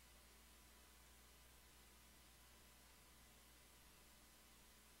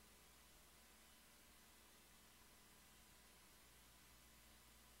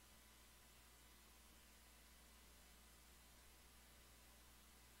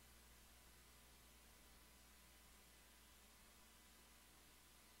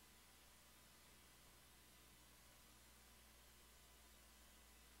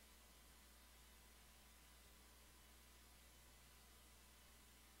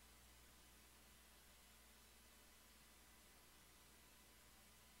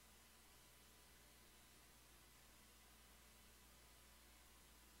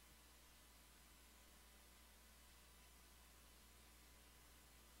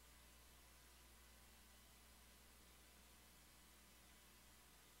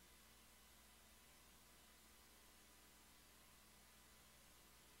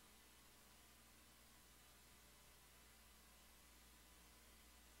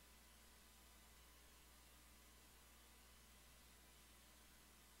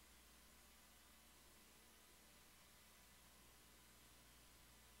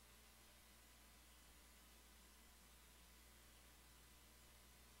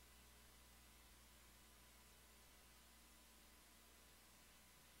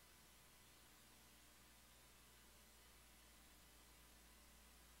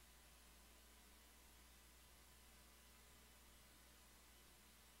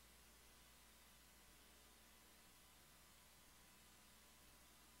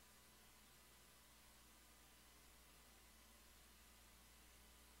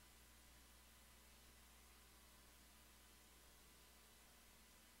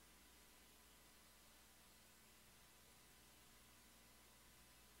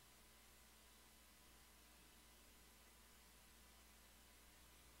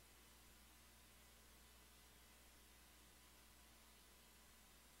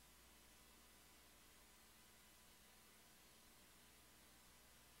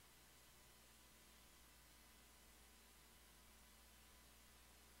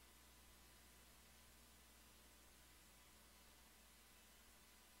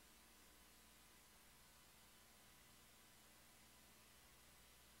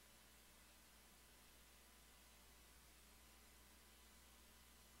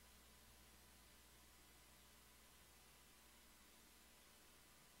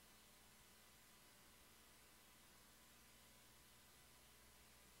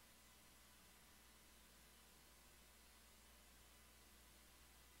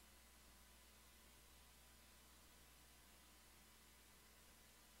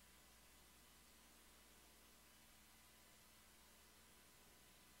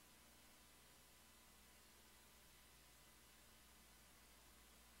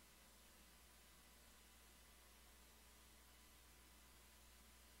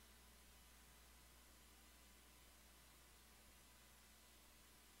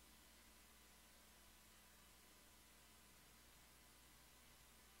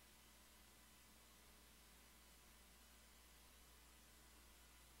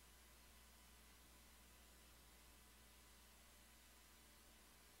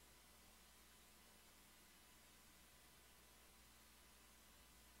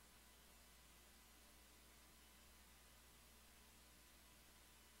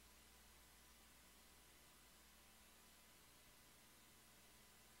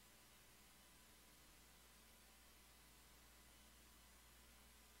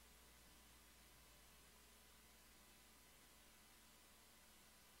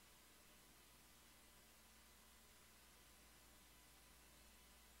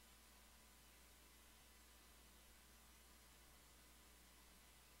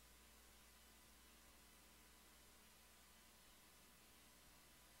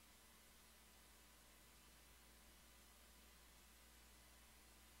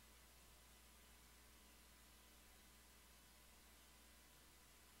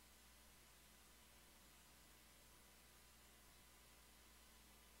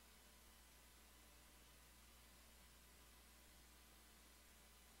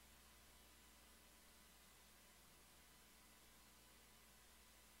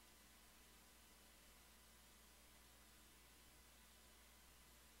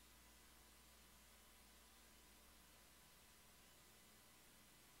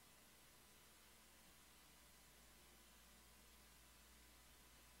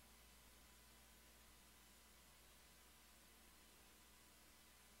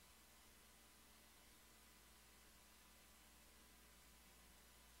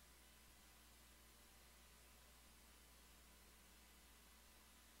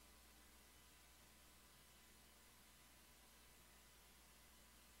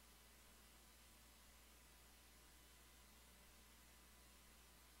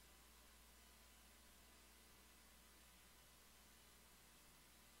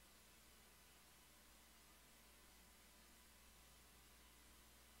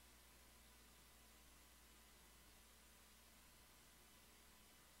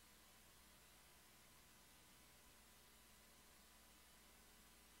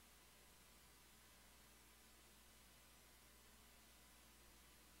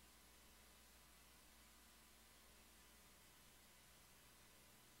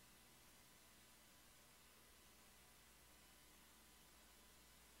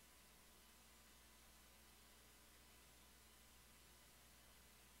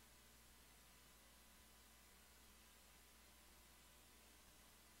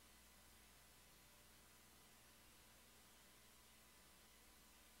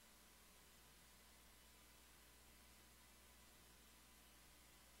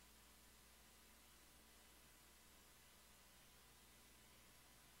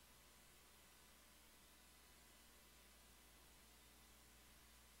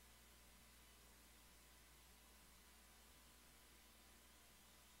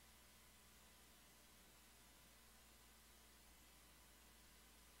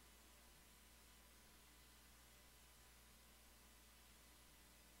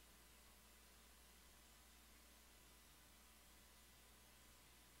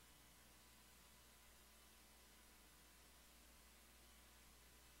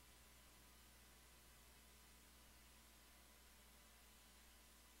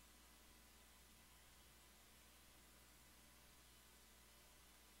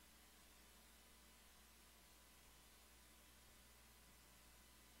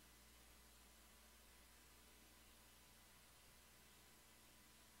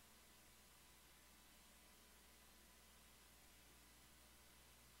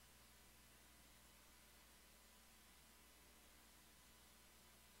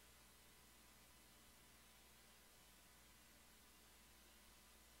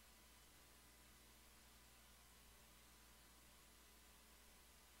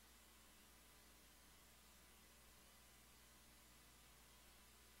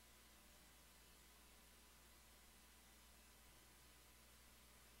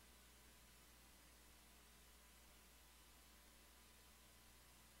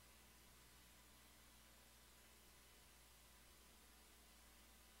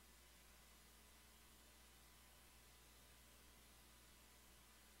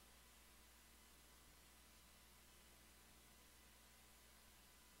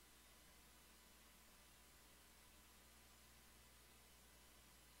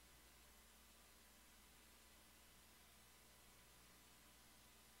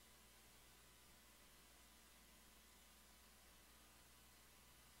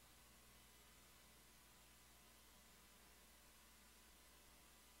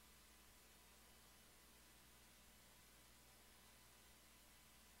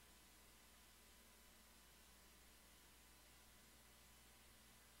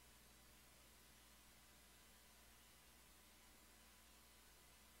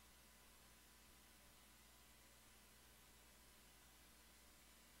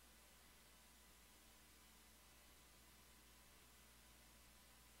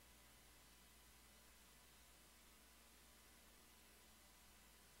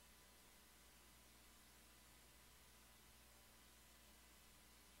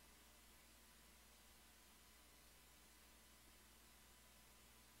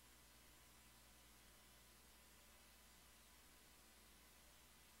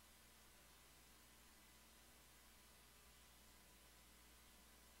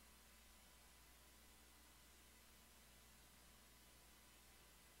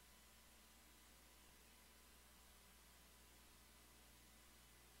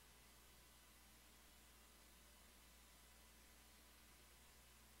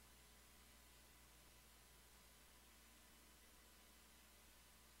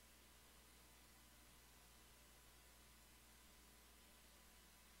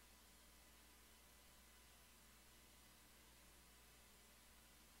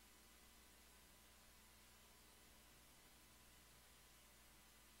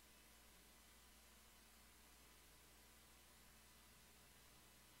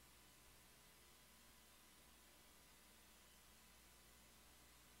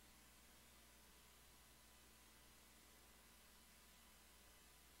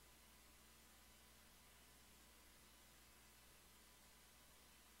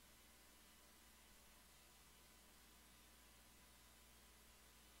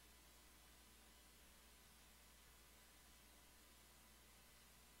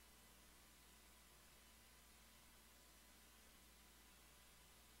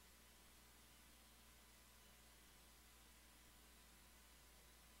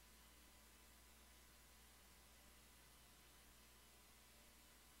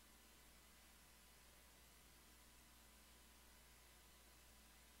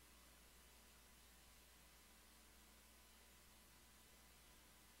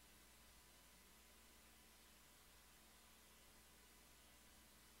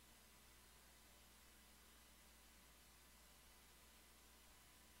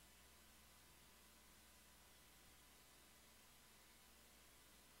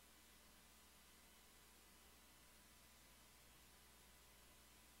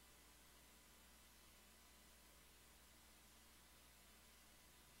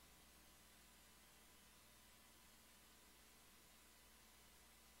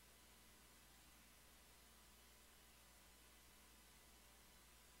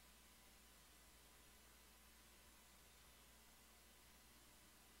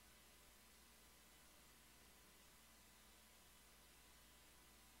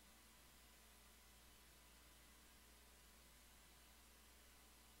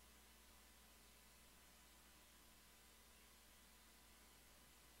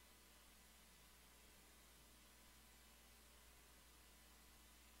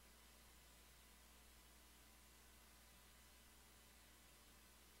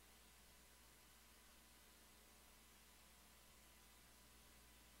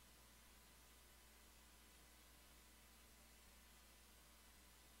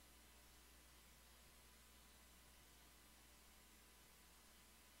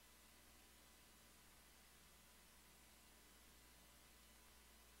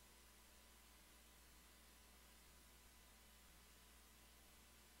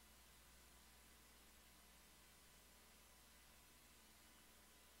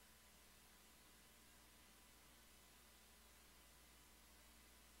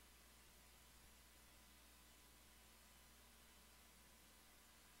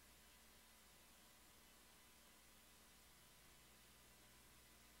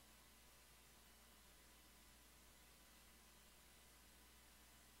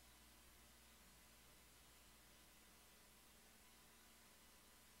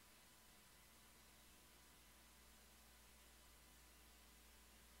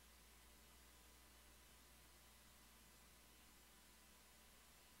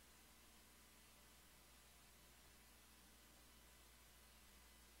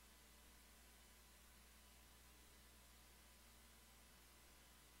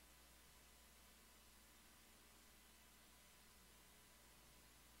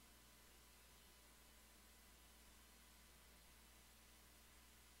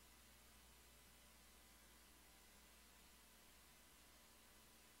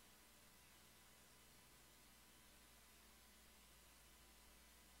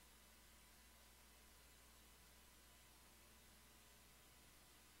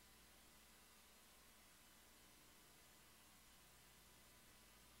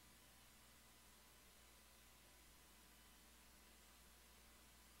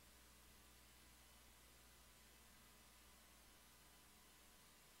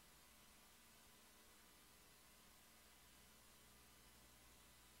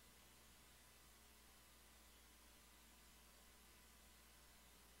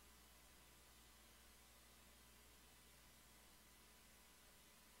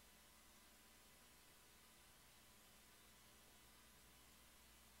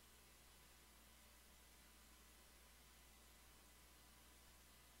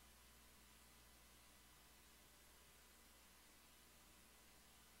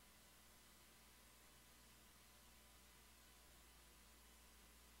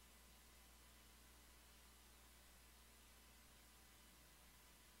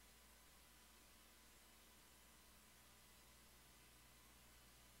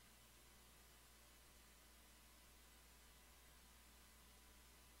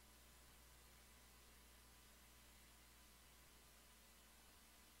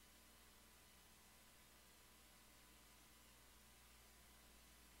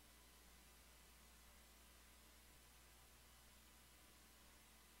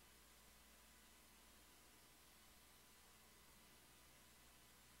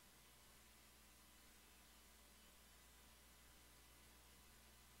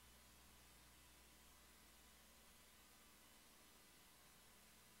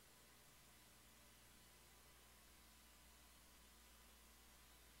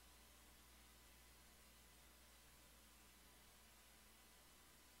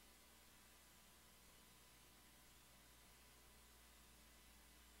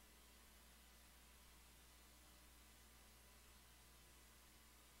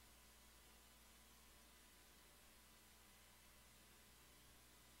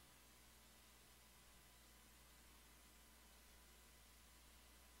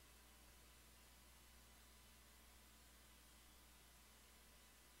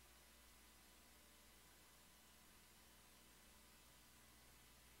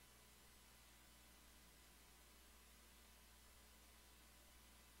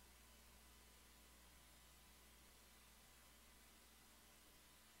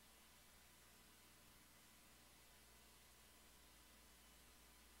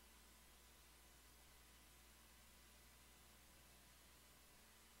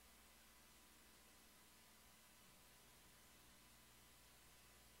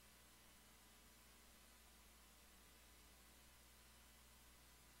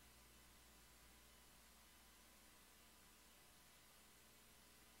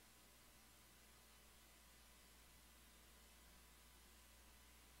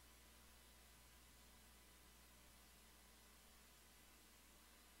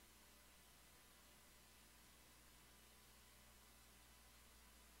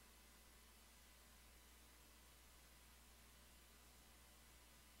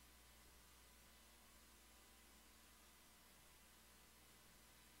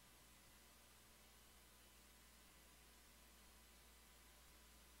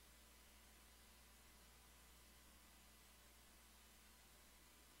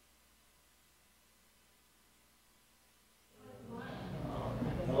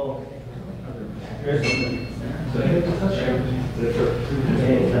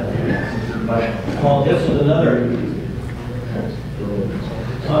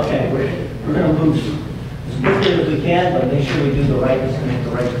 Okay, we're going to move as quickly as we can, but make sure we do the right, make the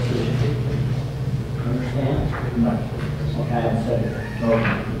right decision. Understand? Okay, I'm set.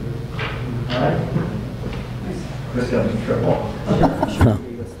 Okay. All right? Chris got me triple.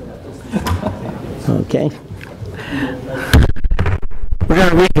 Okay. We're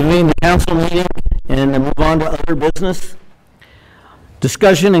going to reconvene the council meeting and move on to other business.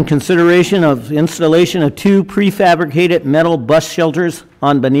 Discussion and consideration of installation of 2 prefabricated metal bus shelters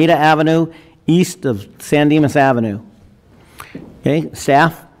on Bonita Avenue, east of San Dimas Avenue. Okay,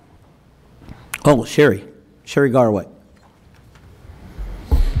 staff? Oh, Sherry Garwick.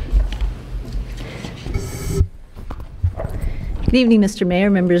 Good evening, Mr.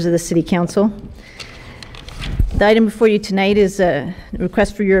 Mayor, members of the City Council. The item before you tonight is a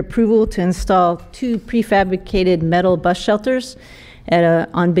request for your approval to install 2 prefabricated metal bus shelters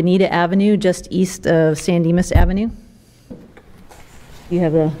on Bonita Avenue, just east of San Dimas Avenue. You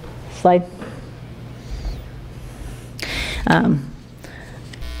have a slide? Oh,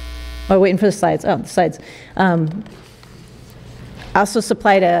 waiting for the slides. Oh, the slides. I also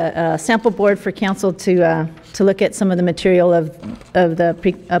supplied a sample board for council to look at some of the material of the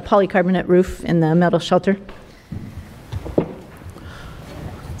polycarbonate roof in the metal shelter.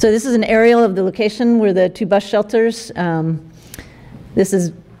 So this is an aerial of the location where the 2 bus shelters. This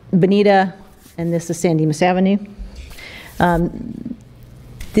is Bonita, and this is San Dimas Avenue.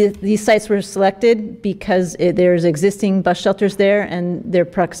 These sites were selected because there's existing bus shelters there and their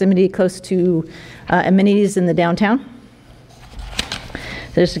proximity close to amenities in the downtown.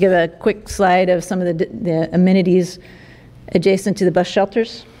 So just to give a quick slide of some of the amenities adjacent to the bus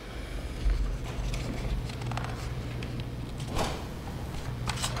shelters.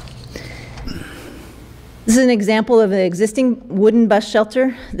 This is an example of an existing wooden bus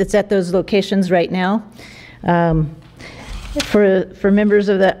shelter that's at those locations right now. For members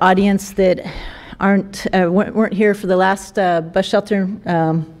of the audience that weren't here for the last bus shelter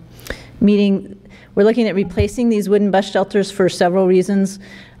meeting, we're looking at replacing these wooden bus shelters for several reasons.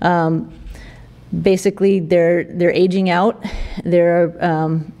 Basically, they're aging out.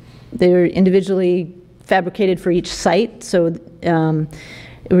 They're individually fabricated for each site, so it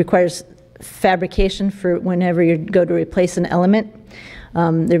requires fabrication for whenever you go to replace an element.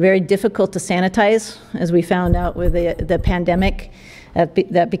 They're very difficult to sanitize, as we found out with the pandemic.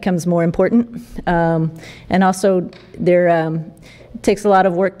 That becomes more important. And also, it takes a lot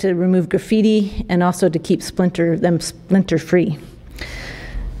of work to remove graffiti and also to keep them splinter-free.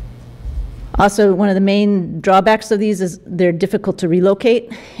 Also, one of the main drawbacks of these is they're difficult to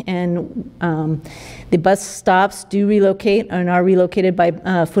relocate, and the bus stops do relocate and are relocated by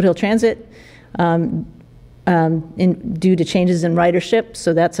Foothill Transit due to changes in ridership,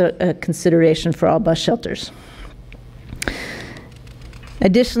 so that's a consideration for all bus shelters.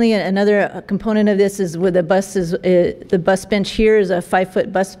 Additionally, another component of this is with the bus bench here is a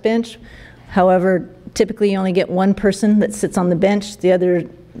 5-foot bus bench. However, typically you only get one person that sits on the bench.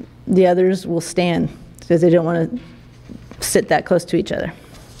 The others will stand because they don't want to sit that close to each other.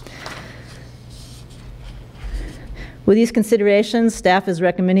 With these considerations, staff is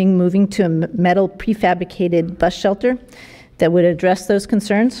recommending moving to a metal prefabricated bus shelter that would address those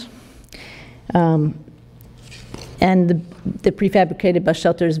concerns. And the prefabricated bus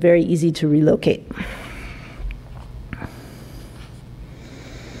shelter is very easy to relocate.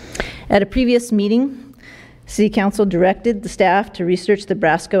 At a previous meeting, City Council directed the staff to research the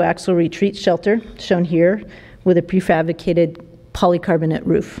Brasco Axle Retreat Shelter, shown here, with a prefabricated polycarbonate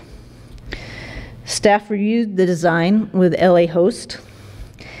roof. Staff reviewed the design with LA Host,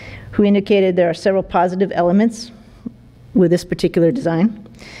 who indicated there are several positive elements with this particular design.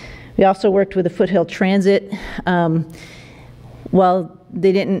 We also worked with the Foothill Transit. While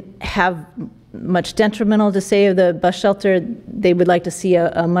they didn't have much detrimental to say of the bus shelter, they would like to see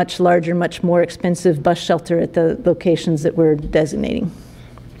a much larger, much more expensive bus shelter at the locations that we're designating.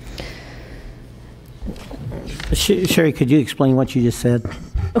 Sherry, could you explain what you just said?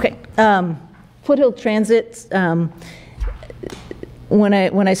 Okay. Foothill Transit, when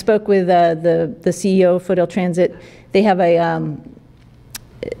I spoke with the CEO of Foothill Transit, they have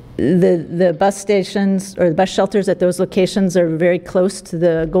the bus stations or the bus shelters at those locations are very close to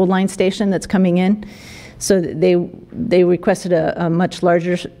the Gold Line station that's coming in. So they requested a much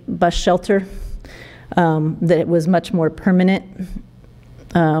larger bus shelter that was much more permanent.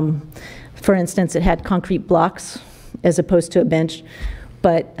 For instance, it had concrete blocks as opposed to a bench.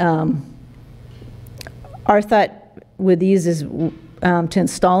 But our thought with these is to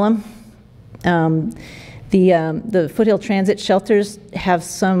install them. The Foothill Transit shelters have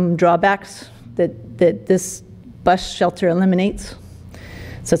some drawbacks that this bus shelter eliminates.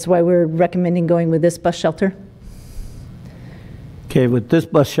 So that's why we're recommending going with this bus shelter. Okay, with this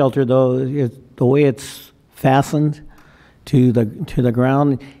bus shelter though, the way it's fastened to the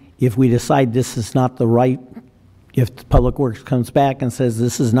ground, if we decide this is not the right, if Public Works comes back and says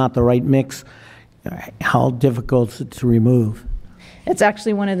this is not the right mix, how difficult is it to remove? It's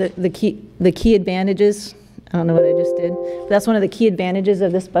actually one of the key advantages. I don't know what I just did, but that's one of the key advantages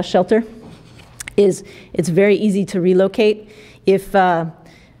of this bus shelter. Is it's very easy to relocate. If the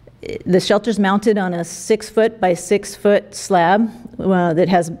shelter's mounted on a 6 foot by 6 foot slab that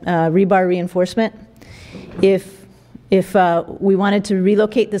has rebar reinforcement, if we wanted to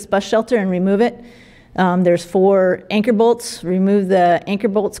relocate this bus shelter and remove it, there's 4 anchor bolts. Remove the anchor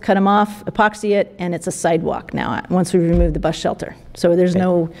bolts, cut them off, epoxy it, and it's a sidewalk now once we remove the bus shelter. So there's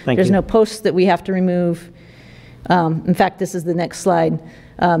no posts that we have to remove. In fact, this is the next slide.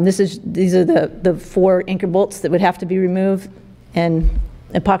 These are the 4 anchor bolts that would have to be removed and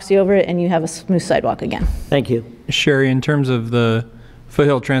epoxy over it, and you have a smooth sidewalk again. Thank you. Sherry, in terms of the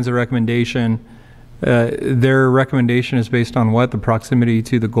Foothill Transit recommendation, their recommendation is based on what? The proximity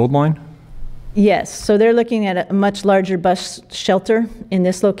to the Gold Line? Yes, so they're looking at a much larger bus shelter in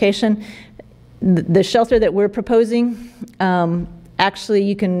this location. The shelter that we're proposing, actually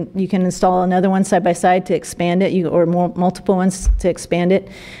you can install another one side by side to expand it, or multiple ones to expand it,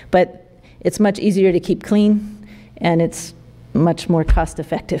 but it's much easier to keep clean, and it's much more cost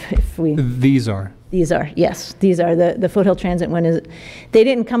effective if we... These are? These are, yes. These are the Foothill Transit one. They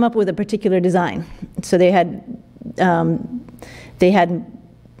didn't come up with a particular design, so they had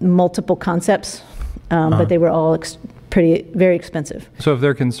multiple concepts, but they were all very expensive. So if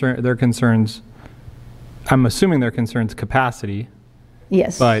their concerns, I'm assuming their concerns capacity.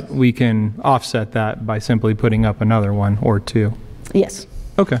 Yes. But we can offset that by simply putting up another one or 2. Yes.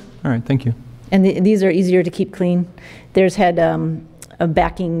 Okay. All right. Thank you. And these are easier to keep clean. There's had a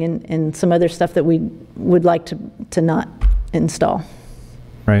backing and some other stuff that we would like to not install.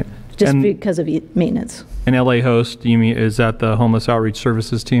 Right. Just because of maintenance. And LA Host, you mean, is that the Homeless Outreach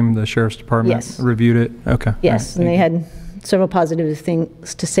Services team, the Sheriff's Department? Yes. Reviewed it? Okay. Yes, and they had several positive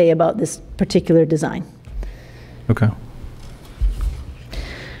things to say about this particular design. Okay.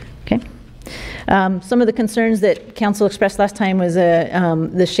 Okay. Some of the concerns that council expressed last time was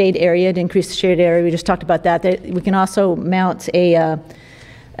the shade area, to increase the shade area. We just talked about that. We can also mount a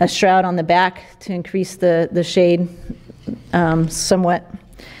shroud on the back to increase the shade somewhat.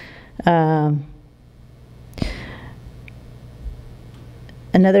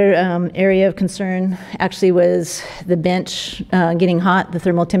 Another area of concern actually was the bench getting hot, the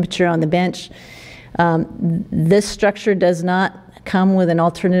thermal temperature on the bench. This structure does not come with an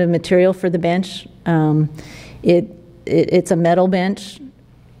alternative material for the bench. It's a metal bench.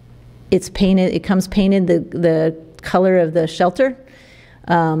 It's painted. It comes painted the color of the shelter.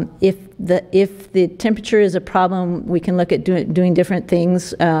 If the temperature is a problem, we can look at doing different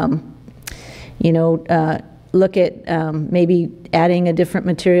things. Look at maybe adding a different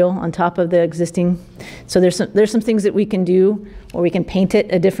material on top of the existing. So there's some things that we can do, or we can paint it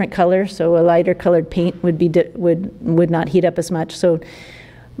a different color. So a lighter colored paint would not heat up as much. So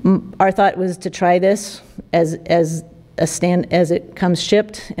our thought was to try this as it comes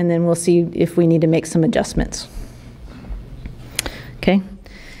shipped, and then we'll see if we need to make some adjustments. Okay.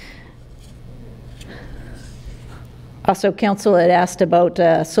 Also, council had asked about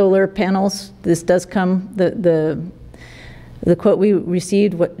solar panels. This does come, the quote we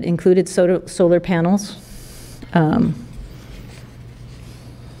received included solar panels. The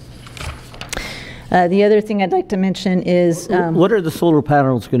other thing I'd like to mention is... what are the solar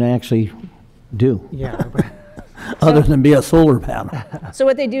panels going to actually do? Yeah. Other than be a solar panel? So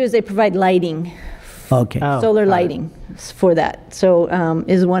what they do is they provide lighting. Okay. Solar lighting for that. So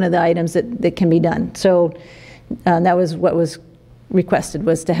is one of the items that can be done. So that was what was requested,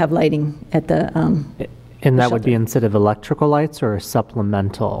 was to have lighting at the and that would be instead of electrical lights or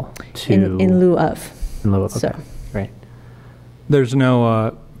supplemental to... In lieu of. In lieu of, okay. So. Right. There's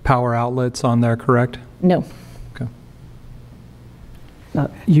no power outlets on there, correct? No. Okay.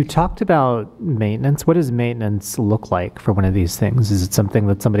 You talked about maintenance. What does maintenance look like for one of these things? Is it something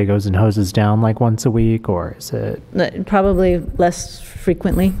that somebody goes and hoses down like once a week, or is it? Probably less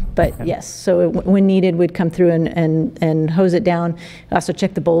frequently, but okay. Yes. So when needed, we'd come through and hose it down. Also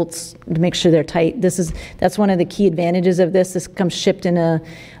check the bolts to make sure they're tight. That's one of the key advantages of this. This comes shipped in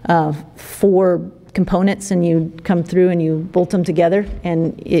 4 components, and you come through and you bolt them together,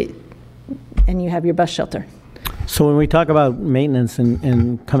 and you have your bus shelter. So when we talk about maintenance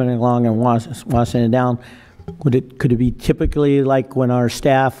and coming along and washing it down, could it be typically like when our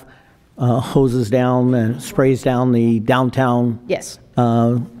staff hoses down and sprays down the downtown yes.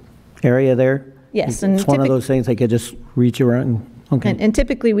 area there? Yes, and It's one of those things they could just reach around. Okay. And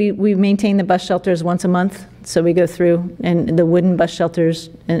typically, we maintain the bus shelters once a month, so we go through and the wooden bus shelters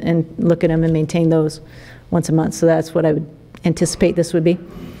and look at them and maintain those once a month. So that's what I would anticipate this would be,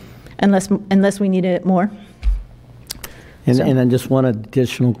 unless we need it more. And then just one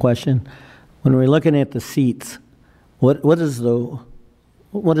additional question: when we're looking at the seats, what is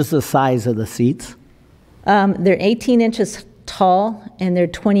the size of the seats? They're 18 inches tall and they're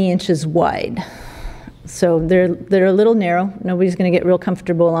 20 inches wide. So they're a little narrow. Nobody's going to get real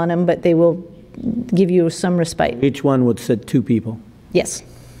comfortable on them, but they will give you some respite. Each one would sit 2 people? Yes.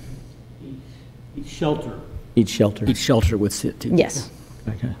 Each shelter? Each shelter. Each shelter would sit 2 people? Yes.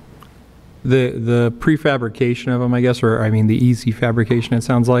 Okay. The prefabrication of them, I guess, or I mean the easy fabrication, it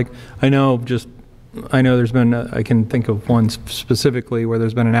sounds like. I know there's been, I can think of one specifically where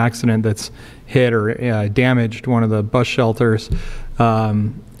there's been an accident that's hit or damaged one of the bus shelters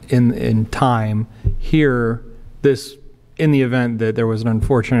in time. Here, in the event that there was an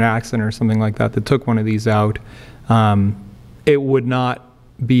unfortunate accident or something like that that took one of these out, it would not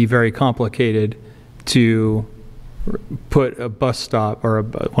be very complicated to put a bus stop or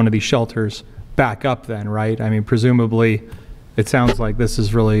one of these shelters back up then, right? I mean, presumably, it sounds like this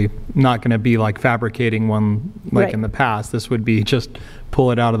is really not going to be like fabricating one like Right. in the past. This would be just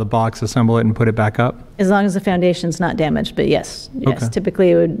pull it out of the box, assemble it, and put it back up? As long as the foundation's not damaged, but yes. Okay. Typically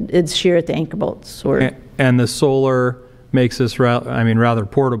it's shear at the anchor bolts or. And the solar makes this, rather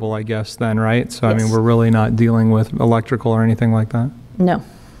portable, I guess, then, right? So, I mean, Yes. we're really not dealing with electrical or anything like that? No.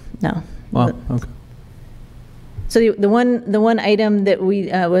 Wow, okay. So the one item that we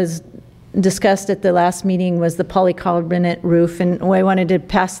was discussed at the last meeting was the polycarbonate roof, and what I wanted to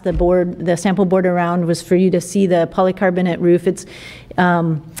pass the sample board around was for you to see the polycarbonate roof. It's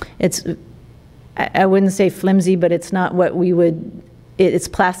I wouldn't say flimsy, but it's not what we would. It's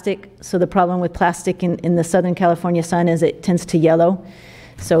plastic. So the problem with plastic in the Southern California sun is it tends to yellow.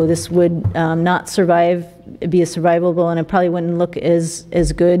 So this would not be as survivable, and it probably wouldn't look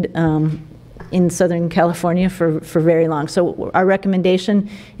as good in Southern California for very long. So our recommendation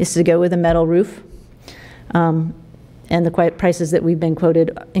is to go with a metal roof, and the prices that we've been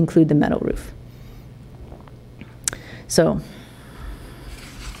quoted include the metal roof. So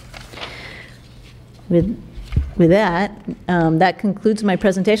with that, that concludes my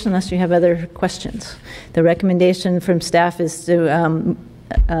presentation unless you have other questions. The recommendation from staff is to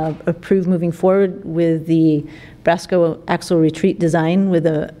approve moving forward with the Brasco axle retreat design with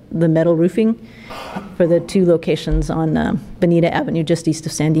the metal roofing for the 2 locations on Bonita Avenue, just east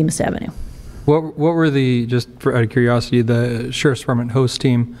of San Dimas Avenue. What were just out of curiosity, the Sheriff's Department host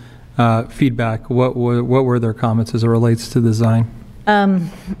team feedback? What were their comments as it relates to the design?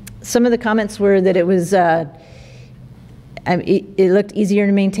 Some of the comments were that it was, it looked easier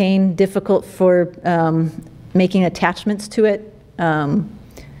to maintain, difficult for making attachments to it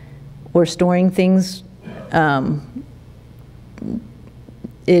or storing things.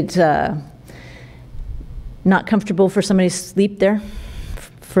 It's not comfortable for somebody to sleep there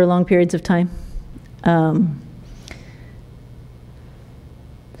for long periods of time. Trying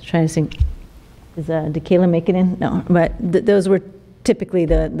to think, did Kayla make it in? No, but those were typically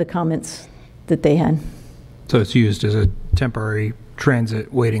the comments that they had. So it's used as a temporary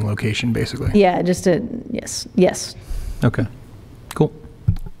transit waiting location, basically? Yeah, yes. Okay, cool.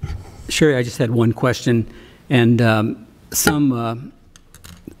 Sherry, I just had one question. And some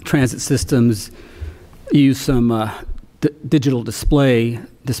transit systems use some digital displays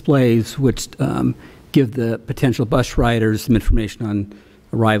which give the potential bus riders some information on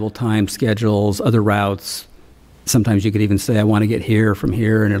arrival time, schedules, other routes. Sometimes you could even say, I want to get here from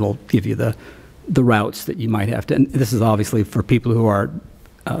here, and it'll give you the routes that you might have to. And this is obviously for people who are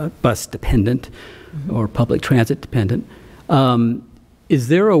bus dependent or public transit dependent. Is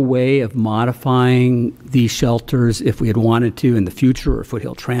there a way of modifying these shelters if we had wanted to in the future, or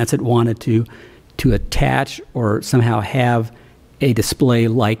Foothill Transit wanted to attach or somehow have a display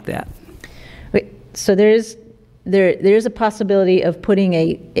like that? So there is a possibility of putting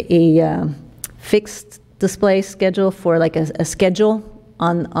a fixed display schedule for like a schedule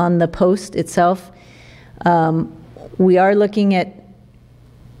on the post itself. We are looking at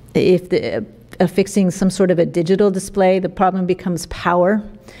affixing some sort of a digital display. The problem becomes power.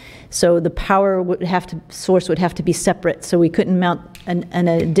 So the power source would have to be separate. So we couldn't mount an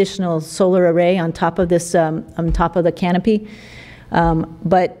additional solar array on top of this, on top of the canopy.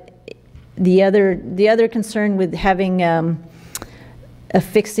 But the other concern with having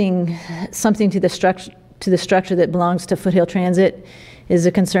affixing something to the structure that belongs to Foothill Transit is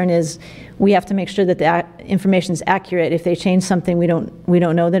the concern is we have to make sure that the information is accurate. If they change something, we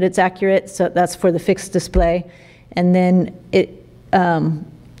don't know that it's accurate, so that's for the fixed display. And then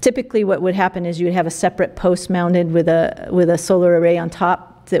typically what would happen is you would have a separate post mounted with a solar array on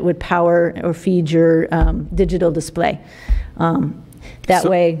top that would power or feed your digital display. That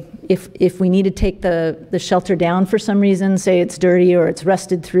way, if we need to take the shelter down for some reason, say it's dirty or it's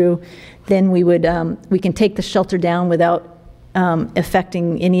rusted through, then we can take the shelter down without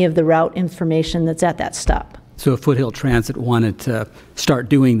affecting any of the route information that's at that stop. So if Foothill Transit wanted to start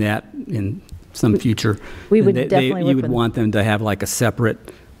doing that in some future, we would definitely you would want them to have like a separate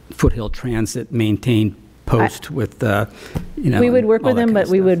Foothill Transit maintained post with, we would work with them, but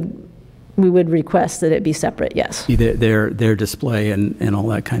we would request that it be separate, yes. Their display and all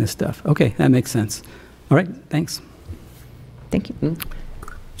that kind of stuff. Okay, that makes sense. All right, thanks. Thank you.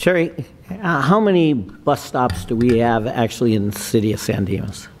 Sherry, how many bus stops do we have actually in the city of San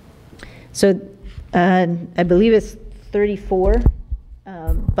Dimas? So I believe it's 34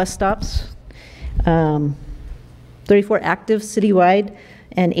 bus stops, 34 active citywide,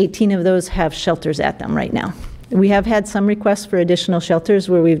 and 18 of those have shelters at them right now. We have had some requests for additional shelters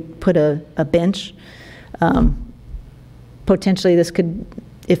where we've put a bench. Potentially this could,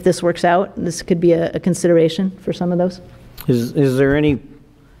 if this works out, this could be a consideration for some of those. Is there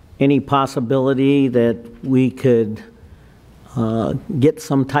any possibility that we could get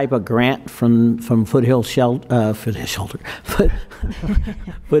some type of grant from Foothill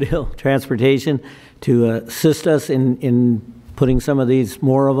Transportation to assist us in putting some of these,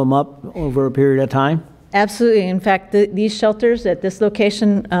 more of them up over a period of time? Absolutely. In fact, these shelters at this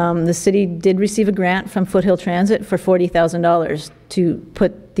location, the city did receive a grant from Foothill Transit for $40,000 to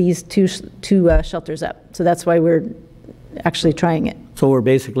put these two shelters up. So that's why we're actually trying it. So we're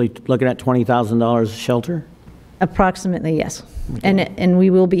basically looking at $20,000 a shelter? Approximately, yes. Okay. And we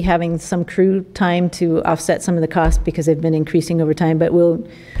will be having some crew time to offset some of the costs because they've been increasing over time, but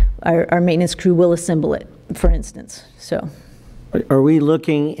our maintenance crew will assemble it, for instance. So, are we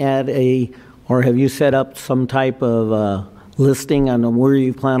looking at or have you set up some type of listing on where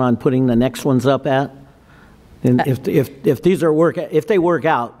you plan on putting the next ones up at? And if these are if they work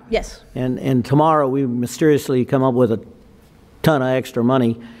out, yes. And tomorrow we mysteriously come up with a ton of extra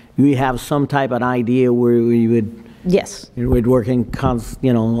money, we have some type of idea where we would. Yes. We'd work in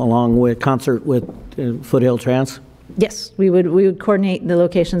along with concert with Foothill Trans. Yes, we would coordinate the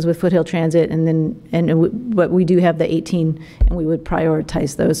locations with Foothill Transit, but we do have the 18, and we would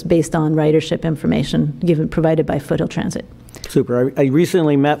prioritize those based on ridership information provided by Foothill Transit. Super. I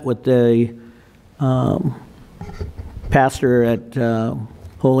recently met with the pastor at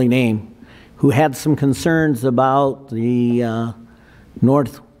Holy Name, who had some concerns about the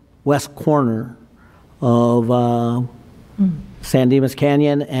northwest corner of San Dimas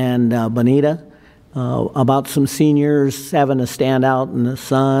Canyon and Bonita. About some seniors having to stand out in the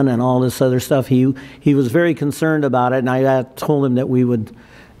sun and all this other stuff. He was very concerned about it, and I told him that we would,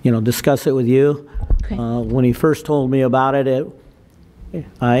 discuss it with you. Okay. When he first told me about it,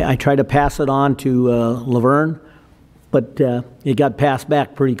 I tried to pass it on to Laverne, but it got passed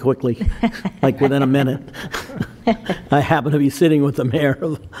back pretty quickly, like within a minute. I happened to be sitting with the mayor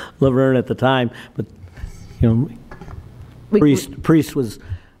of Laverne at the time, but Priest was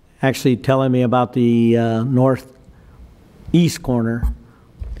actually telling me about the northeast corner,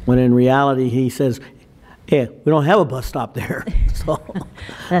 when in reality he says, "Yeah, we don't have a bus stop there." So,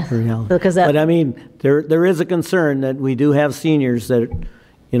 but I mean, there is a concern that we do have seniors that,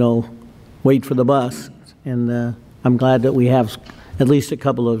 wait for the bus, and I'm glad that we have at least a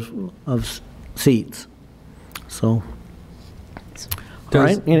couple of seats. So, all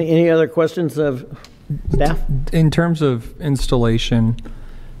right. Any other questions of staff? In terms of installation,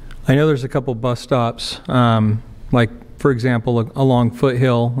 I know there's a couple bus stops, like, for example, along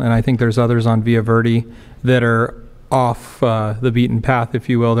Foothill, and I think there's others on Via Verde that are off the beaten path, if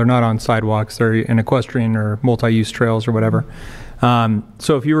you will. They're not on sidewalks. They're in equestrian or multi-use trails or whatever.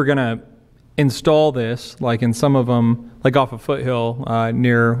 So if you were going to install this, like in some of them, like off of Foothill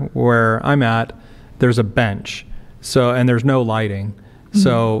near where I'm at, there's a bench, and there's no lighting. Mm-hmm.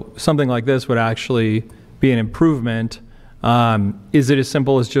 So something like this would actually be an improvement. Is it as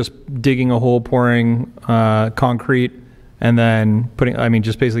simple as just digging a hole, pouring concrete, and then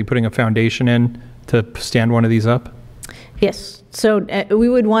just basically putting a foundation in to stand one of these up? Yes. So we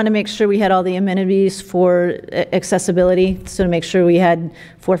would want to make sure we had all the amenities for accessibility. So to make sure we had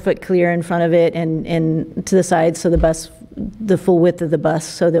 4 foot clear in front of it and to the side, so the full width of the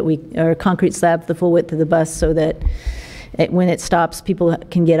bus, or concrete slab, the full width of the bus, so that when it stops, people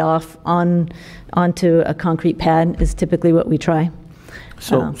can get off onto a concrete pad is typically what we try.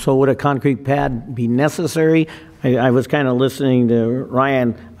 So would a concrete pad be necessary? I was kind of listening to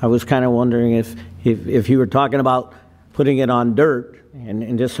Ryan. I was kind of wondering if you were talking about putting it on dirt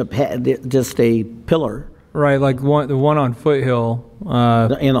and just a pillar. Right, like the one on Foothill.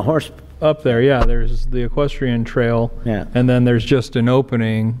 In the horse. Up there, yeah, there's the equestrian trail. Yeah. And then there's just an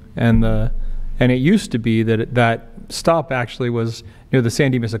opening, and it used to be that stop actually was near the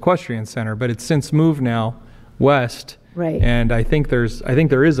San Dimas Equestrian Center, but it's since moved now west. Right. And I think there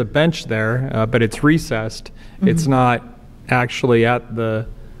is a bench there, but it's recessed. Mm-hmm. It's not actually at the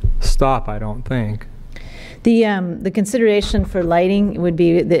stop, I don't think. The consideration for lighting would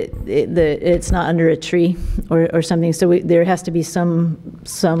be that it's not under a tree or something. So there has to be some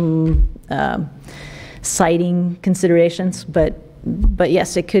sighting considerations. But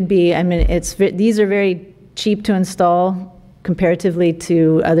yes, it could be. I mean, these are very cheap to install comparatively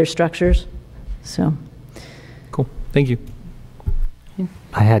to other structures. So. Cool. Thank you.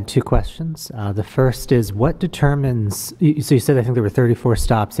 I had two questions. The first is, what determines, so you said I think there were 34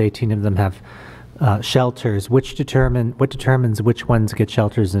 stops, 18 of them have shelters. What determines which ones get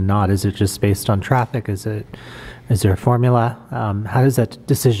shelters and not? Is it just based on traffic? Is there a formula? How is that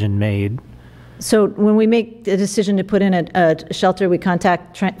decision made? So when we make the decision to put in a shelter, we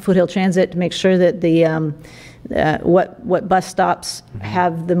contact Foothill Transit to make sure that what bus stops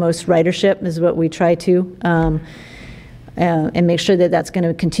have the most ridership is what we try to. And make sure that that's going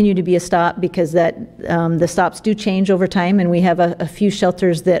to continue to be a stop, because the stops do change over time, and we have a few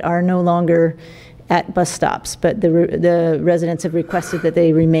shelters that are no longer at bus stops, but the residents have requested that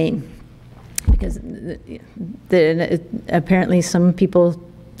they remain, because apparently some people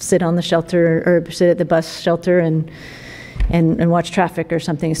sit on the shelter or sit at the bus shelter and watch traffic or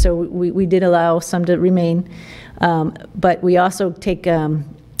something. So we did allow some to remain, but we also take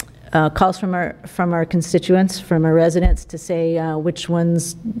calls from our constituents, from our residents, to say which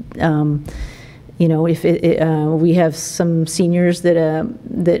ones, if we have some seniors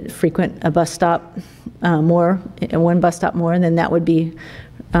that frequent a bus stop one bus stop more, and then that would be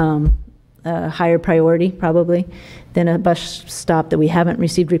a higher priority probably than a bus stop that we haven't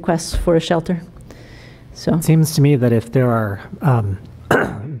received requests for a shelter. So it seems to me that if there are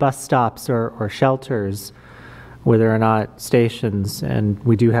bus stops or shelters where there are not stations, and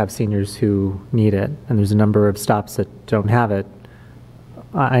we do have seniors who need it, and there's a number of stops that don't have it,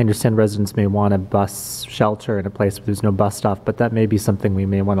 I understand residents may want a bus shelter in a place where there's no bus stop, but that may be something we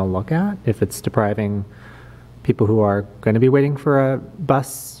may want to look at if it's depriving people who are going to be waiting for a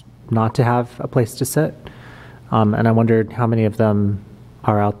bus not to have a place to sit. And I wondered how many of them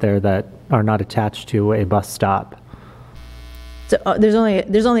are out there that are not attached to a bus stop. So there's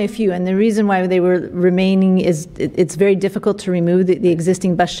only a few, and the reason why they were remaining is it's very difficult to remove the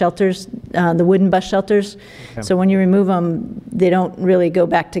existing bus shelters, the wooden bus shelters. Okay. So when you remove them, they don't really go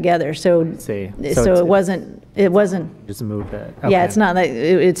back together. So it wasn't just move it. Okay. Yeah, it's not like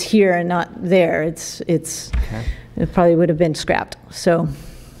it's here and not there. It probably would have been scrapped. So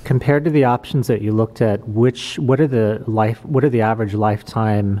compared to the options that you looked at, what are the average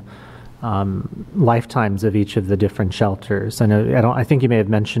lifetimes of each of the different shelters? I think you may have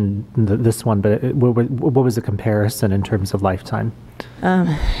mentioned this one, but what was the comparison in terms of lifetime?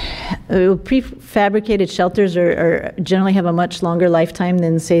 Prefabricated shelters are generally have a much longer lifetime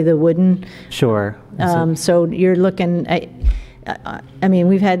than, say, the wooden. Sure. So you're looking at, I mean,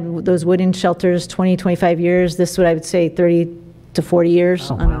 we've had those wooden shelters 20, 25 years. This would, I would say, 30 to 40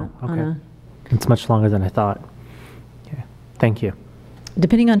 years. Oh, wow. Okay. It's much longer than I thought. Okay. Thank you.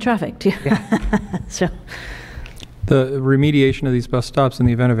 Depending on traffic, too. Yeah. So, the remediation of these bus stops in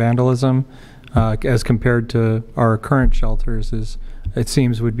the event of vandalism, as compared to our current shelters, it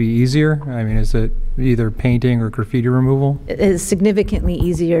seems would be easier. I mean, is it either painting or graffiti removal? It is significantly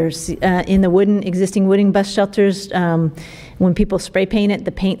easier. In the existing wooden bus shelters, when people spray paint it,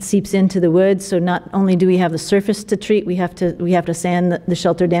 the paint seeps into the wood. So not only do we have the surface to treat, we have to sand the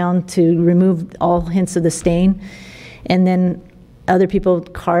shelter down to remove all hints of the stain, and then other people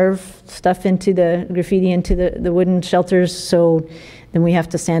carve stuff into the graffiti into the wooden shelters, so then we have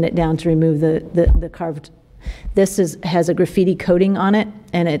to sand it down to remove the carved. This has a graffiti coating on it,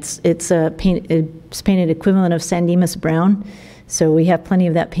 and it's painted equivalent of San Dimas brown, so we have plenty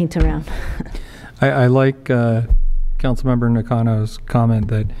of that paint around. I like Councilmember Nakano's comment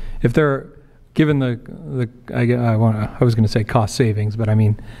that if given I was going to say cost savings, but I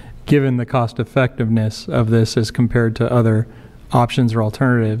mean given the cost effectiveness of this as compared to other options or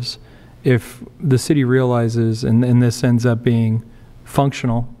alternatives, if the city realizes and this ends up being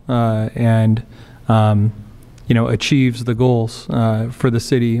functional and achieves the goals for the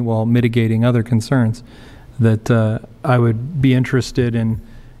city while mitigating other concerns, that I would be interested in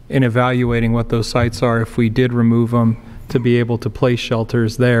evaluating what those sites are if we did remove them, to be able to place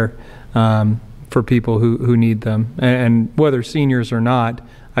shelters there for people who need them. And whether seniors or not,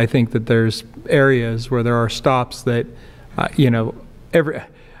 I think that there's areas where there are stops that, I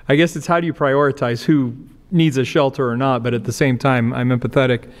guess it's how do you prioritize who needs a shelter or not, but at the same time, I'm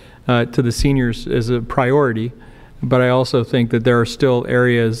empathetic to the seniors as a priority, but I also think that there are still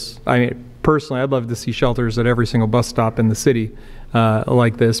areas, personally, I'd love to see shelters at every single bus stop in the city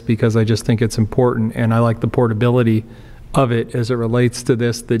like this, because I just think it's important, and I like the portability of it as it relates to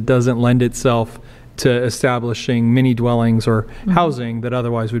this, that doesn't lend itself to establishing mini dwellings or housing that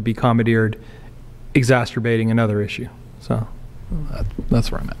otherwise would be commandeered, exacerbating another issue. So that's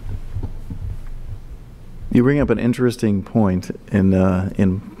where I'm at. You bring up an interesting point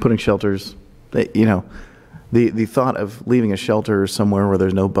in putting shelters. The thought of leaving a shelter somewhere where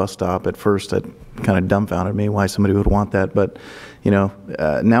there's no bus stop, at first that kind of dumbfounded me why somebody would want that. But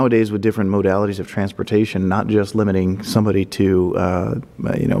nowadays with different modalities of transportation, not just limiting somebody to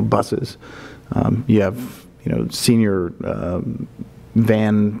buses, you have senior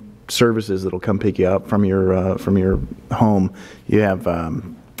van services that'll come pick you up from your home. You have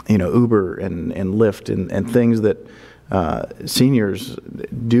Uber and Lyft and things that seniors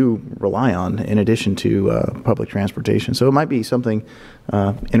do rely on in addition to public transportation. So it might be something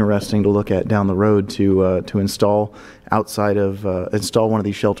interesting to look at down the road to install install one of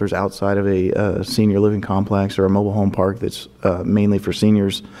these shelters outside of a senior living complex or a mobile home park that's mainly for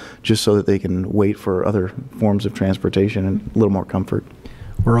seniors, just so that they can wait for other forms of transportation and a little more comfort.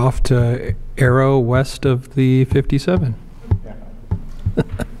 We're off to Arrow west of the 57.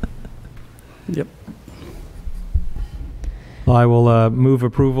 Yep. I will move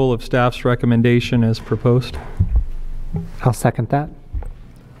approval of staff's recommendation as proposed. I'll second that.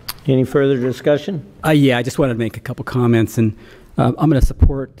 Any further discussion? Yeah, I just wanted to make a couple comments, and I'm going to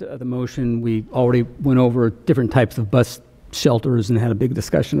support the motion. We already went over different types of bus shelters and had a big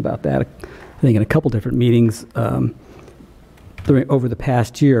discussion about that, I think in a couple different meetings over the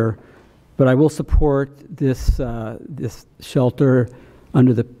past year. But I will support this shelter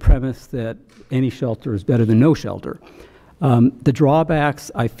under the premise that any shelter is better than no shelter. The drawbacks,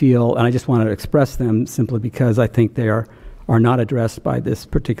 I feel, and I just want to express them simply because I think they are not addressed by this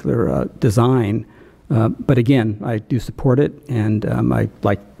particular design. But again, I do support it, and I,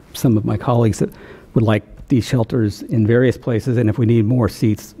 like some of my colleagues, that would like these shelters in various places, and if we need more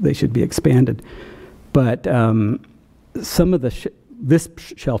seats, they should be expanded. But some of this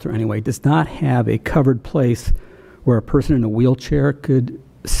shelter, anyway, does not have a covered place where a person in a wheelchair could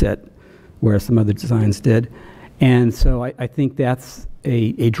sit, where some other designs did. And so I think that's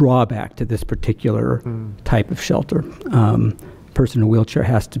a drawback to this particular type of shelter. Person in a wheelchair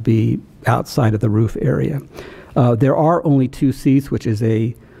has to be outside of the roof area. There are only 2 seats, which is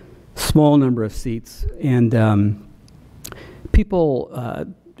a small number of seats. And people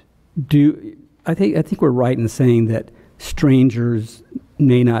I think we're right in saying that strangers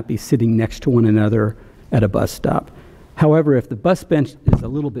may not be sitting next to one another at a bus stop. However, if the bus bench is a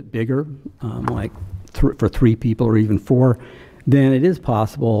little bit bigger, like for 3 people or even 4, then it is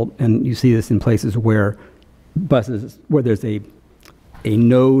possible, and you see this in places where there's a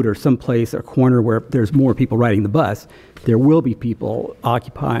node or some place or corner where there's more people riding the bus, there will be people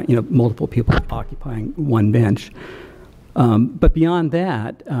occupying, multiple people occupying one bench. But beyond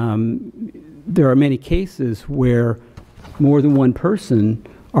that, there are many cases where more than one person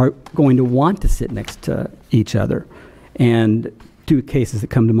are going to want to sit next to each other. And 2 cases that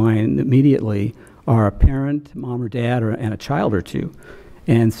come to mind immediately are a parent, mom or dad, and a child or 2.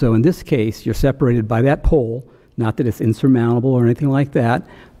 And so in this case, you're separated by that pole, not that it's insurmountable or anything like that,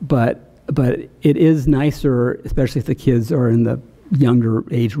 but it is nicer, especially if the kids are in the younger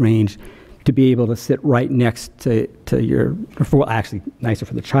age range, to be able to sit right next to actually nicer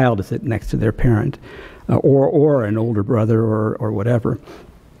for the child to sit next to their parent or an older brother or whatever.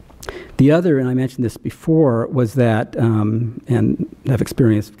 The other, and I mentioned this before, was that, and I've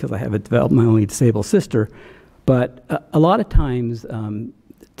experienced because I have a developmentally disabled sister, but a lot of times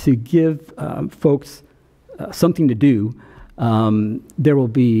to give folks something to do, there will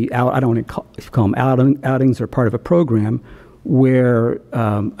be, I don't want to call them outings or part of a program, where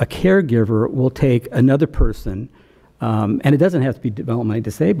a caregiver will take another person, and it doesn't have to be developmentally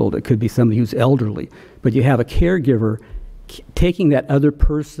disabled, it could be somebody who's elderly, but you have a caregiver taking that other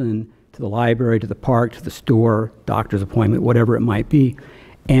person to the library, to the park, to the store, doctor's appointment, whatever it might be,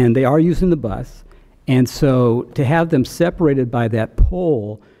 and they are using the bus. And so to have them separated by that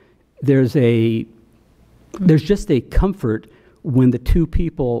pole, there's just a comfort when the two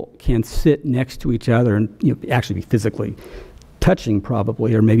people can sit next to each other and actually be physically touching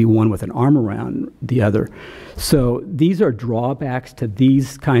probably, or maybe one with an arm around the other. So these are drawbacks to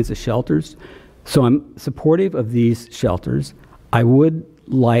these kinds of shelters. So I'm supportive of these shelters. I would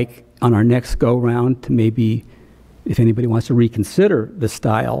like on our next go-round to maybe, if anybody wants to reconsider the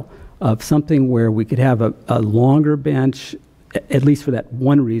style of something where we could have a longer bench, at least for that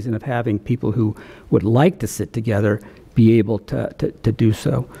one reason of having people who would like to sit together be able to do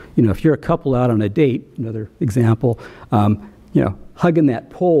so. If you're a couple out on a date, another example, hugging that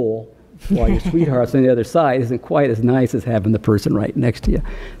pole while your sweetheart's on the other side isn't quite as nice as having the person right next to you.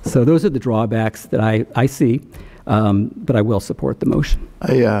 So those are the drawbacks that I see, but I will support the motion.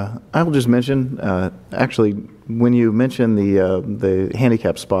 I will just mention, actually, when you mentioned the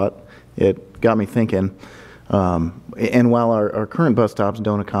handicap spot, it got me thinking. And while our current bus stops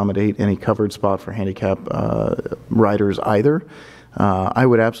don't accommodate any covered spot for handicap riders either, I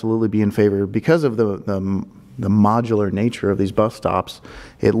would absolutely be in favor, because of the modular nature of these bus stops.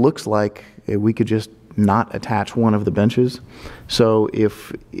 It looks like we could just not attach one of the benches. So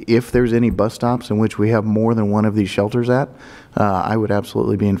if there's any bus stops in which we have more than one of these shelters at, I would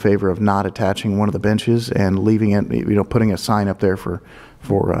absolutely be in favor of not attaching one of the benches and leaving it, putting a sign up there for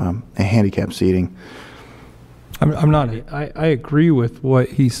a handicap seating. I'm not. I agree with what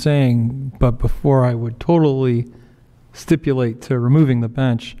he's saying, but before I would totally stipulate to removing the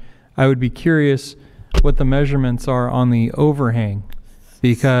bench, I would be curious what the measurements are on the overhang,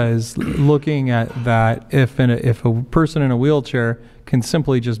 because looking at that, if a person in a wheelchair can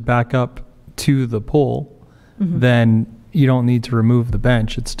simply just back up to the pole, then you don't need to remove the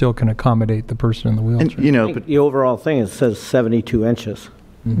bench. It still can accommodate the person in the wheelchair. But the overall thing, it says 72 inches.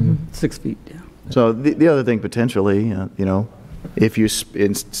 6 feet, yeah. So the other thing potentially, if you,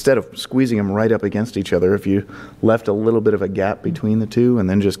 instead of squeezing them right up against each other, if you left a little bit of a gap between the two and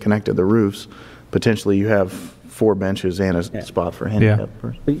then just connected the roofs, potentially you have 4 benches and a spot for a handicapped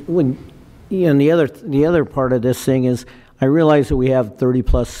person. And the other part of this thing is, I realize that we have 30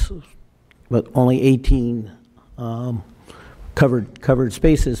 plus, but only 18 covered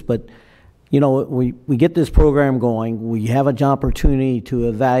spaces, but we get this program going, we have an opportunity to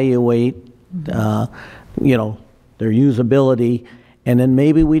evaluate their usability, and then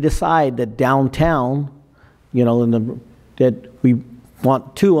maybe we decide that downtown, that we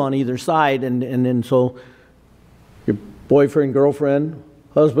want 2 on either side, and then so your boyfriend, girlfriend,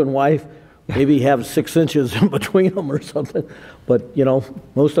 husband, wife, maybe have 6 inches in between them or something. But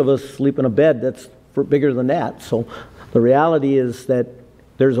most of us sleep in a bed that's bigger than that. So the reality is that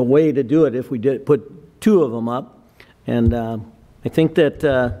there's a way to do it if we did put 2 of them up, and I think that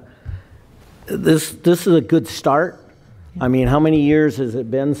this is a good start. I mean, how many years has it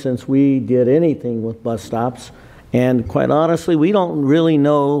been since we did anything with bus stops? And quite honestly, we don't really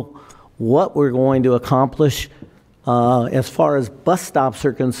know what we're going to accomplish as far as bus stops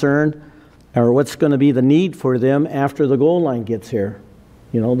are concerned, or what's going to be the need for them after the goal line gets here.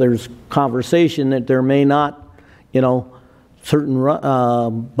 There's conversation that there may not, certain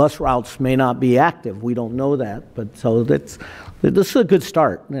bus routes may not be active. We don't know that, but so this is a good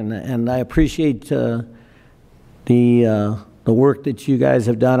start, and I appreciate the work that you guys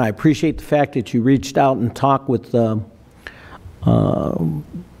have done. I appreciate the fact that you reached out and talked with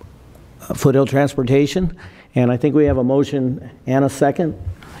Foothill Transportation, and I think we have a motion and a second.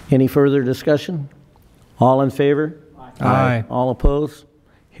 Any further discussion? All in favor? Aye. All opposed?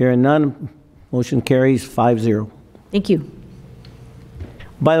 Hearing none, motion carries 5-0. Thank you.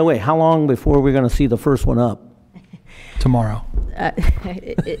 By the way, how long before we're going to see the first one up? Tomorrow.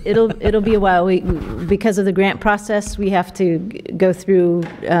 It'll be a while. Because of the grant process, we have to go through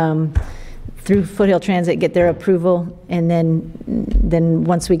Foothill Transit, get their approval, and then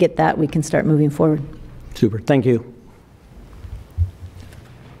once we get that, we can start moving forward. Super. Thank you.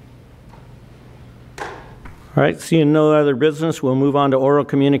 All right, seeing no other business, we'll move on to oral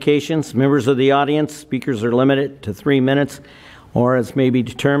communications. Members of the audience, speakers are limited to 3 minutes, or as may be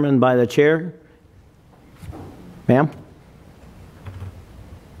determined by the chair. Ma'am?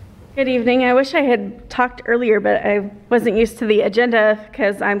 Good evening. I wish I had talked earlier, but I wasn't used to the agenda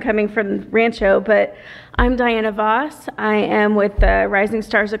because I'm coming from Rancho, but I'm Diana Voss. I am with the Rising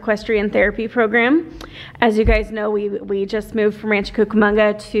Stars Equestrian Therapy Program. As you guys know, we just moved from Rancho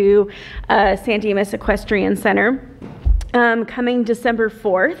Cucamonga to San Dimas Equestrian Center. coming December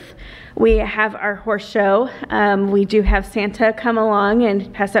 4th, we have our horse show. We do have Santa come along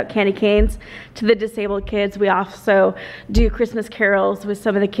and pass out candy canes to the disabled kids. We also do Christmas carols with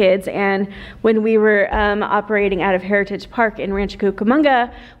some of the kids. And when we were operating out of Heritage Park in Rancho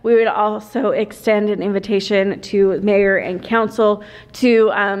Cucamonga, we would also extend an invitation to mayor and council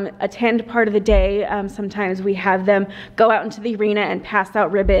to attend part of the day. Sometimes we have them go out into the arena and pass out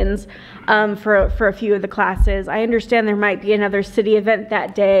ribbons for a few of the classes. I understand there might be another city event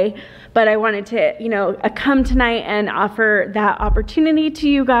that day, but I wanted to, come tonight and offer that opportunity to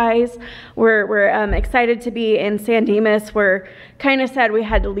you guys. We're excited to be in San Dimas. We're kind of sad we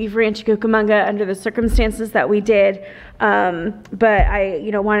had to leave Rancho Cucamonga under the circumstances that we did. But I,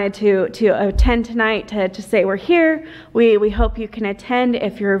 wanted to attend tonight to say we're here. We hope you can attend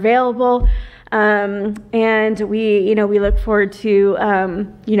if you're available. And we look forward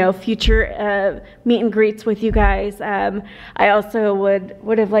to, future meet and greets with you guys. I also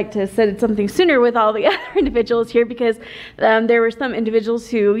would have liked to have said something sooner with all the other individuals here, because there were some individuals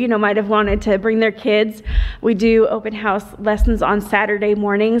who, might have wanted to bring their kids. We do open house lessons on Saturday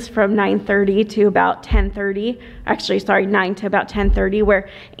mornings from 9:30 to about 10:30. Actually, sorry, 9 to about 10:30, where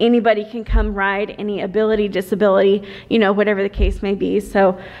anybody can come ride, any ability, disability, whatever the case may be.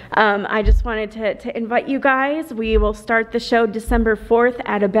 So I just wanted to invite you guys. We will start the show December 4th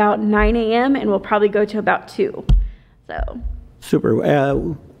at about 9 a.m. and we'll probably go to about 2. So.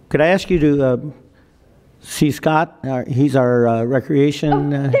 Super. Could I ask you to see Scott? He's our recreation.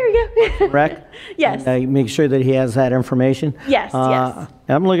 There you go. Rec. Yes. Make sure that he has that information. Yes. Yes.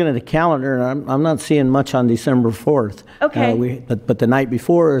 I'm looking at the calendar, and I'm not seeing much on December 4th. Okay. But the night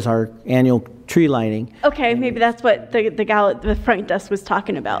before is our annual tree lighting. Okay, maybe that's what the gal at the front desk was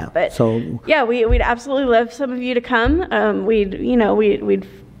talking about. Yeah, but so yeah, we'd absolutely love some of you to come. We'd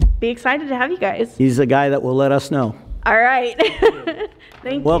be excited to have you guys. He's the guy that will let us know. All right.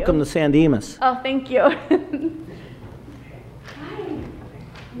 Thank you. Welcome to San Dimas. Oh, thank you.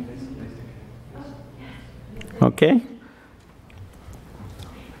 Okay.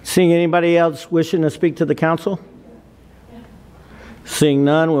 Seeing anybody else wishing to speak to the council? Seeing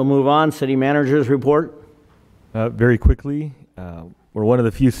none, we'll move on. City manager's report. Very quickly, we're one of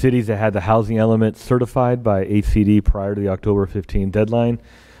the few cities that had the housing element certified by HCD prior to the October 15 deadline.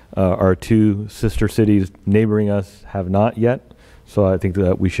 Our two sister cities neighboring us have not yet. So I think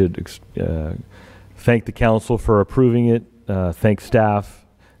that we should thank the council for approving it, thank staff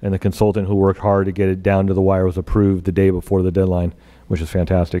and the consultant who worked hard to get it down to the wire. It was approved the day before the deadline, which is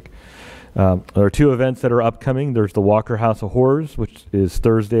fantastic. There are two events that are upcoming. There's the Walker House of Horrors, which is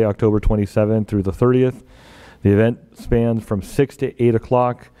Thursday, October 27th through the 30th. The event spans from 6 to 8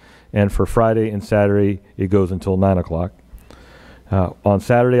 o'clock, and for Friday and Saturday, it goes until 9 o'clock. On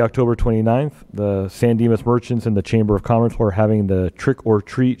Saturday, October 29th, the San Dimas Merchants and the Chamber of Commerce are having the Trick or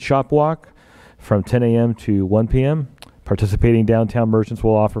Treat Shop Walk from 10 a.m. to 1 p.m. Participating downtown merchants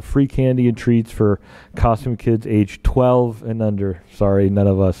will offer free candy and treats for costume kids age 12 and under. Sorry, none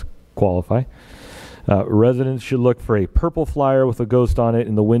of us qualify. Residents should look for a purple flyer with a ghost on it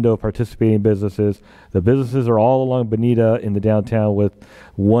in the window of participating businesses. The businesses are all along Bonita in the downtown, with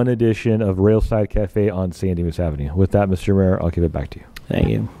one addition of Railside Cafe on San Dimas Avenue. With that, Mr. Mayor, I'll give it back to you. Thank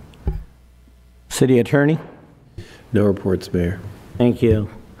you. City Attorney? No reports, Mayor. Thank you.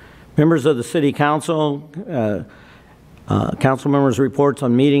 Members of the City Council, council members' reports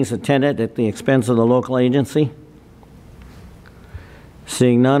on meetings attended at the expense of the local agency.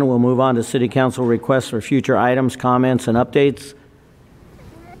 Seeing none, we'll move on to City Council requests for future items, comments, and updates.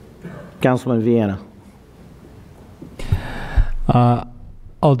 Councilman Viana.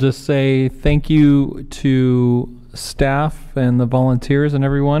 I'll just say thank you to staff and the volunteers and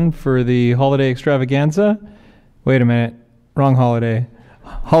everyone for the holiday extravaganza. Wait a minute, wrong holiday.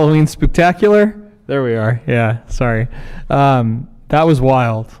 Halloween Spectacular. There we are. Yeah, sorry. That was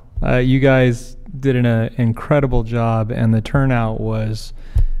wild. You guys did an incredible job, and the turnout was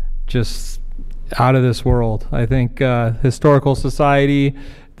just out of this world. I think Historical Society,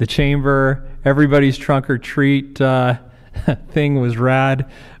 the Chamber, everybody's trunk or treat thing was rad.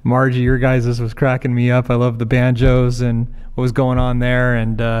 Margie, your guys' was cracking me up. I love the banjos and what was going on there.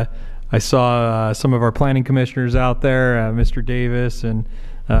 And I saw some of our planning commissioners out there, Mr. Davis and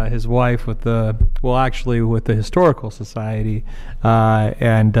his wife with the Historical Society.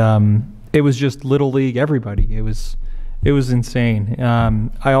 It was just Little League, everybody. It was insane.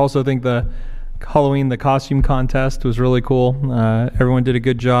 I also think the costume contest was really cool. Everyone did a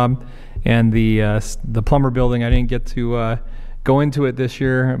good job. And the Plumber building, I didn't get to go into it this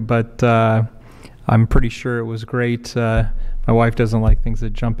year, but I'm pretty sure it was great. My wife doesn't like things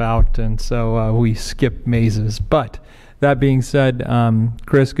that jump out, and so we skip mazes. But that being said,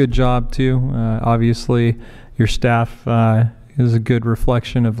 Chris, good job too. Obviously, your staff is a good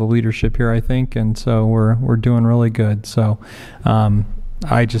reflection of the leadership here, I think, and so we're doing really good. So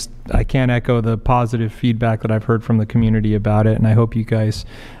I can't echo the positive feedback that I've heard from the community about it, and I hope you guys.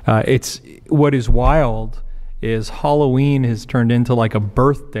 It's what is wild is Halloween has turned into like a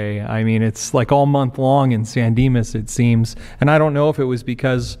birthday. I mean, it's like all month long in San Dimas, it seems, and I don't know if it was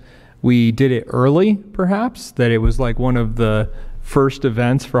because we did it early, perhaps, that it was like one of the first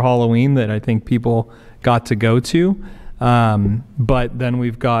events for Halloween that I think people got to go to. But then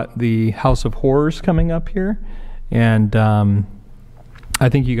we've got the House of Horrors coming up here, and I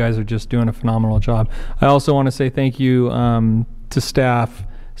think you guys are just doing a phenomenal job. I also want to say thank you to staff,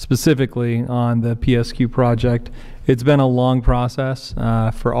 specifically on the PSQ project. It's been a long process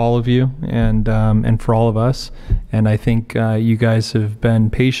for all of you and for all of us, and I think you guys have been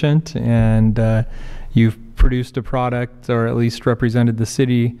patient, and you've produced a product, or at least represented the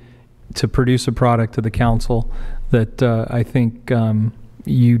city to produce a product to the council that I think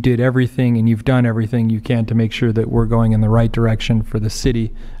you did everything, and you've done everything you can to make sure that we're going in the right direction for the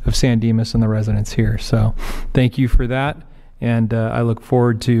city of San Dimas and the residents here. So thank you for that, and I look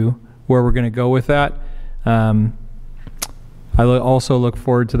forward to where we're going to go with that. I also look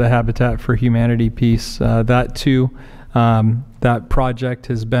forward to the Habitat for Humanity piece. That too, that project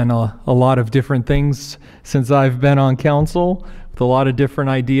has been a lot of different things since I've been on council, with a lot of different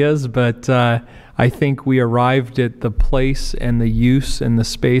ideas, but I think we arrived at the place and the use and the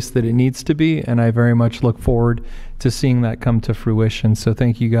space that it needs to be, and I very much look forward to seeing that come to fruition. So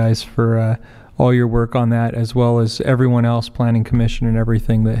thank you guys for all your work on that, as well as everyone else, Planning Commission and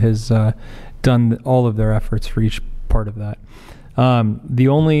everything that has done all of their efforts for each part of that. The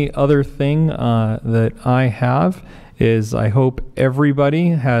only other thing that I have is I hope everybody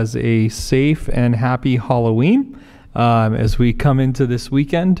has a safe and happy Halloween as we come into this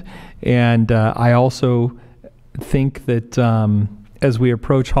weekend. And I also think that as we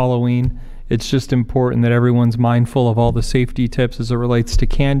approach Halloween, it's just important that everyone's mindful of all the safety tips as it relates to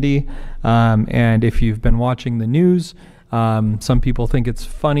candy. And if you've been watching the news, some people think it's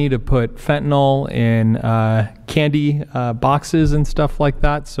funny to put fentanyl in candy boxes and stuff like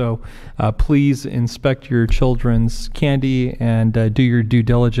that. So please inspect your children's candy and do your due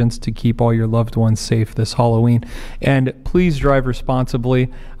diligence to keep all your loved ones safe this Halloween. And please drive responsibly.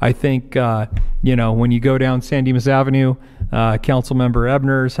 I think, when you go down San Dimas Avenue, Councilmember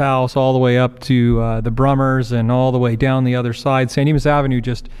Ebner's house, all the way up to the Brummers and all the way down the other side, San Dimas Avenue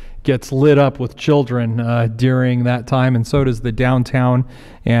just gets lit up with children during that time, and so does the downtown,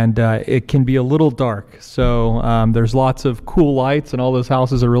 and it can be a little dark. So there's lots of cool lights, and all those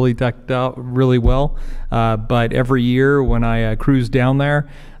houses are really decked out really well. But every year when I cruise down there,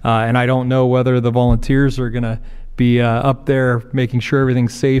 and I don't know whether the volunteers are going to be up there making sure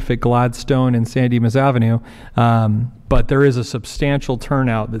everything's safe at Gladstone and San Dimas Avenue, but there is a substantial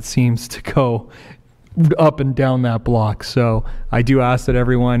turnout that seems to go up and down that block. So I do ask that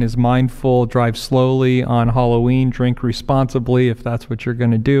everyone is mindful, drive slowly on Halloween, drink responsibly if that's what you're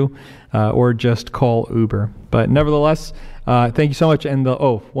going to do, or just call Uber. But nevertheless, thank you so much. And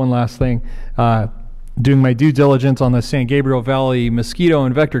one last thing, doing my due diligence on the San Gabriel Valley Mosquito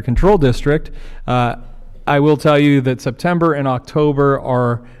and Vector Control District, I will tell you that September and October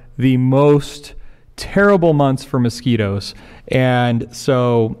are the most terrible months for mosquitoes. And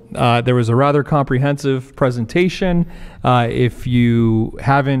so there was a rather comprehensive presentation. If you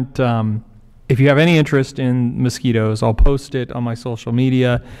have any interest in mosquitoes, I'll post it on my social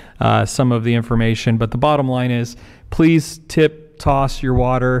media, some of the information. But the bottom line is, please toss your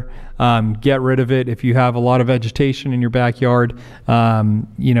water, get rid of it. If you have a lot of vegetation in your backyard,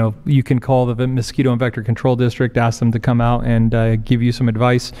 you can call the Mosquito and Vector Control District, ask them to come out and give you some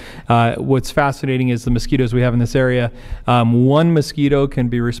advice. What's fascinating is the mosquitoes we have in this area. One mosquito can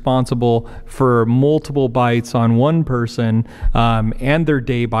be responsible for multiple bites on one person, and they're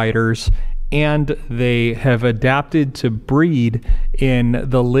day biters. And they have adapted to breed in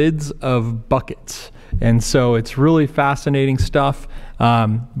the lids of buckets. And so it's really fascinating stuff.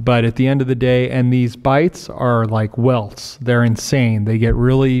 But at the end of the day, and these bites are like welts. They're insane. They get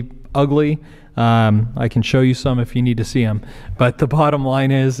really ugly. I can show you some if you need to see them. But the bottom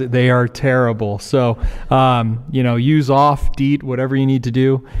line is they are terrible. So, use off, DEET, whatever you need to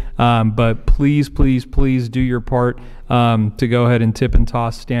do. But please, please, please do your part to go ahead and tip and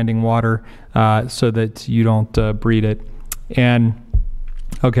toss standing water so that you don't breed it. And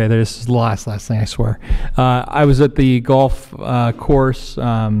okay, this is the last thing, I swear. I was at the golf course.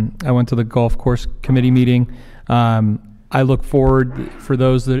 I went to the golf course committee meeting. I look forward, for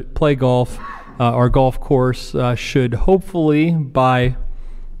those that play golf, our golf course should hopefully by,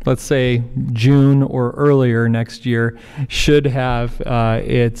 let's say, June or earlier next year, should have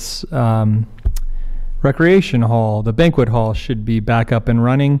its recreation hall, the banquet hall, should be back up and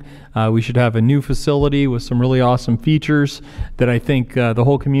running. We should have a new facility with some really awesome features that I think the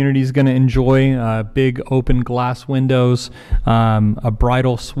whole community is going to enjoy. Big open glass windows, a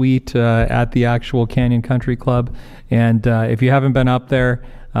bridal suite at the actual Canyon Country Club. And if you haven't been up there,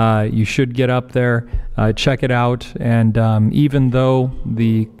 you should get up there, check it out. And even though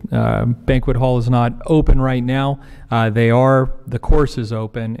the banquet hall is not open right now, the course is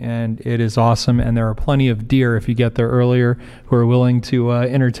open, and it is awesome. And there are plenty of deer, if you get there earlier, who are willing to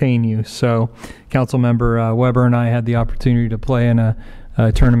entertain you. So Councilmember Weber and I had the opportunity to play in a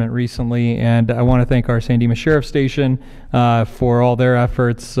tournament recently, and I want to thank our San Dimas Sheriff Station for all their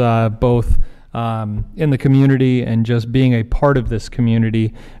efforts, both in the community and just being a part of this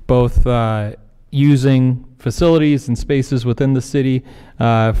community, both using facilities and spaces within the city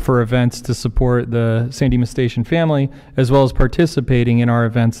for events to support the San Dimas Station family, as well as participating in our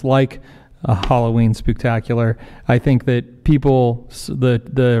events like a Halloween Spooktacular. I think that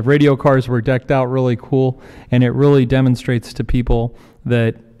the radio cars were decked out really cool, and it really demonstrates to people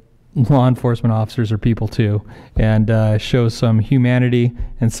that law enforcement officers are people too, and shows some humanity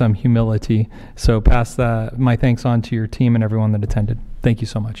and some humility. So pass my thanks on to your team and everyone that attended. Thank you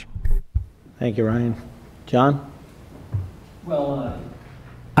so much. Thank you, Ryan. John? Well,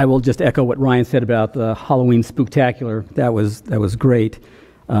 I will just echo what Ryan said about the Halloween Spooktacular. That was great,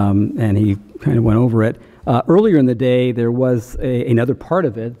 and he kind of went over it. Earlier in the day, there was another part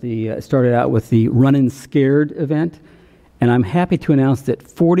of it. It started out with the Runnin' Scared event, and I'm happy to announce that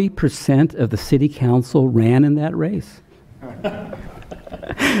 40% of the city council ran in that race.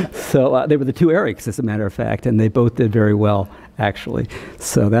 So they were the two Erics, as a matter of fact, and they both did very well, actually.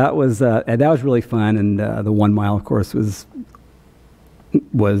 So that was really fun, and the 1 mile, of course, was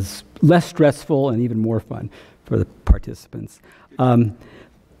less stressful and even more fun for the participants.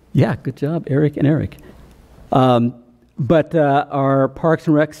 Yeah, good job, Eric and Eric. But our Parks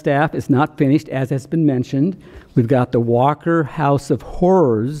and Rec staff is not finished, as has been mentioned. We've got the Walker House of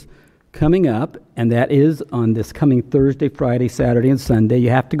Horrors coming up, and that is on this coming Thursday, Friday, Saturday, and Sunday. You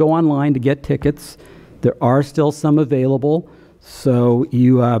have to go online to get tickets. There are still some available, so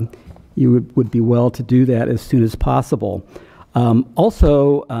you would be well to do that as soon as possible.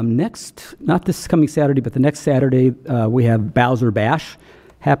 Also, not this coming Saturday, but the next Saturday, we have Bowser Bash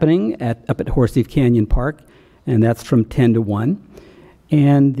happening up at Horsethief Canyon Park, and that's from 10 to 1.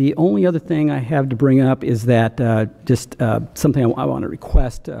 And the only other thing I have to bring up is that just something I want to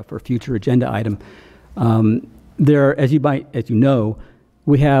request for a future agenda item. There, as you know,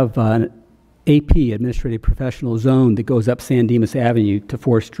 we have an AP, Administrative Professional Zone, that goes up San Dimas Avenue to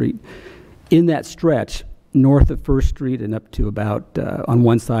 4th Street. In that stretch, north of 1st Street and up to about, on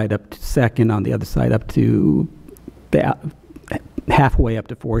one side up to 2nd, on the other side up to halfway up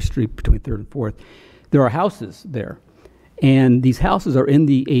to 4th Street, between 3rd and 4th, there are houses there. And these houses are in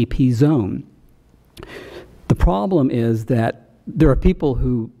the AP zone. The problem is that there are people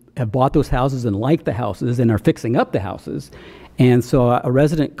who have bought those houses and like the houses and are fixing up the houses. And so a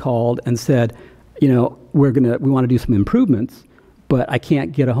resident called and said, you know, we want to do some improvements, but I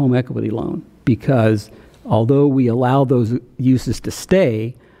can't get a home equity loan because although we allow those uses to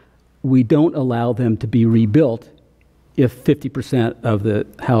stay, we don't allow them to be rebuilt if 50% of the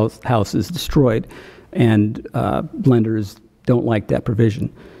house is destroyed. And lenders don't like that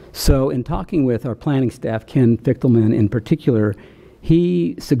provision. So in talking with our planning staff, Ken Fichtelman in particular,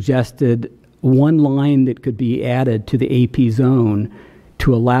 he suggested one line that could be added to the AP zone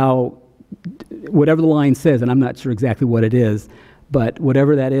to allow whatever the line says, and I'm not sure exactly what it is, but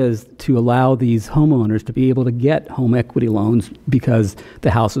whatever that is, to allow these homeowners to be able to get home equity loans because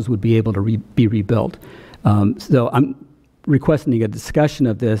the houses would be able to be rebuilt. So I'm requesting a discussion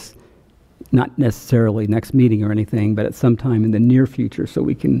of this, not necessarily next meeting or anything, but at some time in the near future so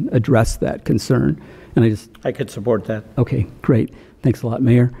we can address that concern. And I could support that. Okay, great. Thanks a lot,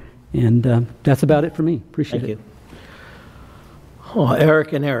 Mayor. And that's about it for me. Appreciate it. Thank you. Oh,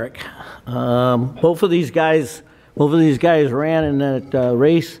 Eric and Eric. Both of these guys ran in that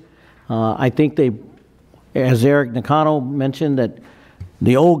race. I think they, as Eric Nakano mentioned, that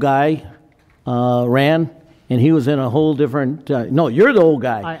the old guy ran, and he was in a whole different. No, you're the old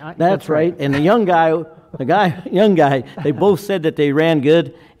guy. That's right. And the young guy, they both said that they ran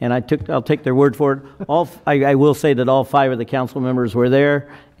good, and I'll take their word for it. I will say that all 5 of the council members were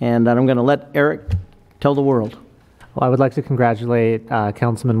there, and I'm going to let Eric tell the world. Well, I would like to congratulate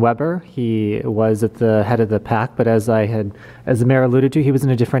Councilman Weber. He was at the head of the pack, but as the mayor alluded to, he was in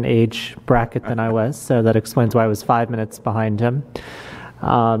a different age bracket than I was, so that explains why I was 5 minutes behind him.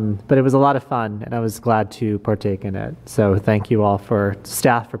 But it was a lot of fun, and I was glad to partake in it. So thank you all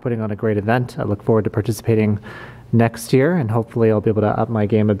staff for putting on a great event. I look forward to participating next year, and hopefully I'll be able to up my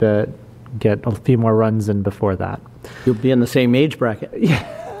game a bit, get a few more runs in before that. You'll be in the same age bracket.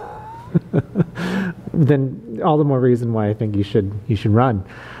 Yeah. Then all the more reason why I think you should run.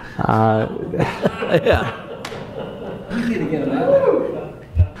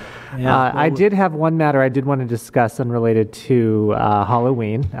 Yeah. I did have one matter I did want to discuss unrelated to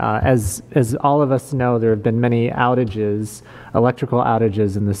Halloween. As all of us know, there have been many outages, electrical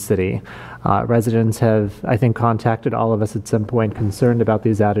outages in the city. Residents have, I think, contacted all of us at some point concerned about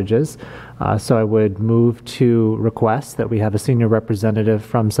these outages. So I would move to request that we have a senior representative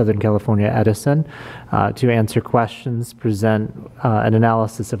from Southern California Edison to answer questions, present an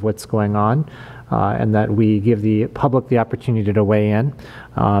analysis of what's going on, and that we give the public the opportunity to weigh in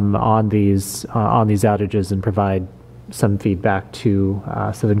on these outages and provide some feedback to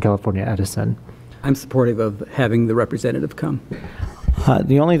Southern California Edison. I'm supportive of having the representative come.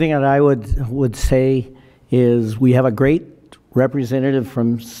 The only thing that I would say is we have a great representative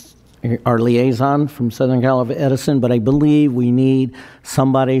from our liaison from Southern California Edison, but I believe we need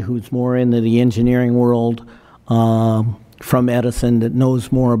somebody who's more into the engineering world from Edison that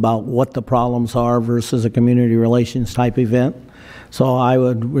knows more about what the problems are versus a community relations type event. So I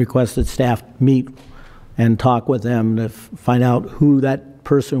would request that staff meet and talk with them to find out who that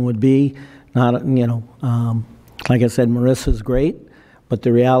person would be. Not, like I said, Marissa's great, but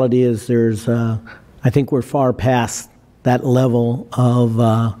the reality is I think we're far past that level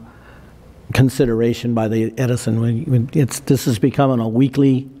of consideration by the Edison. This is becoming a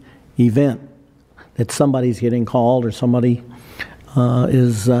weekly event that somebody's getting called or somebody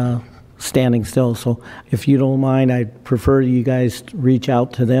is standing still. So if you don't mind, I'd prefer you guys reach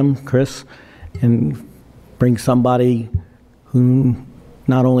out to them, Chris, and bring somebody who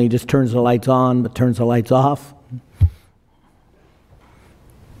not only just turns the lights on, but turns the lights off.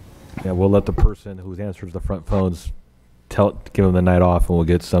 Yeah, we'll let the person who answers the front phones give them the night off, and we'll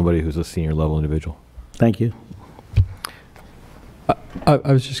get somebody who's a senior level individual. Thank you.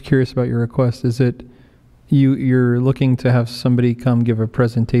 I was just curious about your request. Is it you're looking to have somebody come give a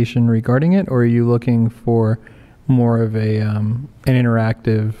presentation regarding it, or are you looking for more of an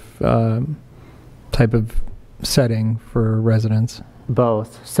interactive type of setting for residents?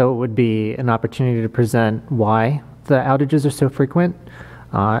 Both. So it would be an opportunity to present why the outages are so frequent.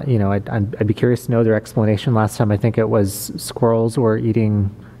 I'd be curious to know their explanation. Last time I think it was squirrels were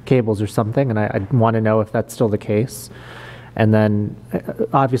eating cables or something, and I'd want to know if that's still the case. And then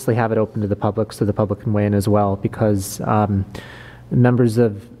obviously have it open to the public so the public can weigh in as well, because members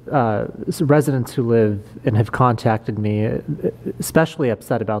of residents who live and have contacted me, especially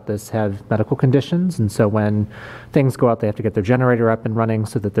upset about this, have medical conditions. And so when things go out, they have to get their generator up and running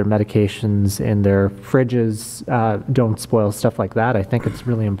so that their medications in their fridges don't spoil, stuff like that. I think it's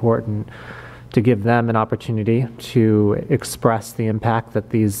really important to give them an opportunity to express the impact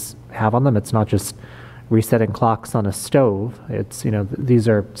that these have on them. It's not just resetting clocks on a stove. It's, these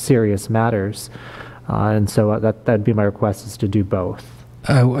are serious matters. And so that'd be my request, is to do both.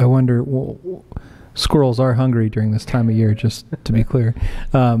 I wonder, squirrels are hungry during this time of year, just to be clear.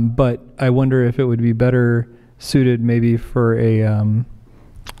 But I wonder if it would be better suited maybe for I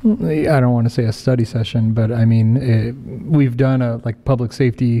don't want to say a study session, but I mean, we've done a public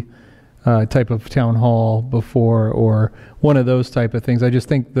safety type of town hall before, or one of those type of things. I just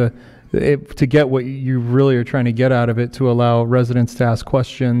think to get what you really are trying to get out of it, to allow residents to ask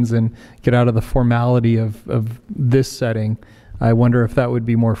questions and get out of the formality of this setting, I wonder if that would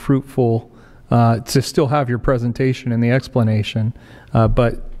be more fruitful, to still have your presentation and the explanation,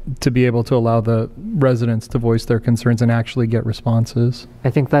 but to be able to allow the residents to voice their concerns and actually get responses. I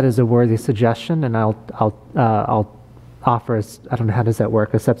think that is a worthy suggestion, and I'll offer I don't know, how does that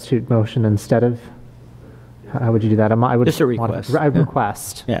work? A substitute motion instead of? How would you do that? I would just a request. I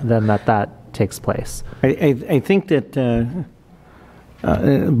request then that takes place. I think that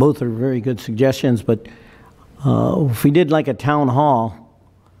both are very good suggestions, but if we did like a town hall,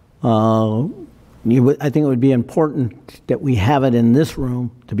 I think it would be important that we have it in this room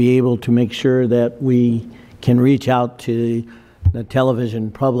to be able to make sure that we can reach out to the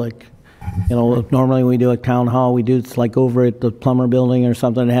television public. Normally when we do a town hall, it's like over at the Plummer Building or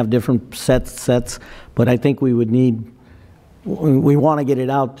something, and have different sets. But I think we want to get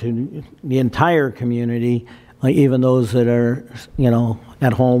it out to the entire community like even those that are,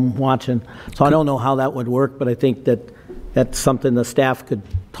 at home watching. So I don't know how that would work, but I think that that's something the staff could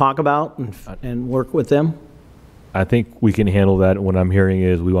talk about and work with them. I think we can handle that. What I'm hearing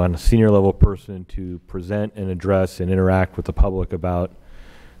is we want a senior level person to present and address and interact with the public about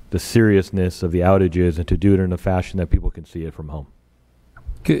the seriousness of the outages and to do it in a fashion that people can see it from home.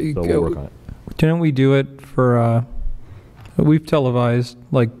 So we'll work on it. Didn't we do it for, we've televised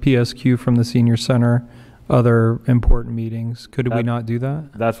like PSQ from the senior center, other important meetings. Could we not do that?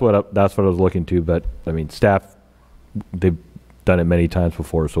 That's what I was looking to, but I mean, staff, they've done it many times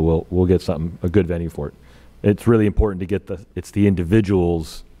before, so we'll get a good venue for it. It's really important to get it's the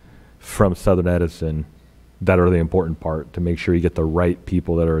individuals from Southern Edison that are the important part, to make sure you get the right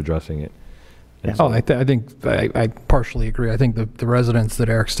people that are addressing it. Yeah. I think I partially agree. I think the residents that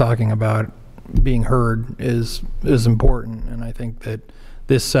Eric's talking about being heard is important, and I think that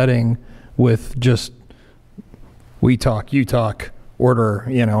this setting with just we talk, you talk, order,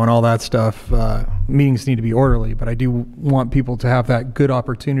 and all that stuff, meetings need to be orderly, but I do want people to have that good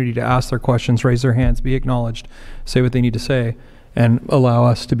opportunity to ask their questions, raise their hands, be acknowledged, say what they need to say, and allow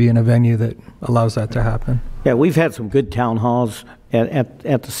us to be in a venue that allows that to happen. Yeah, we've had some good town halls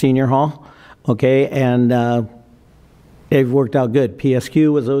at the senior hall, okay, and they've worked out good.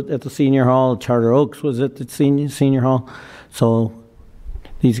 PSQ was at the senior hall, Charter Oaks was at the senior hall, so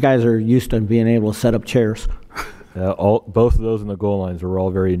these guys are used to being able to set up chairs. Both of those in the goal lines were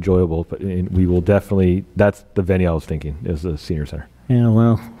all very enjoyable, but we will definitely, that's the venue I was thinking, is the senior center. Yeah,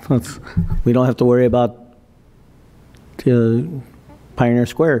 well, we don't have to worry about Pioneer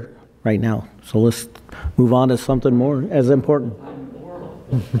Square right now, so let's move on to something more as important.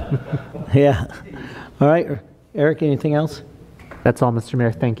 Yeah. All right, Eric, anything else? That's all, Mr.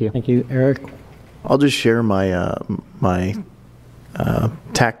 Mayor. Thank you. Thank you, Eric. I'll just share my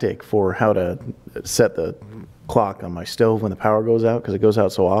tactic for how to set the clock on my stove when the power goes out, because it goes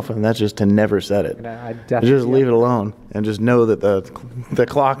out so often, and that's just to never set it. Just leave it alone and just know that the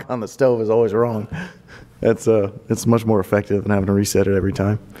clock on the stove is always wrong. It's much more effective than having to reset it every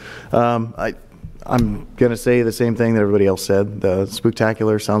time. I'm going to say the same thing that everybody else said. The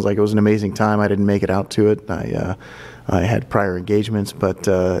Spooktacular sounds like it was an amazing time. I didn't make it out to it. I had prior engagements, but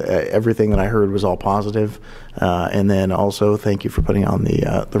everything that I heard was all positive. And then also, thank you for putting on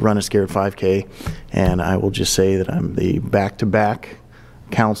the Run a Scared 5K. And I will just say that I'm the back-to-back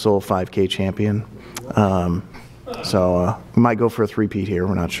council 5K champion. So we might go for a three-peat here.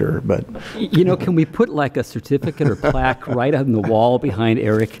 We're not sure, but can we put like a certificate or plaque right on the wall behind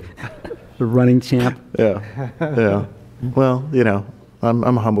Eric, the running champ? Yeah. Well, I'm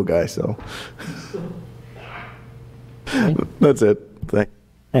a humble guy, so. That's it.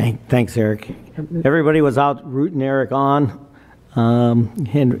 Thanks, Eric. Everybody was out rooting Eric on,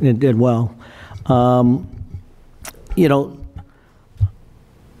 and it did well.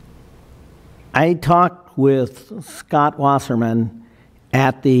 I talked with Scott Wasserman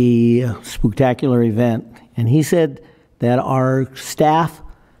at the Spooktacular event, and he said that our staff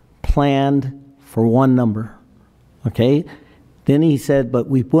planned for one number, okay? Then he said, but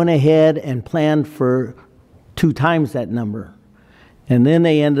we went ahead and planned for 2 times that number. And then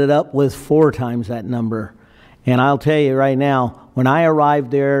they ended up with 4 times that number. And I'll tell you right now, when I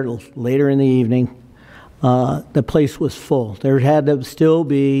arrived there later in the evening, the place was full. There had to still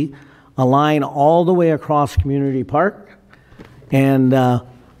be a line all the way across Community Park. And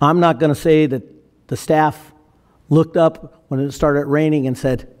I'm not going to say that the staff looked up when it started raining and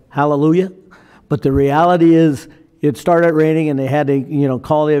said, hallelujah. But the reality is, it started raining and they had to,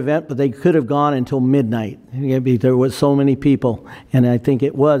 call the event, but they could have gone until midnight. There was so many people, and I think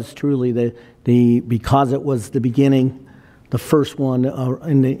it was truly because it was the beginning, the first one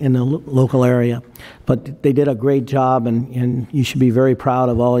in the local area. But they did a great job, and you should be very proud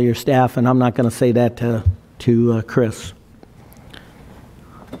of all your staff. And I'm not going to say that to Chris.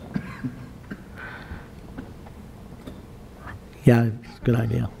 Yeah, it's a good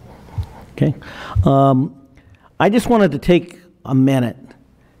idea. Okay. I just wanted to take a minute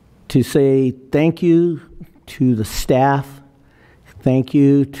to say thank you to the staff, thank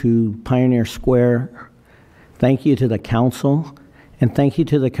you to Pioneer Square, thank you to the council, and thank you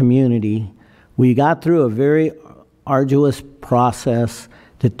to the community. We got through a very arduous process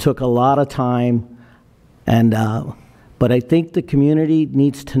that took a lot of time, but I think the community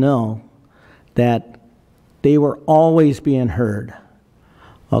needs to know that they were always being heard.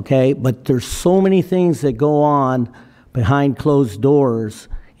 Okay, but there's so many things that go on behind closed doors,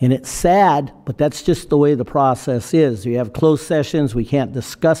 and it's sad, but that's just the way the process is. You have closed sessions, we can't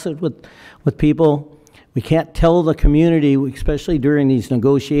discuss it with people, We can't tell the community, especially during these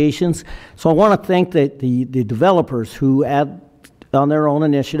negotiations. So I want to thank the developers who, on their own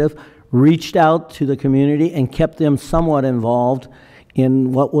initiative, reached out to the community and kept them somewhat involved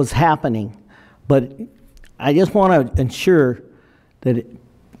in what was happening. But I just want to ensure that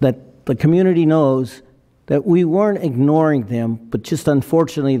the community knows that we weren't ignoring them, but just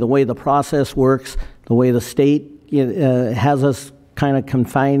unfortunately the way the process works, the way the state has us kind of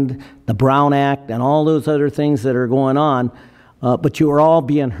confined, the Brown Act and all those other things that are going on, but you are all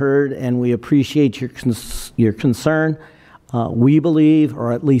being heard, and we appreciate your concern. We believe,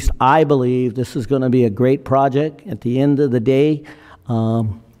 or at least I believe, this is going to be a great project. At the end of the day,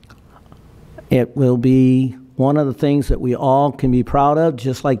 it will be one of the things that we all can be proud of,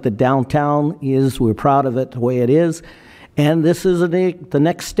 just like the downtown is. We're proud of it the way it is. And this is the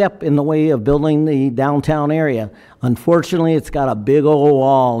next step in the way of building the downtown area. Unfortunately, it's got a big old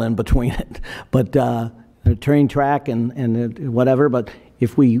wall in between it, but a train track and whatever. But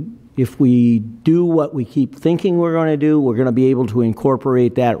if we do what we keep thinking we're going to do, we're going to be able to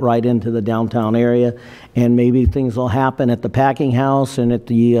incorporate that right into the downtown area. And maybe things will happen at the packing house and at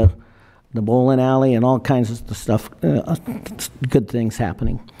the bowling alley and all kinds of stuff, good things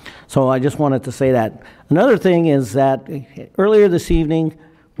happening. So I just wanted to say that. Another thing is that earlier this evening,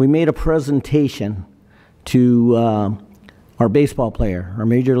 we made a presentation to our baseball player, our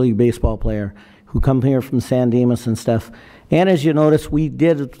Major League Baseball player, who come here from San Dimas and stuff. And as you notice, we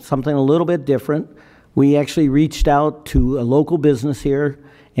did something a little bit different. We actually reached out to a local business here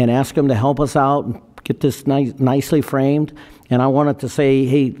and asked them to help us out and get this nicely framed. And I wanted to say,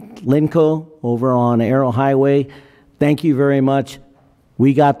 hey, Linco over on Arrow Highway, thank you very much.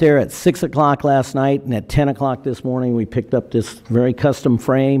 We got there at 6 o'clock last night, and at 10 o'clock this morning, we picked up this very custom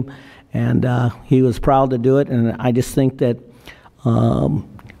frame, and he was proud to do it. And I just think that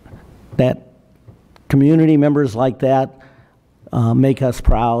that community members like that make us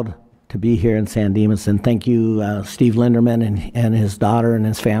proud to be here in San Dimas. And thank you, Steve Linderman and his daughter and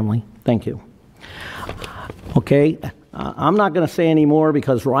his family. Thank you. Okay, I'm not going to say any more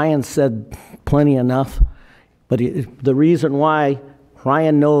because Ryan said plenty enough, but the reason why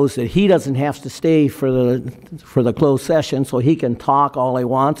Ryan knows that he doesn't have to stay for the closed session, so he can talk all he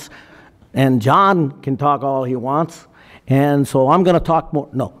wants, and John can talk all he wants, and so I'm going to talk more.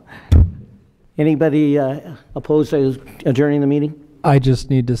 No. Anybody opposed to adjourning the meeting? I just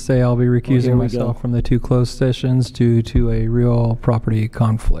need to say I'll be recusing myself from the 2 closed sessions due to a real property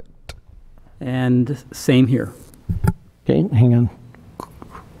conflict. And same here. Okay, hang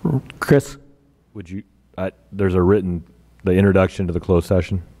on. Chris? Would you, there's the introduction to the closed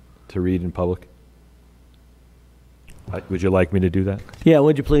session to read in public. Would you like me to do that? Yeah,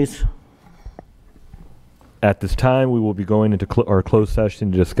 would you please? At this time, we will be going into our closed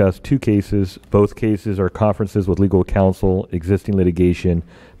session to discuss 2 cases. Both cases are conferences with legal counsel, existing litigation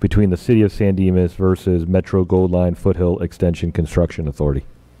between the City of San Dimas versus Metro Gold Line Foothill Extension Construction Authority.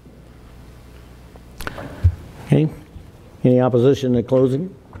 Okay. Any opposition to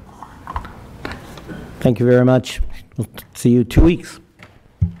closing? Thank you very much. We'll see you 2 weeks.